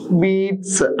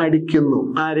ബീറ്റ്സ് അടിക്കുന്നു.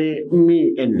 ആരെ? മീ,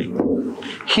 എന്നെ.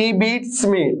 He beats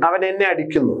me. അവൻ എന്നെ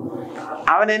അടിക്കുന്നു.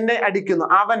 അവൻ എന്നെ അടിക്കുന്നു.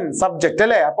 അവൻ സബ്ജക്റ്റ്,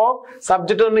 അല്ലെ? അപ്പോ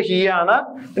സബ്ജക്റ്റ് ഒന്ന് ഹി ആണ്.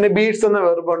 പിന്നെ ബീറ്റ്സ് എന്ന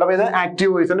വെർബ് ഉണ്ട്. അപ്പൊ ഇത്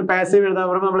ആക്റ്റീവ് വോയിസ്. പാസീവ് എഴുതാൻ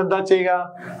പറയുമ്പോൾ നമ്മൾ എന്താ ചെയ്യുക?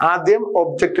 ആദ്യം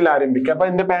ഒബ്ജക്റ്റിൽ ആരംഭിക്കുക. അപ്പൊ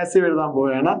ഇതിന്റെ പാസീവ് എഴുതാൻ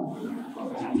പോവുകയാണ്.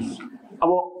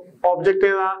 അപ്പോ ഒബ്ജക്റ്റ്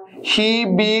ഏതാ? He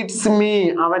beats me.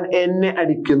 അവൻ എന്നെ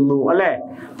അടിക്കുന്നു, അല്ലെ?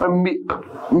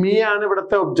 മീ ആണ്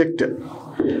ഇവിടുത്തെ ഒബ്ജക്റ്റ്.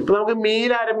 അപ്പൊ നമുക്ക്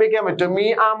മീയിൽ ആരംഭിക്കാൻ പറ്റും. മീ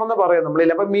ആമെന്ന് പറയാം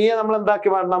നമ്മളില്ല. അപ്പൊ മീയെ നമ്മൾ എന്താക്കി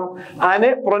മാറ്റണം? അതിനെ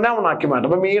പ്രൊനൗൺ ആക്കി മാറ്റണം.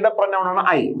 അപ്പൊ മീയുടെ പ്രൊനൗൺ ആണ്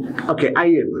ഐ. ഓക്കെ, ഐ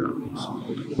എഴുതുക.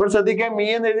 ഇപ്പോൾ ശ്രദ്ധിക്കുക, മീ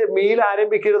എന്ന് എഴുതി മീയിൽ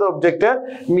ആരംഭിക്കരുത് ഒബ്ജക്റ്റ്.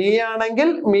 മീ ആണെങ്കിൽ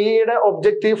മീയുടെ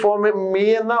ഒബ്ജക്റ്റീവ് ഫോം, മീ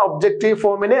എന്ന ഒബ്ജക്റ്റീവ്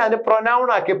ഫോമിനെ അതിന് പ്രൊനൗൺ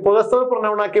ആക്കി, പേഴ്സണൽ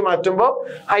പ്രൊനൗൺ ആക്കി മാറ്റുമ്പോൾ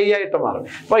ഐ ആയിട്ട് മാറും.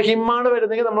 ഇപ്പൊ ഹിമ്മാണ്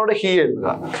വരുന്നെങ്കിൽ നമ്മളോട് ഹി എഴുതുക.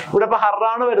 ഇവിടെ ഇപ്പൊ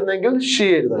ഹറാണ് വരുന്നെങ്കിൽ ഷീ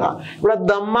എഴുതുക. ഇവിടെ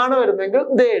ദമ്മാണ് വരുന്നെങ്കിൽ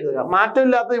ദേ എഴുതുക.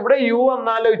 മാറ്റമില്ലാത്ത ഇവിടെ യു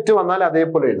വന്നാലോ ഇറ്റ് വന്നാലോ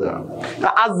അതേപോലെ എഴുതുക.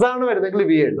 അസാണ് വരുന്നെങ്കിൽ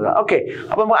വി എഴുതുക. ഓക്കെ,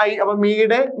 അപ്പൊ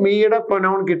മീയുടെ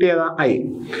പ്രൊനൗൺ കിട്ടിയതാ ഐ.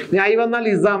 ഐ വന്നാൽ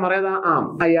ഇസാം, അറിയാതാ ആം,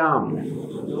 ഐ ആം.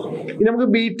 ഇനി നമുക്ക്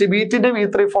ബീറ്റിന്റെ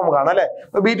V3 ഫോം കാണാം അല്ലെ.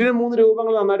 ബീറ്റിന്റെ 3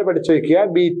 രൂപങ്ങൾ നന്നായിട്ട് പഠിച്ചു വെക്കുക.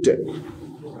 ബീറ്റ്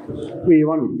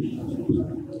V1,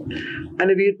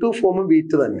 അതിന്റെ V2 ഫോമും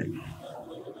ബീറ്റ് തന്നെ.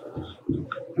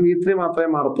 V3 മാത്രമേ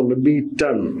മാറത്തുള്ളൂ.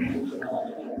 Beaten,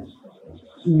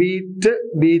 beat,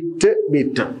 beat,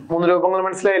 beaten. 3 രൂപങ്ങൾ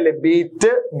മനസ്സിലായില്ലേ?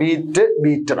 Beat, beat,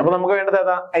 beaten. അപ്പൊ നമുക്ക് വേണ്ടത്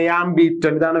ഏതാ? I am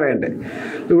beaten. ഇതാണ് വേണ്ടത്.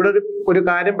 ഇവിടെ ഒരു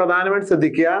കാര്യം പ്രധാനമായിട്ട്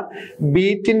ശ്രദ്ധിക്കുക,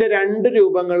 ബീറ്റിന്റെ 2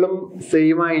 രൂപങ്ങളും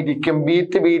സെയിം ആയിരിക്കും.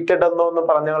 ബീറ്റ്, ബീറ്റഡ് എന്നൊന്നും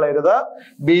പറഞ്ഞു കളയരുത്.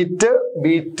 Beat,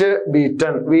 beat,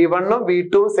 beaten. V1 ഉം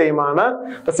V2 സെയിം ആണ്.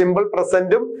 സിമ്പിൾ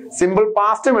പ്രസന്റും സിമ്പിൾ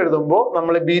പാസ്റ്റും എഴുതുമ്പോൾ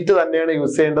നമ്മൾ ബീറ്റ് തന്നെയാണ്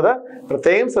യൂസ് ചെയ്യേണ്ടത്.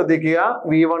 പ്രത്യേകം ശ്രദ്ധിക്കുക,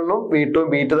 V1 ഉം V2 ഉം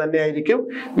ബീറ്റ് തന്നെ ആയിരിക്കും.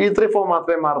 V3 ഫോം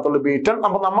മാത്രമേ മാറത്തുള്ളൂ, ബീറ്റൺ.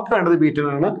 അപ്പൊ നമുക്ക് വേണ്ടത് ബീറ്റൺ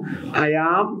ആണ്. I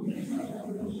am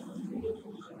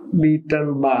beaten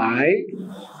by,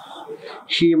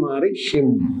 he മാറി him.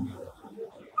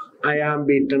 I am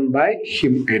beaten by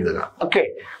him എഴുതുക. ഓക്കെ,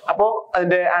 അപ്പോ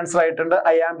അതിന്റെ ആൻസർ ആയിട്ടുണ്ട്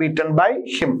I am beaten by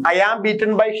him. I am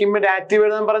beaten by him active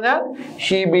എഴുതാൻ പറഞ്ഞാൽ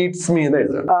he beats me എന്ന്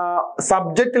എഴുതുക.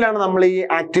 സബ്ജക്റ്റിലാണ് നമ്മൾ ഈ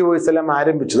ആക്റ്റീവ് വോയിസ് എല്ലാം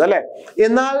ആരംഭിച്ചത് അല്ലെ.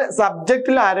 എന്നാൽ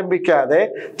സബ്ജക്റ്റിൽ ആരംഭിക്കാതെ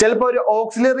ചിലപ്പോൾ ഒരു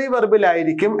ഓക്സിലറി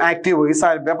വെർബിലായിരിക്കും ആക്റ്റീവ് വോയിസ്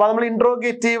ആരംഭിക്കുക. അപ്പൊ നമ്മൾ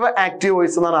ഇൻട്രോഗേറ്റീവ് ആക്റ്റീവ്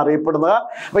വോയിസ് എന്നാണ് അറിയപ്പെടുന്നത്.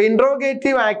 അപ്പൊ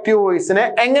ഇൻട്രോഗേറ്റീവ് ആക്റ്റീവ് വോയിസിനെ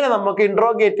എങ്ങനെ നമുക്ക്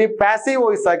ഇൻട്രോഗേറ്റീവ് പാസീവ്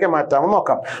വോയിസ് ആക്കി മാറ്റാമെന്ന്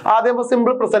നോക്കാം. ആദ്യം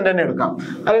സിമ്പിൾ പ്രസന്റ് തന്നെ എടുക്കാം.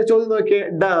 അതായത് ചോദ്യം നോക്കിയേ,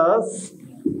 does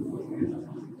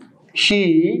he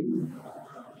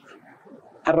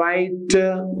write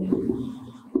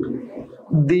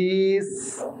these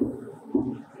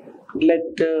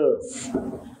letters?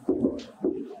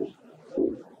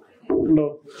 No.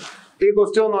 ഈ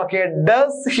ക്വസ്റ്റ്യൻ നോക്കിയേ,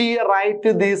 does he right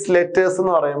these letters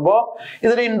എന്ന് പറയുമ്പോൾ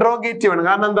ഇതൊരു ഇൻട്രോഗേറ്റീവ് ആണ്.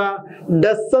 കാരണം എന്താ?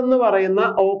 ഡസ് എന്ന് പറയുന്ന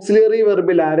ഓക്സിലറി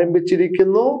വെർബിൽ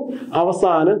ആരംഭിച്ചിരിക്കുന്നു,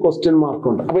 അവസാനം ക്വസ്റ്റ്യൻ മാർക്ക്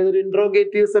ഉണ്ട്. അപ്പൊ ഇതൊരു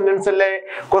ഇൻട്രോഗേറ്റീവ് സെന്റൻസ് അല്ലേ.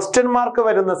 ക്വസ്റ്റ്യൻ മാർക്ക്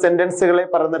വരുന്ന സെന്റൻസുകളെ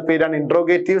പറയുന്ന പേരാണ്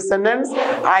ഇൻട്രോഗേറ്റീവ് സെന്റൻസ്.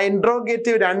 ആ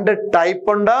ഇൻട്രോഗേറ്റീവ് 2 ടൈപ്പ്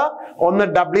ഉണ്ട്. ഒന്ന്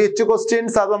WH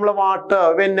ക്വസ്റ്റ്യൻസ്, അത് നമ്മൾ വാട്ട്,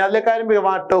 വെൻ, അതിലെ കാര്യം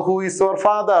what, who is your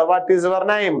father, what is your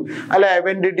name അല്ലെ,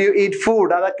 when did you eat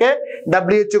food, അതൊക്കെ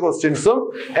WH ക്വസ്റ്റ്യൻസും.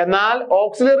 എന്നാൽ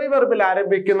ഓക്സിലറി വെർബിൽ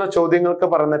ആരംഭിക്കുന്ന ചോദ്യങ്ങൾക്ക്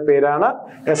പറയുന്ന പേരാണ്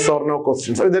yes or no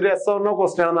ക്വസ്റ്റ്യൻസ്. ഇതൊരു yes or no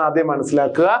ക്വസ്റ്റ്യൻ ആണെന്ന് ആദ്യം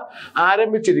മനസ്സിലാക്കുക.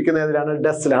 ആരംഭിച്ചിരിക്കുന്ന ഏതിലാണ്?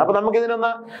 ഡസ്സിലാണ്. അപ്പൊ നമുക്ക്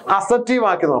ഇതിനൊന്ന് അസർട്ടീവ്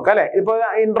ആക്കി നോക്കാം അല്ലെ. ഇപ്പൊ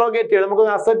ഇൻട്രോഗേറ്റീവ് നമുക്ക്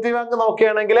അസർട്ടീവ് ആക്കി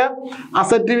നോക്കുകയാണെങ്കിൽ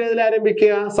അസർട്ടീവ് ഏതിൽ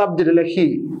ആരംഭിക്കുക? സബ്ജക്റ്റ് അല്ലെ, ഹി.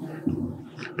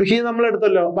 ഹി നമ്മൾ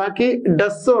എടുത്തല്ലോ. ബാക്കി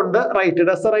ഡസ് ഉണ്ട്, റൈറ്റ്.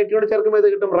 ഡസ് റൈറ്റിനോട് ചേർക്കുമ്പോൾ ഇത്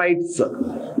കിട്ടും rights.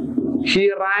 He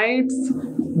rights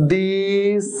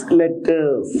these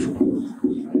letters.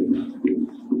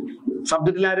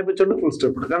 സബ്ജക്റ്റിൽ ആരംഭിച്ചുകൊണ്ട് full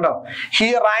stop ഇടും. കണ്ടോ? ഹി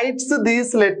റൈറ്റ്സ്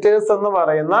ദീസ് ലെറ്റേഴ്സ് എന്ന്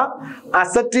പറയുന്ന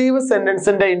അസർട്ടീവ്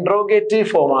സെന്റൻസിന്റെ ഇൻട്രോഗേറ്റീവ്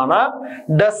ഫോം ആണ്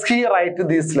does he right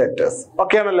these letters.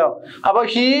 Okay ആണല്ലോ. അപ്പൊ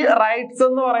ഹി റൈറ്റ്സ്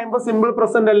എന്ന് പറയുമ്പോൾ സിമ്പിൾ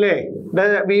പ്രസന്റ് അല്ലേ.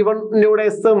 V1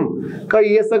 എസും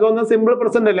ES ഒക്കെ ഒന്ന് സിമ്പിൾ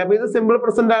പ്രസന്റ് അല്ലേ. അപ്പൊ ഇത് സിമ്പിൾ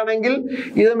പ്രസന്റ് ആണെങ്കിൽ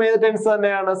ഇത് ഏത് ടെൻസ്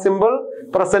തന്നെയാണ്? സിമ്പിൾ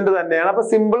പ്രസന്റ് തന്നെയാണ്. അപ്പൊ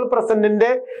സിമ്പിൾ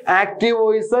പ്രസന്റിന്റെ ആക്റ്റീവ്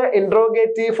വോയിസ്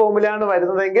ഇൻട്രോഗേറ്റീവ് ഫോമിലാണ്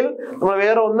വരുന്നതെങ്കിൽ നമ്മൾ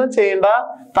വേറെ ഒന്നും ചെയ്യേണ്ട.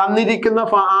 തന്നിരിക്കുന്ന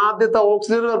ആദ്യത്തെ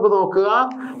ഓക്സിലറി വെർബ് നോക്കുക,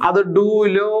 അത്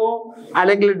ഡൂലോ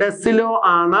അല്ലെങ്കിൽ ഡസിലോ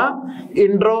ആണ്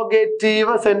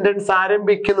ഇൻട്രോഗേറ്റീവ് സെന്റൻസ്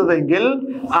ആരംഭിക്കുന്നതെങ്കിൽ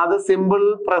അത് സിമ്പിൾ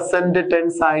പ്രസന്റ്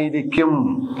ടെൻസ് ആയിരിക്കും.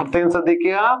 പ്രത്യേകം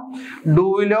ശ്രദ്ധിക്കുക,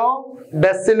 ഡൂലോ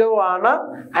ഡസിലോ ആണ്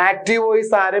ആക്റ്റീവ്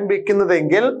വോയിസ്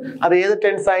ആരംഭിക്കുന്നതെങ്കിൽ അത് ഏത്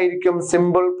ടെൻസ് ആയിരിക്കും?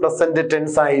 സിമ്പിൾ പ്രസന്റ്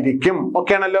ടെൻസ് ആയിരിക്കും.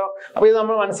 ഓക്കെ ആണല്ലോ. അപ്പൊ ഇത്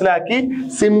നമ്മൾ മനസ്സിലാക്കി,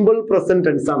 സിമ്പിൾ പ്രസന്റ്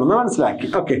ടെൻസ് ആണെന്ന് മനസ്സിലാക്കി.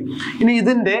 ഓക്കെ, ഇനി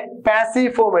ഇതിന്റെ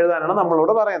പാസീവ് ഫോം എഴുതാനാണ്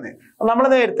നമ്മളോട് പറയുന്നത്. നമ്മൾ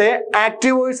നേരത്തെ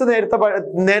ആക്റ്റീവ് വോയിസ്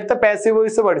നേരത്തെ പാസീവ്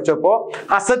വോയിസ് പഠിച്ചപ്പോൾ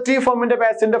അസർട്ടീവ് ഫോമിന്റെ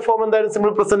പാസീവിന്റെ ഫോം എന്തായാലും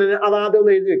സിമ്പിൾ പ്രസന്റിന് അത് ആദ്യം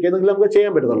ഒന്ന് എഴുതി വെക്കുക. എന്തെങ്കിലും നമുക്ക്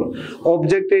ചെയ്യാൻ പറ്റുന്നുള്ളൂ.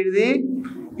 ഒബ്ജക്റ്റ് എഴുതി,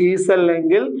 ഈസ്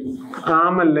അല്ലെങ്കിൽ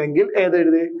ആം അല്ലെങ്കിൽ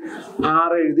ഏതെഴുതി?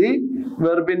 ആർ എഴുതി,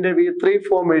 വെർബിന്റെ V3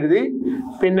 ഫോം എഴുതി,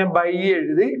 പിന്നെ ബൈ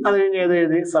എഴുതി, അത് കഴിഞ്ഞ്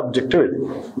ഏതെഴുതി? സബ്ജക്റ്റ് എഴുതി.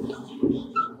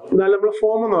 ഇതാണ് നമ്മൾ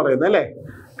ഫോം എന്ന് പറയുന്നത് അല്ലെ,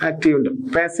 ആക്റ്റീവിന്റെ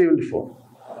പാസീവിന്റെ ഫോം.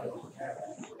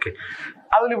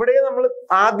 അതിൽ ഇവിടെ നമ്മൾ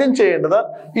ആദ്യം ചെയ്യേണ്ടത്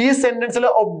ഈ സെന്റൻസിലെ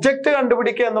ഒബ്ജക്റ്റ്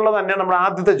കണ്ടുപിടിക്കുക എന്നുള്ളത് തന്നെയാണ് നമ്മുടെ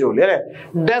ആദ്യത്തെ ജോലി അല്ലെ.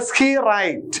 Does he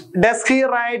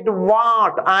right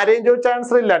what? ആരെയും ചോദിച്ച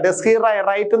ആൻസർ ഇല്ല. ഡസ് ഹി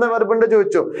റൈറ്റ് എന്ന വെർബിന്റെ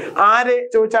ചോദിച്ചു, ആരെ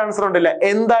ചോദിച്ച ആൻസർ ഉണ്ടല്ല.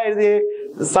 എന്താ എഴുതിയേ?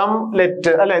 സം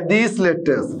ലെറ്റർ അല്ലെ, ദീസ്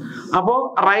ലെറ്റേഴ്സ്. അപ്പോ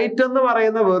റൈറ്റ് എന്ന്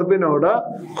പറയുന്ന വെർബിനോട്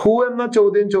ഹു എന്ന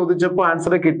ചോദ്യം ചോദിച്ചപ്പോ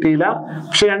ആൻസർ കിട്ടിയില്ല.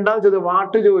 പക്ഷെ രണ്ടാമത് ചോദ്യം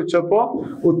വാട്ട് ചോദിച്ചപ്പോ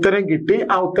ഉത്തരം കിട്ടി.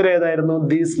 ആ ഉത്തരം ഏതായിരുന്നു?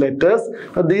 These letters.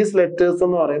 ദീസ് ലെറ്റേഴ്സ്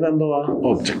എന്ന് പറയുന്നത് എന്തുവാ?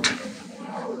 ഒബ്ജക്റ്റ്.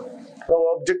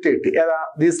 ഒബ്ജക്റ്റ് കിട്ടി. ഏതാ?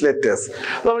 These letters.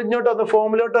 നമ്മൾ ഇങ്ങോട്ട് വന്ന്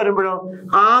ഫോമിലോട്ട് വരുമ്പോഴോ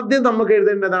ആദ്യം നമുക്ക്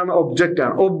എഴുതേണ്ടതാണ് ഒബ്ജക്റ്റ്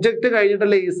ആണ്. ഒബ്ജക്റ്റ്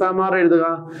കഴിഞ്ഞിട്ടല്ലേ ഈസാമാർ എഴുതുക.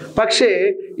 പക്ഷേ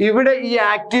ഇവിടെ ഈ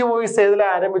ആക്റ്റീവ് വോയിസ്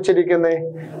ഏതിലാണ് ആരംഭിച്ചിരിക്കുന്നത്?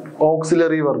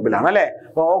 ഓക്സിലറി വെർബിലാണ് അല്ലെ.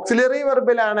 Auxiliary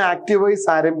വെർബിലാണ് active voice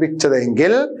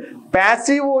ആരംഭിച്ചതെങ്കിൽ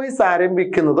passive voice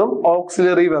ആരംഭിക്കുന്നതും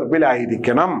auxiliary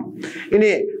വെർബിലായിരിക്കണം. ഇനി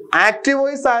ആക്റ്റീവ്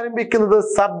വോയിസ് ആരംഭിക്കുന്നത്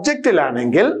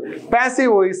സബ്ജക്റ്റിലാണെങ്കിൽ പാസീവ്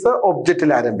വോയിസ്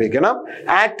ഒബ്ജക്റ്റിൽ ആരംഭിക്കണം.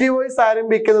 ആക്റ്റീവ് വോയിസ്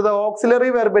ആരംഭിക്കുന്നത് ഓക്സിലറി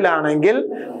വെർബിലാണെങ്കിൽ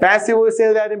പാസീവ് വോയിസ്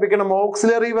ഏതിൽ ആരംഭിക്കണം?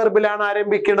 ഓക്സിലറി വെർബിലാണ്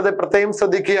ആരംഭിക്കേണ്ടത്. പ്രത്യേകം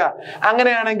ശ്രദ്ധിക്കുക.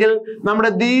 അങ്ങനെയാണെങ്കിൽ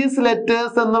നമ്മുടെ ദീസ്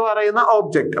ലെറ്റേഴ്സ് എന്ന് പറയുന്ന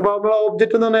ഒബ്ജക്റ്റ്, അപ്പൊ നമ്മളെ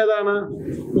ഒബ്ജക്റ്റ് എന്ന് പറഞ്ഞാൽ ഏതാണ്?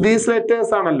 ദീസ്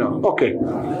ലെറ്റേഴ്സ് ആണല്ലോ. ഓക്കെ,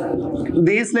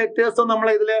 ദീസ് ലെറ്റേഴ്സ് നമ്മൾ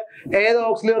ഇതില് ഏത്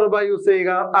ഓക്സിലറി വെർബാ യൂസ്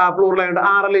ചെയ്യുക? പ്ലൂറൽ ആയിട്ട്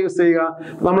ആറിൽ യൂസ് ചെയ്യുക.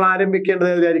 നമ്മൾ ആരംഭിക്കേണ്ടത്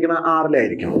ഏതിലായിരിക്കണം?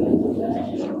 ആറിലായിരിക്കണം.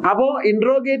 അപ്പോ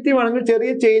ഇന്ററോഗേറ്റീവ് ആണെങ്കിൽ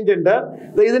ചെറിയ ചേഞ്ച് ഉണ്ട്.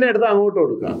 ഇതിനെടുത്ത് അങ്ങോട്ട്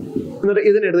കൊടുക്കുക, എന്നിട്ട്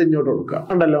ഇതിനെടുത്ത് ഇങ്ങോട്ട് കൊടുക്കുക.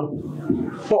 ഉണ്ടല്ലോ.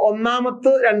 അപ്പൊ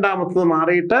ഒന്നാമത്തെ രണ്ടാമത്തത്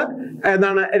മാറിയിട്ട്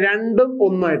എന്താണ്? രണ്ടും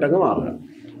ഒന്നായിട്ടങ്ങ് മാറുക.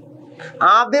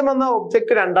 ആദ്യം വന്ന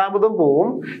ഒബ്ജക്റ്റ് രണ്ടാമതും പോവും,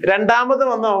 രണ്ടാമത്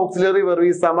വന്ന ഓക്സിലറി വെർബ്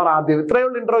ഈസാമാർ ആദ്യം.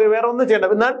 ഇത്രയുള്ള ഇന്റർവ്യൂ, വേറെ ഒന്നും ചെയ്യണ്ട.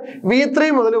 എന്നാൽ V3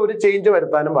 മുതൽ ഒരു ചേഞ്ച്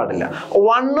വരുത്താനും പാടില്ല.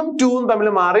 1ഉം 2ഉം തമ്മിൽ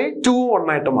മാറി 2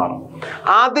 1ആയിട്ട് മാറും.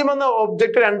 ആദ്യം വന്ന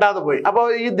ഒബ്ജക്റ്റ് രണ്ടാമത് പോയി. അപ്പൊ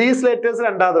ഈ ദീസ് ലെറ്റേഴ്സ്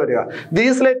രണ്ടാമത് വരിക.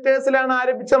 ദീസ് ലെറ്റേഴ്സിലാണ്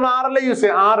ആരംഭിച്ച ആറല്ലേ യൂസ്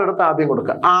ചെയ്യുക. ആർ എടുത്ത് ആദ്യം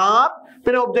കൊടുക്കുക. ആർ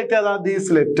പിന്നെ ഒബ്ജക്റ്റ് ഏതാ? These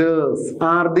letters.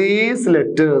 Are these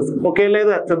letters. Okay അല്ലേ?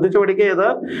 ഇത് ശ്രദ്ധിച്ചു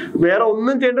പഠിക്കുക. വേറെ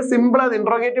ഒന്നും ചെയ്യേണ്ട, സിമ്പിൾ ആണ്.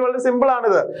 ഇന്ററോഗേറ്റീവ് വളരെ സിമ്പിൾ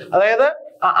ആണിത്. അതായത്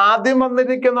ആദ്യം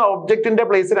വന്നിരിക്കുന്ന ഒബ്ജക്റ്റിന്റെ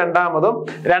പ്ലേസ് രണ്ടാമതും,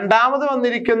 രണ്ടാമത്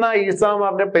വന്നിരിക്കുന്ന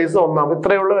ഈസാമാറിന്റെ പ്ലേസ് ഒന്നാമത്.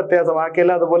 ഇത്രയുള്ള വ്യത്യാസം.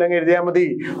 ബാക്കിയെല്ലാം അതുപോലെ അങ്ങ് എഴുതിയാൽ മതി.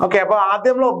 ഓക്കെ, അപ്പൊ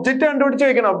ആദ്യം നമ്മൾ ഒബ്ജക്റ്റ് കണ്ടുപിടിച്ച്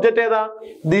വെക്കണം. ഒബ്ജക്റ്റ് ഏതാ?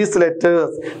 These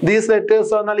letters. ദീസ്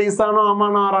ലെറ്റേഴ്സ് വന്നാൽ ഈസാണോ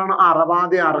ആമാണോ ആറാണോ? ആറ്. അപ്പൊ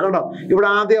ആദ്യം ആറ്. കണ്ടോ, ഇവിടെ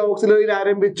ആദ്യം ഓക്സിലറിയിൽ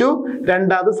ആരംഭിച്ചു,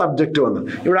 രണ്ടാമത് സബ്ജക്റ്റ് വന്നു.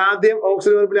 ഇവിടെ ആദ്യം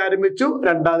ഓക്സിലറി വെർബിൽ ആരംഭിച്ചു,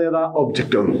 രണ്ടാമത് ഏതാ?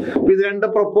 ഒബ്ജക്റ്റ് വന്നു. അപ്പൊ ഇത് രണ്ട്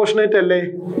പ്രൊപ്പോർഷനേറ്റ് അല്ലേ?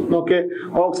 Okay,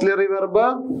 auxiliary verb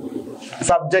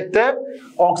subject,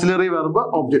 auxiliary verb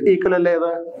object equal അല്ലേ? ഇത്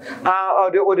ആ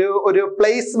ഒരു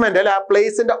പ്ലേസ്മെന്റ് അല്ലെ, ആ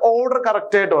പ്ലേസിന്റെ ഓർഡർ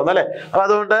കറക്റ്റ് ആയിട്ട് വന്നു അല്ലെ. അപ്പൊ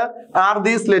അതുകൊണ്ട് ആർ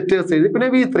ദീസ് ലെറ്റേഴ്സ് എഴുതി. പിന്നെ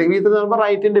V3 എന്ന്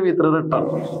റൈറ്റിന്റെ V3 റിട്ടേൺ.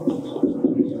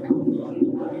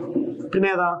 പിന്നെ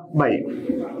ഏതാ? ബൈ.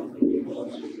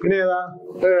 പിന്നെ ഏതാ?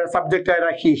 സബ്ജക്റ്റ്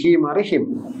ആയ ഹി മാറി ഹിം.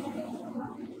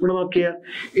 ഇവിടെ നോക്കിയ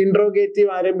ഇന്ററോഗേറ്റീവ്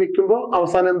ആരംഭിക്കുമ്പോൾ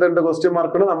അവസാനം എന്തുണ്ട്? ക്വസ്റ്റ്യൻ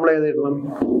മാർക്കുണ്ട്. നമ്മൾ ഏത് എഴുതണം?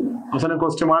 അവസാനം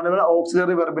ക്വസ്റ്റ്യൻ ആണ്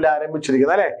ഓക്സിലറി വെർബിൽ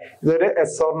ആരംഭിച്ചിരിക്കുന്നത് അല്ലെ. ഇതൊരു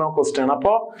yes or no ക്വസ്റ്റ്യൻ ആണ്.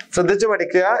 അപ്പോ ശ്രദ്ധിച്ച്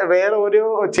പഠിക്കുക. വേറെ ഒരു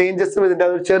ചേഞ്ചസും ഇതിന്റെ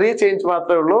ഒരു ചെറിയ ചേഞ്ച്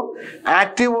മാത്രമേ ഉള്ളൂ.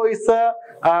 ആക്റ്റീവ് വോയിസ്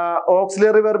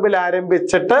ഓക്സിലറി വെർബിൽ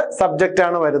ആരംഭിച്ചിട്ട് സബ്ജക്റ്റ്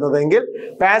ആണ് വരുന്നതെങ്കിൽ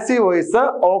പാസീവ് വോയിസ്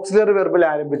ഓക്സിലറി വെർബിൽ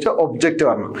ആരംഭിച്ച് ഒബ്ജക്റ്റ്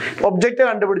വരണം. ഒബ്ജക്റ്റ്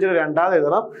കണ്ടുപിടിച്ചിട്ട് രണ്ടാമത്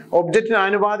എഴുതണം. ഒബ്ജക്റ്റിന്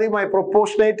ആനുപാതികമായി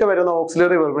പ്രൊപ്പോർഷനേറ്റ് വരുന്ന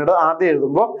ഓക്സിലറി വെർബിനോട് ആദ്യം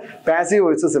എഴുതുമ്പോൾ പാസീവ്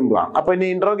വോയിസ് സിമ്പിൾ ആണ്. അപ്പൊ ഇനി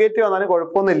ഇന്ററോഗേറ്റീവ് വന്നാലും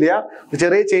കുഴപ്പമൊന്നുമില്ല.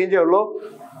 ചെറിയ ചേഞ്ചേ ഉള്ളൂ.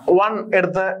 1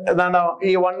 എടുത്ത് എന്താണ്?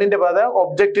 ഈ 1ന്റെ പകരം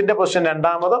ഒബ്ജക്റ്റിന്റെ പൊസിഷൻ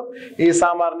രണ്ടാമതും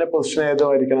ഈസാമാറിന്റെ പൊസിഷൻ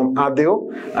ഏതുമായിരിക്കണം? ആദ്യവും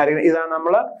ആയിരിക്കണം. ഇതാണ്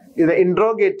നമ്മൾ ഇത്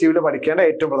ഇന്ററോഗേറ്റീവില് പഠിക്കേണ്ട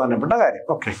ഏറ്റവും പ്രധാനപ്പെട്ട കാര്യം.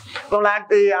 ഓക്കെ, നമ്മൾ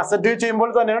അസർട്ടീവ്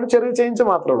ചെയ്യുമ്പോൾ തന്നെയാണ് ചെറിയ ചേഞ്ച്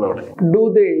മാത്രമേ ഉള്ളൂ. ഇവിടെ do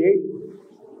they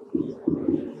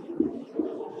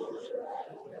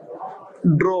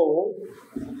draw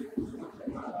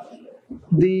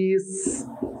these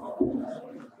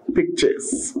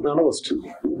pictures എന്നാണ് question.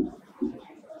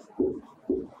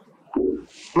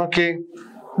 Okay,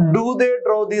 do they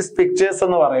draw these pictures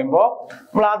എന്ന് പറയുമ്പോൾ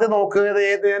നമ്മൾ ആദ്യം നോക്കുക.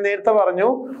 നേരത്തെ പറഞ്ഞു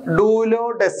ഡൂലോ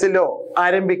ഡെസിലോ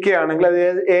ആരംഭിക്കുകയാണെങ്കിൽ അത്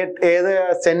ഏത്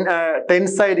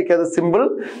ടെൻസ് ആയിരിക്കും? അത് സിമ്പിൾ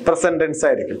പ്രസന്റ് ടെൻസ്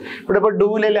ആയിരിക്കും. ഇവിടെ ഇപ്പൊ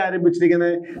ഡൂലിൽ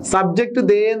ആരംഭിച്ചിരിക്കുന്നത് സബ്ജക്ട്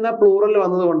ദേ എന്ന പ്ലൂറൽ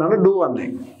വന്നത് കൊണ്ടാണ് ഡു വന്നേ.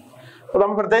 അപ്പൊ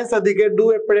നമ്മൾ പ്രത്യേകം ശ്രദ്ധിക്കുക. ഡു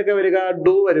എപ്പോഴൊക്കെ വരിക?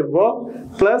 ഡു വരുമ്പോ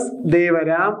പ്ലസ് ദേ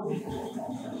വരാം,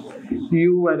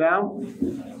 യു വരാം,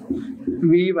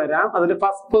 വി വരാം, അതിൽ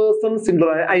ഫസ്റ്റ് പേഴ്സൺ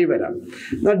സിംഗുലർ ആയ ഐ വരാം.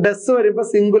 ഡസ് വരുമ്പോ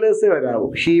സിംഗുലേഴ്സ് വരാവൂ.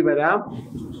 ഹി വരാം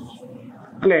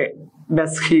അല്ലെ,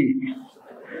 ഡസ് ഹി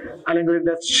അല്ലെങ്കിൽ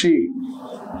ഡസ് ഷീ,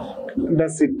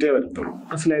 ഡസ് ഇറ്റേ വരത്തുള്ളൂ.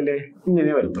 മനസ്സിലായില്ലേ?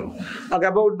 ഇങ്ങനെ വരത്തുള്ളൂ. ഓക്കെ,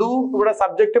 അപ്പൊ ഡു ഇവിടെ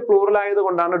സബ്ജക്ട് പ്ലൂറൽ ആയത്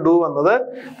കൊണ്ടാണ് ഡു വന്നത്.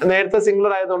 നേരത്തെ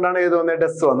സിംഗുലർ ആയതുകൊണ്ടാണ് ഏത് വന്നത്?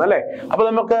 ഡസ് വന്നത് അല്ലെ. അപ്പൊ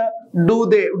നമുക്ക് ഡു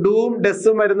ദേ, ഡൂവും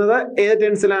ഡസും വരുന്നത് ഏത്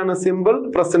ടെൻസിലാണ്? Simple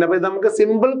present. അപ്പൊ ഇത് നമുക്ക്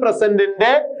സിമ്പിൾ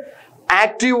പ്രസന്റിന്റെ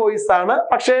ആക്റ്റീവ് വോയിസ് ആണ്,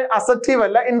 പക്ഷേ അസറ്റീവ്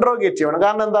അല്ല, ഇൻട്രോഗേറ്റീവ് ആണ്.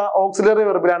 കാരണം എന്താ, ഓക്സിലറി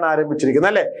വെർബിലാണ്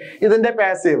ആരംഭിച്ചിരിക്കുന്നത് അല്ലെ. ഇതിന്റെ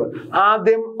പാസീവ്.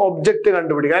 ആദ്യം ഒബ്ജക്റ്റ്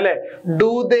കണ്ടുപിടിക്കുക അല്ലെ.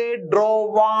 Do they draw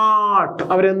what?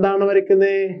 അവരെന്താണ്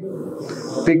വരയ്ക്കുന്നത്?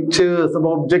 പിക്ചേഴ്സ്.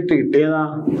 അപ്പൊ ഒബ്ജക്റ്റ് കിട്ടിയതാ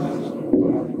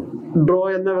ഡ്രോ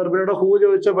എന്ന വെർബിനോട് ഹൂ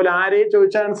ചോദിച്ച പോലെ ആരെയും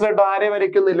ചോദിച്ച ആൻസർ കേട്ടോ. ആരെ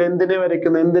വരയ്ക്കുന്നില്ല, എന്തിനെ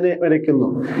വരയ്ക്കുന്നു, എന്തിനെ വരയ്ക്കുന്നു,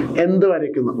 എന്ത്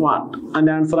വരയ്ക്കുന്നു, വാട്ട്.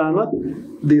 അതിന്റെ ആൻസർ ആണ്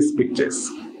ദീസ് പിക്ചേഴ്സ്.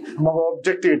 നമുക്ക്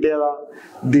ഒബ്ജക്റ്റ് കിട്ടിയതാ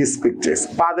ദീസ് പിക്ചേഴ്സ്.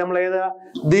 അപ്പൊ അത് നമ്മൾ ഏതാ,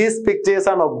 ദീസ് പിക്ചേഴ്സ്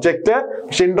ആണ് ഒബ്ജക്റ്റ്.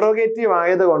 പക്ഷെ ഇൻട്രോഗേറ്റീവ്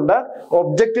ആയതുകൊണ്ട്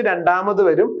ഒബ്ജക്റ്റ് രണ്ടാമത്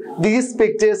വരും. ദീസ്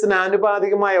പിക്ചേഴ്സിന്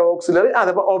ആനുപാതികമായ ഓക്സിലറി,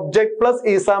 അതിപ്പോ ഒബ്ജക്ട് പ്ലസ്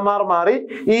ഈസാമാർ മാറി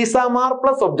ഈസാമാർ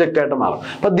പ്ലസ് ഒബ്ജക്റ്റ് ആയിട്ട് മാറും.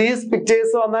 അപ്പൊ ദീസ്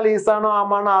പിക്ചേഴ്സ് വന്നാൽ ഈസാണോ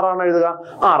ആമാണോ ആറാണോ എഴുതുക?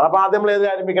 ആറ്. അപ്പൊ ആദ്യം നമ്മൾ ഏത്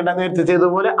ആരംഭിക്കേണ്ട, നേരത്തെ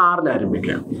ചെയ്തതുപോലെ ആറിൽ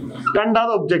ആരംഭിക്കാം.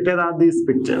 രണ്ടാമത് ഒബ്ജക്റ്റ് ഏതാ, ദീസ്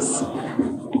പിക്ചേഴ്സ്.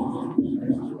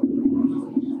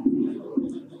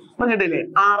 കിട്ടിയില്ലേ?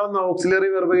 ആറെന്ന ഓക്സിലറി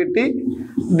വെർബ് കിട്ടി,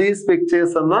 ദീസ്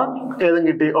പിക്ചേഴ്സ് എന്ന ഏതും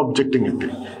കിട്ടി, ഒബ്ജക്റ്റും കിട്ടി.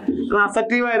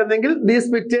 അസറ്റീവ് ആയിരുന്നെങ്കിൽ ദീസ്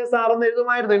പിക്ചേഴ്സ് ആറെന്ന്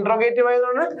എഴുതുമായിരുന്നു. ഇൻട്രോഗേറ്റീവ്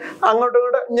ആയതുകൊണ്ട് അങ്ങോട്ടും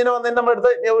ഇങ്ങോട്ടും ഇങ്ങനെ വന്നിട്ട് നമ്മുടെ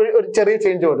അടുത്ത് ഒരു ചെറിയ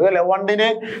ചേഞ്ച് കൊടുത്തു അല്ലെ. 1-നെ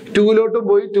 2-ലോട്ടും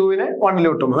പോയി, 2-നെ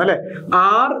 1-ലോട്ടും വന്നു അല്ലെ.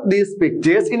 Are these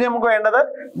pictures. ഇനി നമുക്ക് വേണ്ടത്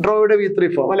ഡ്രോയുടെ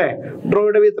V3 ഫോം അല്ലെ.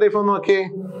 ഡ്രോയുടെ V3 ഫോം നോക്കിയേ.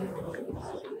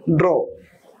 ഡ്രോ.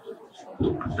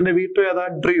 എന്റെ V2 ഏതാ,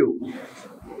 ഡ്രൂ.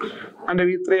 എന്റെ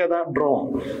V3 ഏതാ, drone.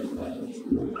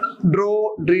 Draw,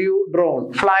 Drew, drone.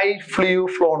 Fly, flu,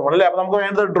 flown അല്ലെ. അപ്പൊ നമുക്ക്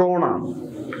വേണ്ടത് ഡ്രോൺ ആണ്.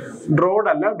 ഡ്രോഡ്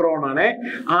അല്ല, ഡ്രോൺ ആണ്.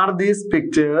 ആർ ദീസ്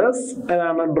പിക്ചേഴ്സ്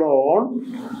ഏതാണ്, ഡ്രോൺ.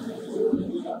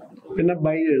 പിന്നെ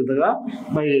ബൈ എഴുതുക,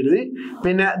 ബൈ എഴുതി.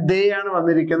 പിന്നെ ദേ ആണ്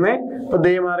വന്നിരിക്കുന്നത്. അപ്പൊ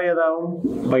ദേ മാറി ഏതാവും,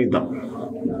 ബൈ ദം.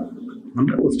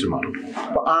 ക്വസ്റ്റ്യൻ മാറും.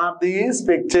 അപ്പൊ are these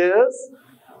pictures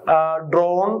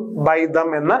drawn by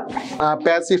dum എന്ന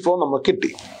പാസീവ് ഫോം നമുക്ക്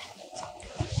കിട്ടി.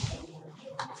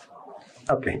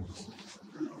 ഓക്കെ.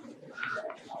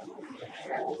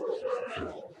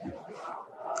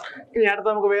 ഇനി അടുത്ത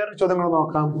നമുക്ക് വേറൊരു ചോദ്യങ്ങൾ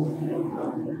നോക്കാം.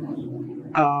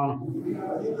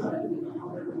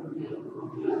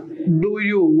 Do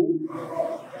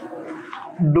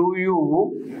you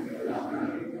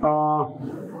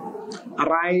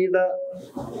ride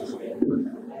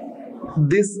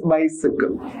this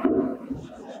bicycle?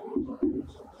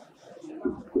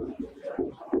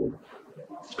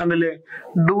 കണ്ടില്ലേ,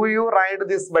 do you ride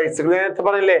this bicycle. നേരത്തെ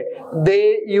പറഞ്ഞില്ലേ, ദേ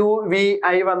യു വി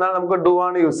ഐ വന്നാൽ നമുക്ക് ഡു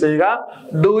ആണ് യൂസ് ചെയ്യുക.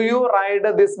 Do you ride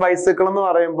this bicycle എന്ന്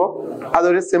പറയുമ്പോൾ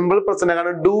അതൊരു സിമ്പിൾ പ്രസന്റ്,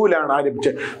 കാരണം ഡൂലാണ്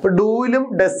ആരംഭിച്ചത്. അപ്പൊ ഡൂയിലും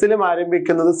ഡെസിലും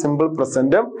ആരംഭിക്കുന്നത് സിമ്പിൾ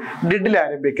പ്രസന്റും ഡിഡിൽ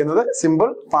ആരംഭിക്കുന്നത്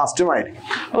സിമ്പിൾ പാസ്റ്റും ആയിരിക്കും.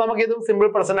 അപ്പൊ നമുക്ക് ഇതും സിമ്പിൾ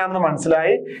പ്രസന്റ് ആണെന്ന്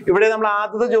മനസ്സിലായി. ഇവിടെ നമ്മൾ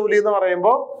ആദ്യത്തെ ജോലി എന്ന്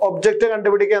പറയുമ്പോൾ ഒബ്ജക്റ്റ്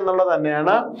കണ്ടുപിടിക്കുക എന്നുള്ളത്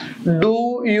തന്നെയാണ്. Do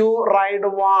you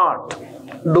ride what?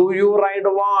 Do you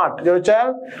ride what ചോദിച്ചാൽ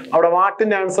അവിടെ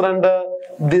വാട്ടിന്റെ ആൻസർ ഉണ്ട്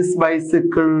ദിസ്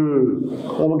ബൈസിക്കിൾ.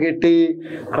 നമുക്ക് കിട്ടി.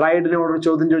 റൈഡിനോട്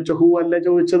ചോദ്യം ചോദിച്ചു, ഹൂ അല്ല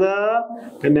ചോദിച്ചത്,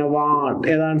 പിന്നെ വാട്ട്.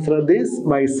 ഏത് ആൻസർ? ദിസ്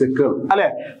ബൈസിക്കിൾ അല്ലെ.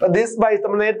 ദിസ് ബൈ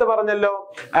നമ്മൾ നേരത്തെ പറഞ്ഞല്ലോ,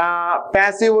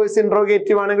 പാസീവ് വോയിസ്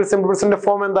ഇൻട്രോഗേറ്റീവ് ആണെങ്കിൽ സിമ്പിൾ പ്രസന്റ്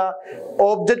ഫോം എന്താ,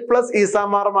 ഓബ്ജക്ട് പ്ലസ്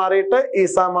ഈസാമാർ മാറിയിട്ട്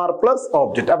ഈസാമാർ പ്ലസ്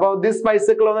ഓബ്ജക്ട്. അപ്പൊ ദിസ്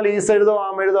ബൈസിക്കിൾ വന്നാൽ ഈസ് എഴുതോ,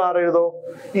 ആം എഴുതോ, ആർ എഴുതോ,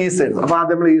 ഈസ് എഴുതോ. അപ്പൊ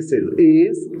ആദ്യം നമ്മൾ ഈസ് എഴുതും.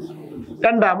 ഈസ്.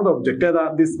 രണ്ടാമത് ഒബ്ജക്ട് ഏതാ,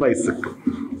 this bicycle.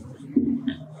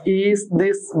 Is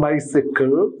this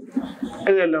bicycle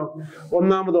എഴുതല്ലോ.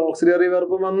 ഒന്നാമത് ഓക്സിലറി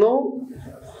വെർബ് വന്നു,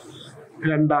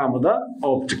 രണ്ടാമത്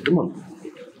ഒബ്ജക്റ്റും വന്നു.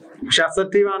 പക്ഷെ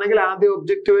അസറ്റീവ് ആണെങ്കിൽ ആദ്യം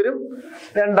ഒബ്ജക്റ്റ് വരും,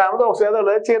 രണ്ടാമത്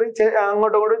ഓക്സിലറി. ചെറിയ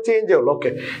അങ്ങോട്ടും ഇങ്ങോട്ടും ചേഞ്ച് ഉള്ളൂ.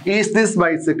 ഓക്കെ. Is this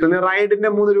bicycle.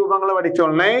 റൈഡിന്റെ 3 രൂപങ്ങൾ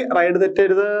പഠിച്ചോളണേ. Ride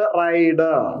തെറ്റരുത്,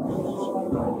 ride.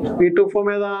 V2 ഫോം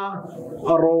ഏതാ,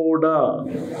 റോഡ്.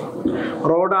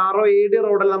 റോഡ് ROED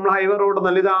റോഡ് അല്ല, നമ്മൾ ഹൈവേ റോഡ്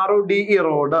എന്നല്ല, ഇത് RODE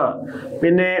റോഡ്.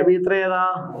 പിന്നെ V3 ഏതാ,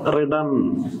 റിഡൺ.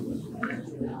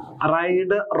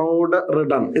 Ride, road,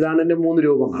 ridden. ഇതാണ് എന്റെ 3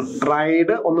 രൂപങ്ങൾ.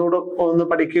 റൈഡ് ഒന്ന്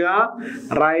പഠിക്കുക.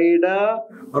 Ride,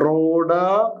 road,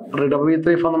 ridden.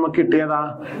 V3 form നമുക്ക് കിട്ടിയതാ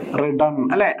റിഡൺ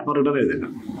അല്ലെ. അപ്പൊ റിഡൺ എഴുതുക.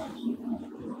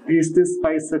 Is this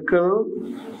bicycle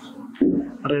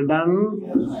ridden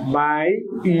by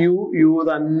U. U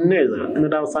തന്നെ എഴുതുക.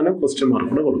 എന്നിട്ട് അവസാനം ക്വസ്റ്റ്യൻ മാർക്ക്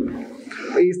കൂടെ കൊടുക്കുക.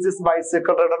 Is this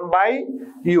bicycle ridden by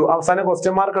U. അവസാനം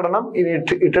ക്വസ്റ്റ്യൻ മാർക്ക് ഇടണം. ഇനി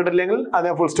ഇട്ടിട്ടില്ലെങ്കിൽ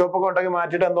അതിനെ ഫുൾ സ്റ്റോപ്പ് ഒക്കെ ഉണ്ടാക്കി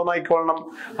മാറ്റിയിട്ട് എന്തോന്നായിക്കോളണം,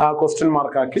 ക്വസ്റ്റ്യൻ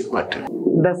മാർക്ക് ആക്കി മാറ്റും.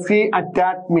 Does he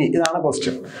attack me? ഇതാണ്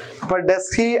ക്വസ്റ്റ്യൻ. അപ്പൊ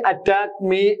ഡസ് ഹി അറ്റാക്ക്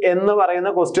മീ എന്ന്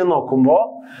പറയുന്ന ക്വസ്റ്റ്യൻ നോക്കുമ്പോ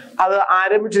അത്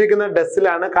ആരംഭിച്ചിരിക്കുന്ന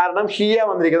ഡസിലാണ്. കാരണം ഹിയാ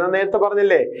വന്നിരിക്കുന്നത്. നേരത്തെ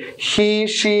പറഞ്ഞില്ലേ, ഹി,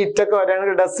 ഷീ, ഇറ്റ് ഒക്കെ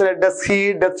വരികയാണെങ്കിൽ does he,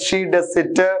 does she, does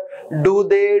it, do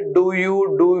they, do you,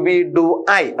 do we, do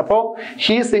I. അപ്പൊ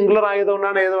ഹി സിംഗുലർ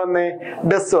ആയതുകൊണ്ടാണ് ഏത് വന്നേ,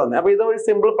 ഡസ് വന്നേ. അപ്പൊ ഇത് ഒരു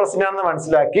സിമ്പിൾ പ്രസന്റ് ആണെന്ന്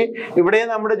മനസ്സിലാക്കി. ഇവിടെ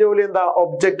നമ്മുടെ ജോലി എന്താ,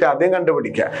 ഒബ്ജക്റ്റ് ആദ്യം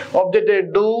കണ്ടുപിടിക്കുക. ഒബ്ജക്റ്റ്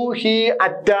ഡു ഹി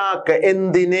അറ്റാക്ക്,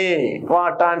 എന്തിനെ.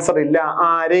 വാട്ട് ആൻസർ ഇല്ല,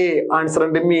 ആരെ. ആൻസർ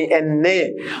ഉണ്ട് മീ, എന്നെ.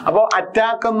 അപ്പൊ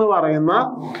അറ്റാക്ക് എന്ന് പറയുന്ന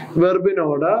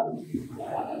വെർബിനോട്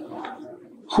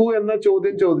ഹു എന്ന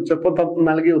ചോദ്യം ചോദിച്ചപ്പോൾ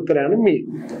നൽകിയ ഉത്തരമാണ് മീ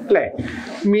അല്ലെ.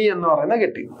 മീ എന്ന് പറയുന്നത്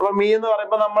കിട്ടി. അപ്പൊ മീ എന്ന്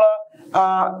പറയുമ്പോ നമ്മള്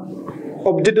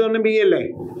ഒബ്ജക്റ്റ് തന്നെ മീ അല്ലേ.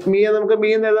 മീ നമുക്ക് മീ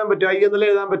എന്ന് എഴുതാൻ പറ്റുമോ? ഐ എന്നല്ലേ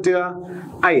എഴുതാൻ പറ്റുക?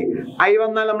 ഐ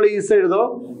വന്നാൽ നമ്മൾ ഈസ് എഴുതോ,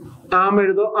 ആം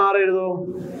എഴുതോ, ആർ എഴുതോ?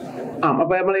 ആം.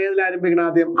 അപ്പൊ നമ്മൾ ഏതിൽ ആരംഭിക്കണം?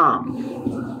 ആദ്യം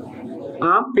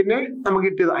ആം, പിന്നെ നമുക്ക്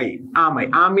കിട്ടിയത് ഐ. ആമൈ.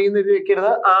 ആമീന്ന് എഴുതി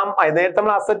വെക്കരുത്, ആം ഐ. നേരത്തെ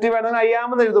നമ്മൾ അസറ്റീവ് ആണെങ്കിൽ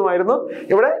അയ്യാമെന്ന് എഴുതുമായിരുന്നു.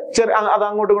 ഇവിടെ അത്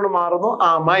അങ്ങോട്ടും ഇങ്ങോട്ട് മാറുന്നു,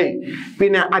 ആമൈ.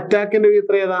 പിന്നെ അറ്റാക്കിന്റെ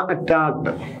ഇത്ര ഏതാ?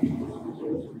 Attacked.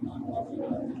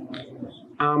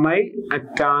 ആമൈ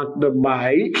attacked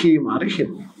by him R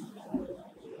him.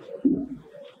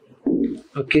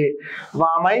 Okay.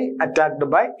 വാമൈ attacked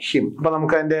by him. അപ്പൊ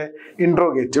നമുക്ക് അതിന്റെ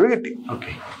ഇൻട്രോഗേറ്റീവ് കിട്ടി.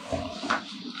 ഓക്കെ.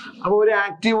 അപ്പൊ ഒരു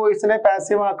ആക്റ്റീവ് വോയിസിനെ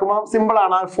പാസീവ് ആക്കുമ്പോൾ സിമ്പിൾ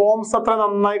ആണ്. ഫോംസ് അത്ര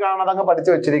നന്നായി കാണാതെ അങ്ങ്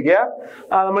പഠിച്ചു വെച്ചിരിക്കുക.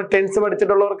 നമ്മൾ ടെൻസ്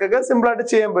പഠിച്ചിട്ടുള്ളവർക്കൊക്കെ സിമ്പിൾ ആയിട്ട്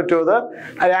ചെയ്യാൻ പറ്റും.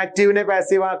 അത് ആക്റ്റീവിനെ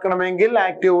പാസീവ് ആക്കണമെങ്കിൽ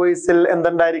ആക്റ്റീവ് വോയിസിൽ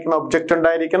എന്തുണ്ടായിരിക്കണം? ഒബ്ജക്റ്റ്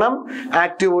ഉണ്ടായിരിക്കണം.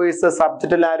 ആക്റ്റീവ് വോയിസ്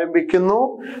സബ്ജക്റ്റിൽ ആരംഭിക്കുന്നു,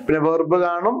 പിന്നെ വെർബ്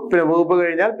കാണും, പിന്നെ വെർബ്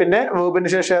കഴിഞ്ഞാൽ പിന്നെ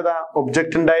വെർബിന് ശേഷം ഏതാ?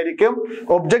 ഒബ്ജക്റ്റ് ഉണ്ടായിരിക്കും.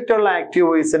 ഒബ്ജക്റ്റ് ഉള്ള ആക്റ്റീവ്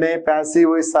വോയിസിനെ പാസീവ്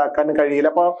വോയിസ് ആക്കാൻ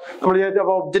കഴിയില്ല. അപ്പൊ നമ്മൾ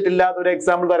വിചാരിച്ചു ഒബ്ജക്റ്റ് ഇല്ലാത്ത ഒരു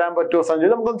എക്സാമ്പിൾ തരാൻ പറ്റുമോ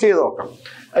സഞ്ജയ്? നമുക്കൊന്ന് ചെയ്ത് നോക്കാം.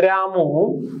 രാമു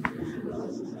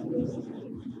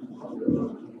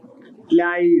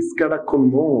ലൈസ്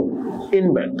കിടക്കുന്നു ഇൻ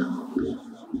ബെഡ്.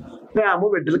 രാമു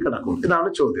ബെഡിൽ കിടക്കും, ഇതാണ്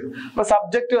ചോദ്യം. അപ്പൊ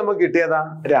സബ്ജക്ട് നമുക്ക് കിട്ടിയതാ?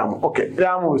 Ramu. Okay.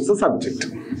 Ramu is subject.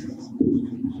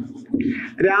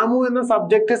 Ramu എന്ന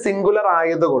സബ്ജക്ട് സിംഗുലർ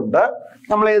ആയതുകൊണ്ട്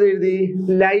നമ്മൾ ഏത് എഴുതി?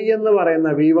 ലൈ എന്ന് പറയുന്ന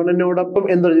V1-നോടൊപ്പം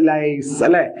എന്തൊരു? ലൈസ്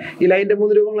അല്ലെ. ഈ ലൈന്റെ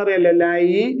 3 രൂപങ്ങൾ അറിയാലോ. ലൈ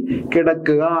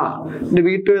കിടക്കുക.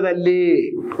 V2 ഏതല്ലേ?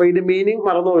 അപ്പൊ ഇതിന്റെ മീനിങ്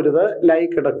മറന്നു വരുത്. ലൈ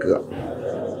കിടക്കുക,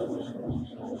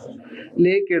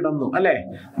 ലേ കിടന്നു അല്ലെ.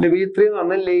 V3 എന്ന്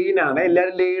പറഞ്ഞാൽ ലെയിൻ ആണ്.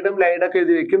 എല്ലാവരും ലേഡും ലൈഡൊക്കെ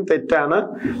എഴുതി വെക്കും, തെറ്റാണ്.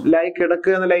 ലൈ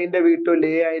കിടക്കുക എന്ന ലൈന്റെ V2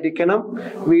 ലേ ആയിരിക്കണം.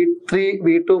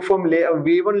 V2 ഫോം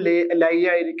V1 ലൈ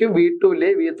ആയിരിക്കും, V2 ലേ,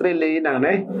 V3 ലെയിൻ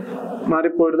ആണ്.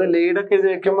 മാറിപ്പോരുത്. ലേഡൊക്കെ എഴുതി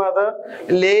വെക്കുമ്പോൾ അത്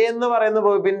ലേ എന്ന് പറയുന്ന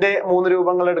വേർബിന്റെ 3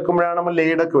 രൂപങ്ങൾ എടുക്കുമ്പോഴാണ് നമ്മൾ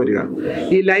ലേഡൊക്കെ വരിക.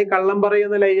 ഈ ലൈ കള്ളം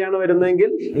പറയുന്ന ലൈ ആണ്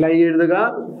വരുന്നതെങ്കിൽ ലൈ എഴുതുക,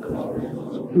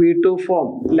 V2 ഫോം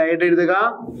ലൈഡ് എഴുതുക,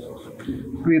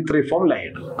 V3 ഫോം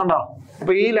ലൈഡ്. ഉണ്ടോ?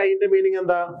 അപ്പൊ ഈ ലൈനിന്റെ മീനിങ്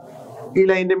എന്താ? ഈ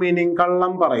ലൈനിന്റെ മീനിങ്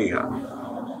കള്ളം പറയുക.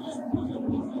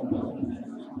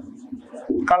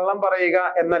 കള്ളം പറയുക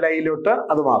എന്ന ലൈനിലോട്ട്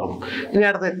അത് മാറും. ഇനി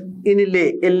അടുത്ത് ലേ,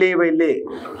 LA ബൈ ലേ.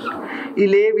 ഈ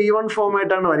ലേ V1 ഫോം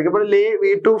ആയിട്ടാണ് വരിക. അപ്പൊ ലേ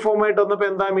V2 ഫോം ആയിട്ട് വന്നപ്പോ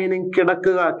എന്താ മീനിങ്?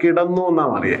 കിടക്കുക, കിടന്നു എന്നാ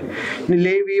പറയുക. ഇനി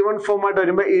ലേ V1 ഫോം ആയിട്ട്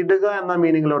വരുമ്പോ ഇടുക എന്ന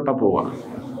മീനിങ്ങിലോട്ടാ പോവുക.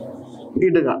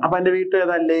 ഇടുക. അപ്പൊ എന്റെ V2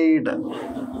 ഏതാ? ലേഡ്.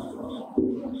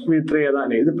 V3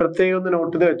 ഏതാണ്? ഇത് പ്രത്യേകം ഒന്ന്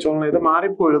നോട്ട് ചെയ്ത് വെച്ചോളണം. ഇത്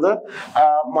മാറിപ്പോരുത്.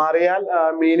 മാറിയാൽ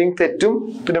മീനിങ് തെറ്റും,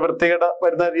 പിന്നെ പ്രത്യേകത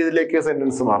വരുന്ന രീതിയിലേക്ക്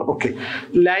സെന്റൻസ് മാറും. ഓക്കെ.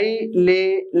 ലൈ, ലേ,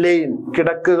 ലെയിൻ.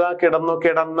 കിടക്കുക, കിടന്നു,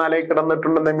 കിടന്നാലേ,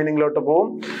 കിടന്നിട്ടുണ്ടെന്ന മീനിങ്ങിലോട്ട് പോകും.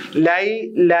 ലൈ,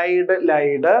 ലൈഡ്,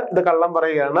 ലൈഡ്. ഇത് കള്ളം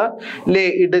പറയുകയാണ്. ലേ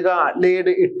ഇടുക,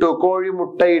 ലേഡ് ഇട്ടു. കോഴി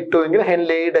മുട്ട ഇട്ടു എങ്കിൽ ഹെൻ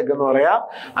ലേഡ് എഗ് എന്ന് പറയാം.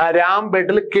 രാം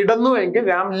ബെഡിൽ കിടന്നു എങ്കിൽ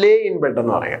രാം ലേ ഇൻ ബെഡ്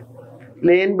എന്ന് പറയാം.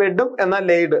 ലെയിൻ ബെഡും എന്നാൽ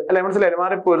ലെയ്ഡ് അല്ലെ. മനസ്സിലായി?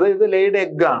 മാറിപ്പോരുത്. ഇത് ലെയ്ഡ്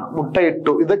എഗ് ആണ്, മുട്ട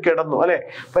ഇട്ടു. ഇത് കിടന്നു അല്ലെ.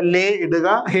 അപ്പൊ ലേ ഇടുക.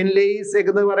 ഹെൻ ലേസ്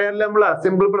എഗ് എന്ന് പറയാനല്ലേ നമ്മള്.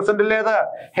 സിമ്പിൾ പ്രസന്റ് അല്ലേ അത്?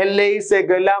 Hen lace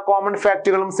egg. എല്ലാ കോമൺ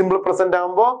ഫാക്ടുകളും സിമ്പിൾ പ്രസന്റ്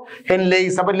ആകുമ്പോ ഹെൻ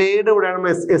ലേസ്. അപ്പൊ ലേഡ് കൂടെയാണ്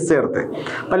എസ് ചേർത്ത്.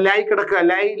 അപ്പൊ ലൈ കിടക്കുക,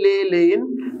 ലൈ, ലേ, ലെയിൻ.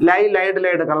 ലൈ, ലൈഡ്,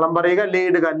 ലൈഡ്. കള്ളം പറയുക. ലേ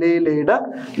ഇടുക, ലേ, ലെയ്ഡ്,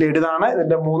 ലെയ്ഡ്. ഇതാണ്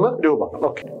ഇതിന്റെ 3 രൂപങ്ങൾ.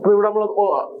 ഓക്കെ. അപ്പൊ ഇവിടെ നമ്മൾ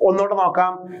ഒന്നോടെ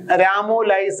നോക്കാം. രാമു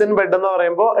ലൈസ് ഇൻ ബെഡ് എന്ന്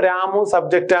പറയുമ്പോ രാമു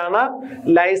സബ്ജക്റ്റ് ആണ്,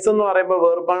 ലൈസ് എന്ന് പറയുമ്പോൾ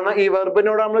വെർബാണ്. ഈ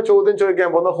വെർബിനോട് നമ്മൾ ചോദ്യം ചോദിക്കാൻ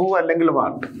പോകുന്നത് ഹൂ അല്ലെങ്കിൽ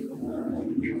വാട്ട്.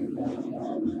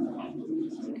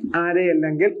 ആരെ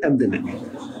അല്ലെങ്കിൽ എന്തിന്.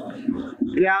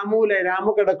 രാമു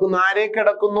കിടക്കുന്നു. ആരെ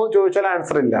കിടക്കുന്നു ചോദിച്ചാൽ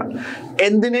ആൻസർ ഇല്ല.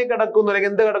 എന്തിനെ കിടക്കുന്നു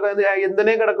അല്ലെങ്കിൽ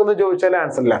എന്തിനെ കിടക്കുന്നു ചോദിച്ചാൽ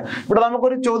ആൻസർ ഇല്ല. ഇവിടെ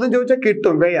നമുക്കൊരു ചോദ്യം ചോദിച്ചാൽ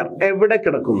കിട്ടും. വെയർ, എവിടെ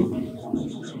കിടക്കുന്നു.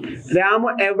 രാമു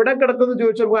എവിടെ കിടക്കുന്നു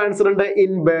ചോദിച്ചാൽ നമുക്ക് ആൻസർ ഉണ്ട്.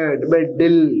 ഇൻ ബെഡ്,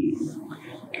 ബെഡിൽ,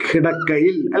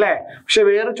 കിടക്കയിൽ അല്ലെ. പക്ഷെ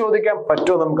വേറെ ചോദിക്കാൻ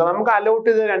പറ്റുമോ? നമുക്ക് അലോട്ട്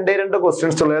ചെയ്ത് 2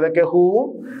 ക്വസ്റ്റ്യൻസ് ഉള്ളു. ഏതൊക്കെ? ഹൂവും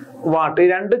വാട്ട്. ഈ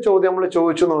 2 ചോദ്യം നമ്മൾ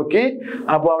ചോദിച്ചു നോക്കി.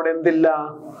 അപ്പൊ അവിടെ എന്തില്ല?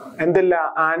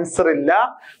 ആൻസർ ഇല്ല.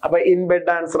 അപ്പൊ ഇൻ ബെഡ്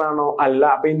ആൻസർ ആണോ? അല്ല.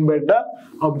 അപ്പൊ ഇൻ ബെഡ്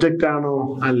ഒബ്ജക്റ്റ് ആണോ?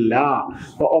 അല്ല.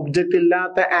 അപ്പൊ ഒബ്ജക്റ്റ്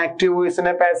ഇല്ലാത്ത ആക്റ്റീവ്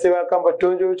വോയിസിനെ പാസീവ് ആക്കാൻ പറ്റുമോ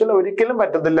എന്ന് ചോദിച്ചാൽ ഒരിക്കലും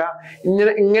പറ്റത്തില്ല.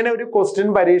 ഇങ്ങനെ ഒരു ക്വസ്റ്റ്യൻ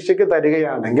പരീക്ഷയ്ക്ക്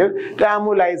തരികയാണെങ്കിൽ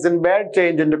Ramu lies in bed,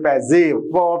 change in to passive.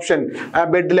 അപ്പൊ ഓപ്ഷൻ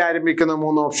ബെഡിൽ ആരംഭിക്കുന്ന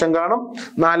 3 ഓപ്ഷൻ കാണും.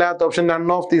 4ാമത്തെ ഓപ്ഷൻ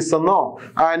നൺ ഓഫ് ദീസ് എന്നോ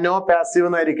നോ പാസീവ്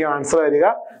എന്നായിരിക്കും ആൻസർ വരിക.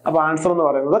 അപ്പൊ ആൻസർ എന്ന്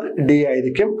പറയുന്നത് ഡി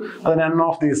ആയിരിക്കും. അത് നൺ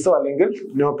ഓഫ് ദീസോ അല്ലെങ്കിൽ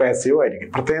നോ പാസീവോ ആയിരിക്കും.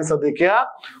 പ്രത്യേകം ശ്രദ്ധിക്കുക.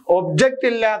 ഒബ്ജക്റ്റ്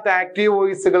ഇല്ലാത്ത ആക്റ്റീവ്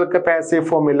വോയിസുകൾക്ക് പാസീവ്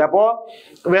ഫോം ഇല്ല. അപ്പോ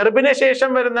വെർബിന് ശേഷം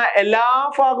വരുന്ന എല്ലാ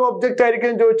ഭാഗവും ഒബ്ജക്റ്റ്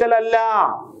ആയിരിക്കും ചോദിച്ചാൽ അല്ല.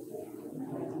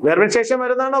 വെർബിന് ശേഷം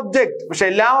വരുന്നതാണ് ഒബ്ജക്ട്. പക്ഷെ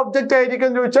എല്ലാം ഒബ്ജക്റ്റ് ആയിരിക്കും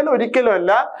ചോദിച്ചാൽ ഒരിക്കലും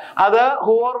അല്ല. അത്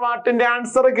ഹൂ ഓർ വാട്ടിന്റെ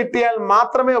ആൻസർ കിട്ടിയാൽ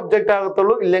മാത്രമേ ഒബ്ജക്റ്റ്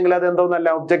ആകത്തുള്ളൂ, ഇല്ലെങ്കിൽ അത് എന്തോന്നല്ല,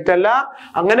 ഒബ്ജക്റ്റ് അല്ല.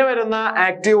 അങ്ങനെ വരുന്ന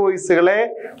ആക്റ്റീവ് വോയിസുകളെ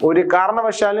ഒരു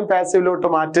കാരണവശാലും പാസീവിലോട്ട്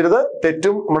മാറ്റരുത്,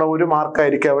 തെറ്റും. നമ്മുടെ ഒരു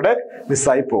മാർക്കായിരിക്കും അവിടെ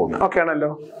മിസ്സായി പോകുന്നത്. ഓക്കെ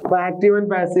ആണല്ലോ. അപ്പൊ ആക്റ്റീവ്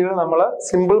ആൻഡ് പാസീവ് നമ്മൾ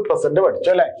സിമ്പിൾ പ്രസന്റ്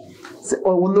പഠിച്ചു അല്ലെ.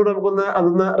 ഒന്നുകൂടെ നമുക്കൊന്ന്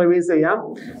അതൊന്ന് റിവൈസ് ചെയ്യാം.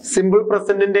 സിമ്പിൾ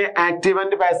പ്രസന്റിന്റെ ആക്റ്റീവ്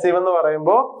ആൻഡ് പാസീവ് എന്ന്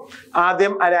പറയുമ്പോൾ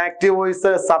ആദ്യം ഒരു ആക്റ്റീവ്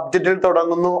വോയിസ് സബ്ജക്റ്റിൽ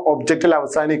തുടങ്ങുന്നു, ഒബ്ജക്റ്റിൽ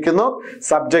അവസാനിക്കുന്നു.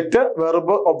 സബ്ജക്ട്,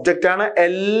 വെർബ്, ഒബ്ജക്റ്റ് ആണ്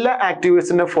എല്ലാ ആക്റ്റീവ്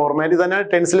വോയിസിന്റെ ഫോർമാറ്റ്. ഇതന്നെയാണ്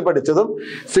ടെൻസിൽ പഠിച്ചതും.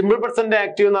 സിമ്പിൾ പ്രസന്റ്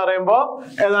ആക്റ്റീവ് എന്ന് പറയുമ്പോൾ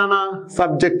ഏതാണ്,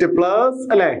 സബ്ജക്ട് പ്ലസ്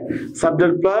അല്ലെ,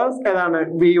 സബ്ജക്ട് പ്ലസ് ഏതാണ്,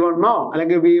 V1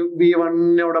 അല്ലെങ്കിൽ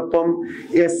V1നോടൊപ്പം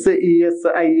SES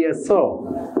ISO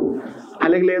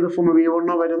അല്ലെങ്കിൽ ഏത് ഫോം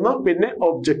V1 വരുന്നു, പിന്നെ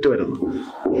ഒബ്ജക്റ്റ് വരുന്നു.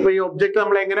 അപ്പൊ ഈ ഒബ്ജക്റ്റ്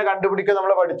നമ്മൾ എങ്ങനെ കണ്ടുപിടിക്കും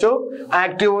നമ്മൾ പഠിച്ചു.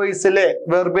 ആക്റ്റീവ് വോയിസിലെ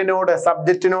വെർബിനോട്,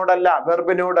 സബ്ജക്റ്റിനോടല്ല,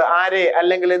 വെർബിനോട് ആരെ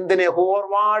അല്ലെങ്കിൽ എന്തിനെ, ഹൂ ഓർ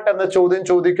വാട്ട് എന്ന ചോദ്യം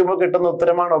ചോദിക്കുമ്പോൾ കിട്ടുന്ന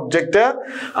ഉത്തരമാണ് ഒബ്ജക്റ്റ്.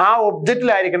 ആ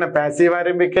ഒബ്ജക്റ്റിലായിരിക്കണം പാസീവ്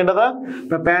ആരംഭിക്കേണ്ടത്.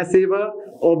 പാസീവ്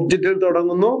ഒബ്ജക്റ്റിൽ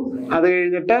തുടങ്ങുന്നു, അത്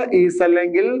കഴിഞ്ഞിട്ട് ഈസ്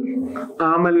അല്ലെങ്കിൽ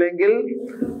ആം അല്ലെങ്കിൽ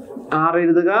ആർ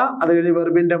എഴുതുക. അത് കഴിഞ്ഞ്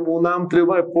വെർബിന്റെ മൂന്നാമത്തെ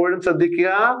രൂപം എപ്പോഴും ശ്രദ്ധിക്കുക.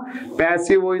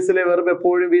 പാസീവ് വോയിസിലെ വെർബ്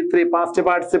എപ്പോഴും V3 പാസ്റ്റ്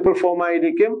പാർട്ടിസിപ്പിൾ ഫോം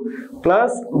ആയിരിക്കും.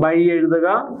 പ്ലസ് ബൈ എഴുതുക,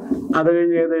 അത്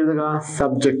കഴിഞ്ഞ് ഏത് എഴുതുക,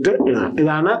 സബ്ജക്ട് എഴുതുക.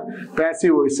 ഇതാണ്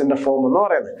പാസീവ് വോയിസിന്റെ ഫോം എന്ന്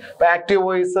പറയുന്നത്. അപ്പൊ ആക്റ്റീവ്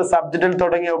വോയിസ് സബ്ജക്റ്റിൽ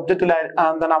തുടങ്ങി ഒബ്ജക്റ്റിൽ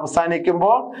എന്താണ്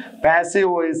അവസാനിക്കുമ്പോൾ, പാസീവ്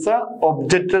വോയിസ്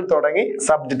ഒബ്ജക്റ്റിൽ തുടങ്ങി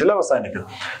സബ്ജക്റ്റിൽ അവസാനിക്കും.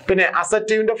 പിന്നെ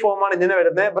അസറ്റീവിന്റെ ഫോമാണ് ഇങ്ങനെ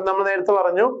വരുന്നത്. ഇപ്പൊ നമ്മൾ നേരത്തെ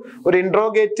പറഞ്ഞു, ഒരു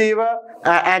ഇൻട്രോഗേറ്റീവ്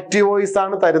ആക്റ്റീവ് വോയിസ്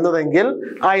ആണ് തരുന്നതെങ്കിൽ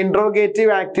ആ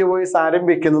ഇൻട്രോഗേറ്റീവ് ആക്റ്റീവ് വോയിസ്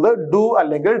ആരംഭിക്കുന്നത് ഡു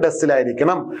അല്ലെങ്കിൽ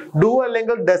ഡസിലായിരിക്കണം. ഡു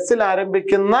അല്ലെങ്കിൽ ഡസിൽ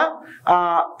ആരംഭിക്കുന്ന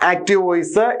ആക്റ്റീവ്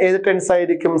വോയിസ് ഏത് ടെൻസ്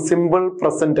ആയിരിക്കും, സിമ്പിൾ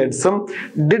പ്രസന്റ് ടെൻസും.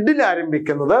 ഡിഡിൽ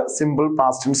ആരംഭിക്കുന്നത് സിമ്പിൾ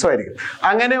പാസ്റ്റ് ടെൻസും ആയിരിക്കും.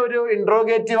 അങ്ങനെ ഒരു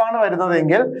ഇൻട്രോഗേറ്റീവ് ആണ്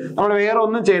വരുന്നതെങ്കിൽ നമ്മൾ വേറെ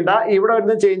ഒന്നും ചെയ്യേണ്ട. ഇവിടെ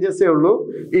വരുന്ന ചേഞ്ചസേ ഉള്ളൂ.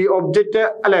 ഈ ഒബ്ജക്റ്റ്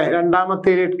അല്ലെ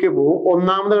രണ്ടാമത്തേലേക്ക് പോകും.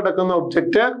 ഒന്നാമത് കിടക്കുന്ന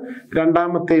ഒബ്ജക്റ്റ്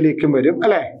രണ്ടാമത്തേലേക്കും വരും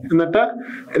അല്ലെ. എന്നിട്ട്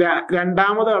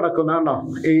രണ്ടാമത് കിടക്കുന്ന കണ്ടോ,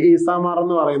 ഈ ഈസാമാർ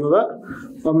എന്ന് പറയുന്നത്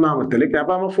ഒന്നാമത്തേലേക്ക്.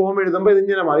 അപ്പൊ നമ്മൾ ഫോം എഴുതുമ്പോൾ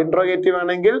ഇതിങ്ങനെ മാറി. ഇൻട്രോഗേറ്റീവ്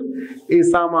ആണെങ്കിൽ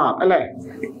ഈസാമാർ അല്ലെ,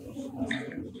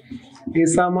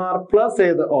 ഈസാമാർ പ്ലസ്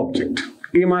ഏത് ഒബ്ജക്റ്റ്.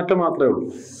 ഈ മാറ്റം മാത്രമേ ഉള്ളൂ.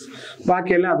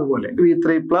 ബാക്കിയെല്ലാം അതുപോലെ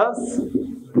V3 plus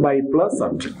by plus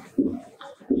subject.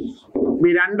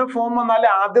 ഈ രണ്ട് ഫോം വന്നാൽ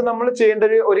ആദ്യം നമ്മൾ ചെയ്യേണ്ട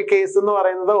ഒരു കേസ് എന്ന്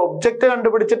പറയുന്നത് ഒബ്ജക്റ്റ്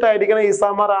കണ്ടുപിടിച്ചിട്ടായിരിക്കണം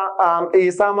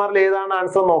ഈസാമാറിൽ ഏതാണ്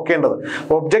ആൻസർ നോക്കേണ്ടത്.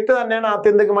 ഒബ്ജക്റ്റ് തന്നെയാണ്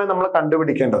ആത്യന്തികമായി നമ്മൾ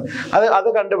കണ്ടുപിടിക്കേണ്ടത്. അത്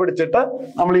കണ്ടുപിടിച്ചിട്ട്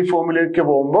നമ്മൾ ഈ ഫോമിലേക്ക്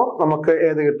പോകുമ്പോൾ നമുക്ക്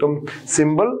ഏത് കിട്ടും,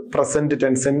 സിമ്പിൾ പ്രസന്റ്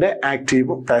ടെൻസിന്റെ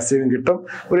ആക്റ്റീവും പാസീവും കിട്ടും.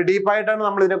 ഒരു ഡീപ്പായിട്ടാണ്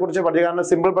നമ്മൾ ഇതിനെക്കുറിച്ച് പഠിച്ചത്. കാരണം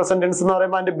സിമ്പിൾ പ്രസന്റ് ടെൻസ് എന്ന്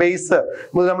പറയുമ്പോൾ അതിന്റെ ബേസ്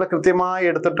നമ്മൾ കൃത്യമായി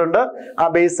എടുത്തിട്ടുണ്ട്. ആ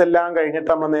ബേസ് എല്ലാം കഴിഞ്ഞിട്ട്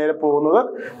നമ്മൾ നേരെ പോകുന്നത്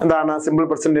എന്താണ്, സിമ്പിൾ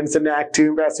പ്രസന്റ് ടെൻസിന്റെ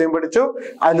ആക്റ്റീവും പാസീവും പഠിച്ചു.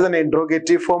 അതിൽ തന്നെ ഇൻട്രോഗേറ്റീവ്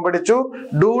ഫോം പഠിച്ചു.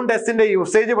 ഡൂൺ ഡെസിന്റെ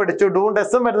യൂസേജ് പഠിച്ചു. ഡൂൺ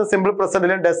ഡെസും വരുന്ന സിമ്പിൾ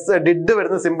പ്രസന്റിലും ഡിഡ്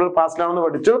വരുന്ന സിമ്പിൾ പാസ്റ്റിലാണെന്ന്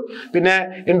പഠിച്ചു. പിന്നെ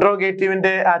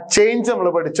ഇൻട്രോഗേറ്റീവിന്റെ ആ ചേഞ്ച് നമ്മൾ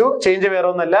പഠിച്ചു. ചേഞ്ച് വേറെ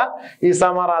ഒന്നല്ല,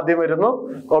 ഈസാമാർ ആദ്യം വരുന്നു,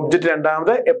 ഒബ്ജക്റ്റ്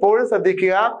രണ്ടാമത്. എപ്പോഴും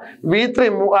ശ്രദ്ധിക്കുക, V3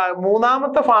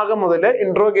 മൂന്നാമത്തെ ഭാഗം മുതൽ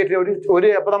ഇൻട്രോഗേറ്റീവ്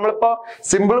ഒരു അപ്പൊ നമ്മളിപ്പോ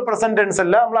സിമ്പിൾ പ്രസന്റ് ടെൻസ്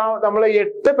അല്ല, നമ്മൾ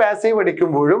 8 പാസീവ്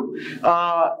പഠിക്കുമ്പോഴും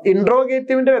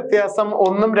ഇൻട്രോഗേറ്റീവിന്റെ വ്യത്യാസം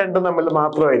 1ഉം 2ഉം തമ്മിൽ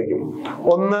മാത്രമായിരിക്കും.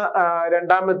 1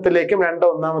 രണ്ടാമത്തിലേക്കും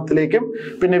 2 ഒന്നാമത്തിലേക്കും.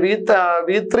 പിന്നെ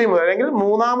V3 മുതൽ അല്ലെങ്കിൽ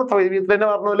മൂന്നാമത്തെ V3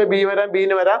 പറഞ്ഞ പോലെ ബി വരാം,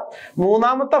 ബിന് വരാം.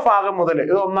 മൂന്നാമത്തെ ഭാഗം മുതൽ,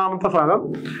 ഇത് ഒന്നാമത്തെ ഭാഗം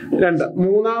 2,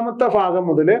 മൂന്നാമത്തെ ഭാഗം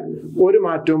മുതൽ ഒരു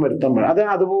മാറ്റവും വരുത്താൻ പാടില്ല. അത്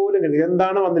അതുപോലെ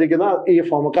എന്താണ് വന്നിരിക്കുന്നത് ഈ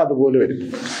ഫോമൊക്കെ അതുപോലെ വരും.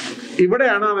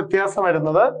 ഇവിടെയാണ് ആ വ്യത്യാസം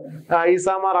വരുന്നത്.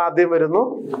 ഈസാമാർ ആദ്യം വരുന്നു,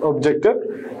 ഒബ്ജക്റ്റ്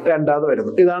രണ്ടാമത്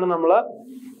വരുന്നു. ഇതാണ് നമ്മൾ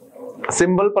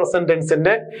സിമ്പിൾ പ്രസന്റ്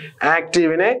ടെൻസിന്റെ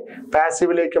ആക്റ്റീവിനെ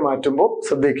പാസീവിലേക്ക് മാറ്റുമ്പോൾ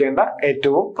ശ്രദ്ധിക്കേണ്ട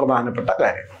ഏറ്റവും പ്രധാനപ്പെട്ട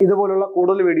കാര്യം. ഇതുപോലുള്ള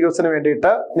കൂടുതൽ വീഡിയോസിന്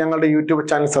വേണ്ടിയിട്ട് ഞങ്ങളുടെ യൂട്യൂബ്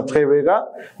ചാനൽ സബ്സ്ക്രൈബ് ചെയ്യുക.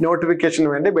 നോട്ടിഫിക്കേഷന്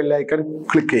വേണ്ടി ബെൽ ഐക്കൺ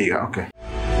ക്ലിക്ക് ചെയ്യുക. ഓക്കെ.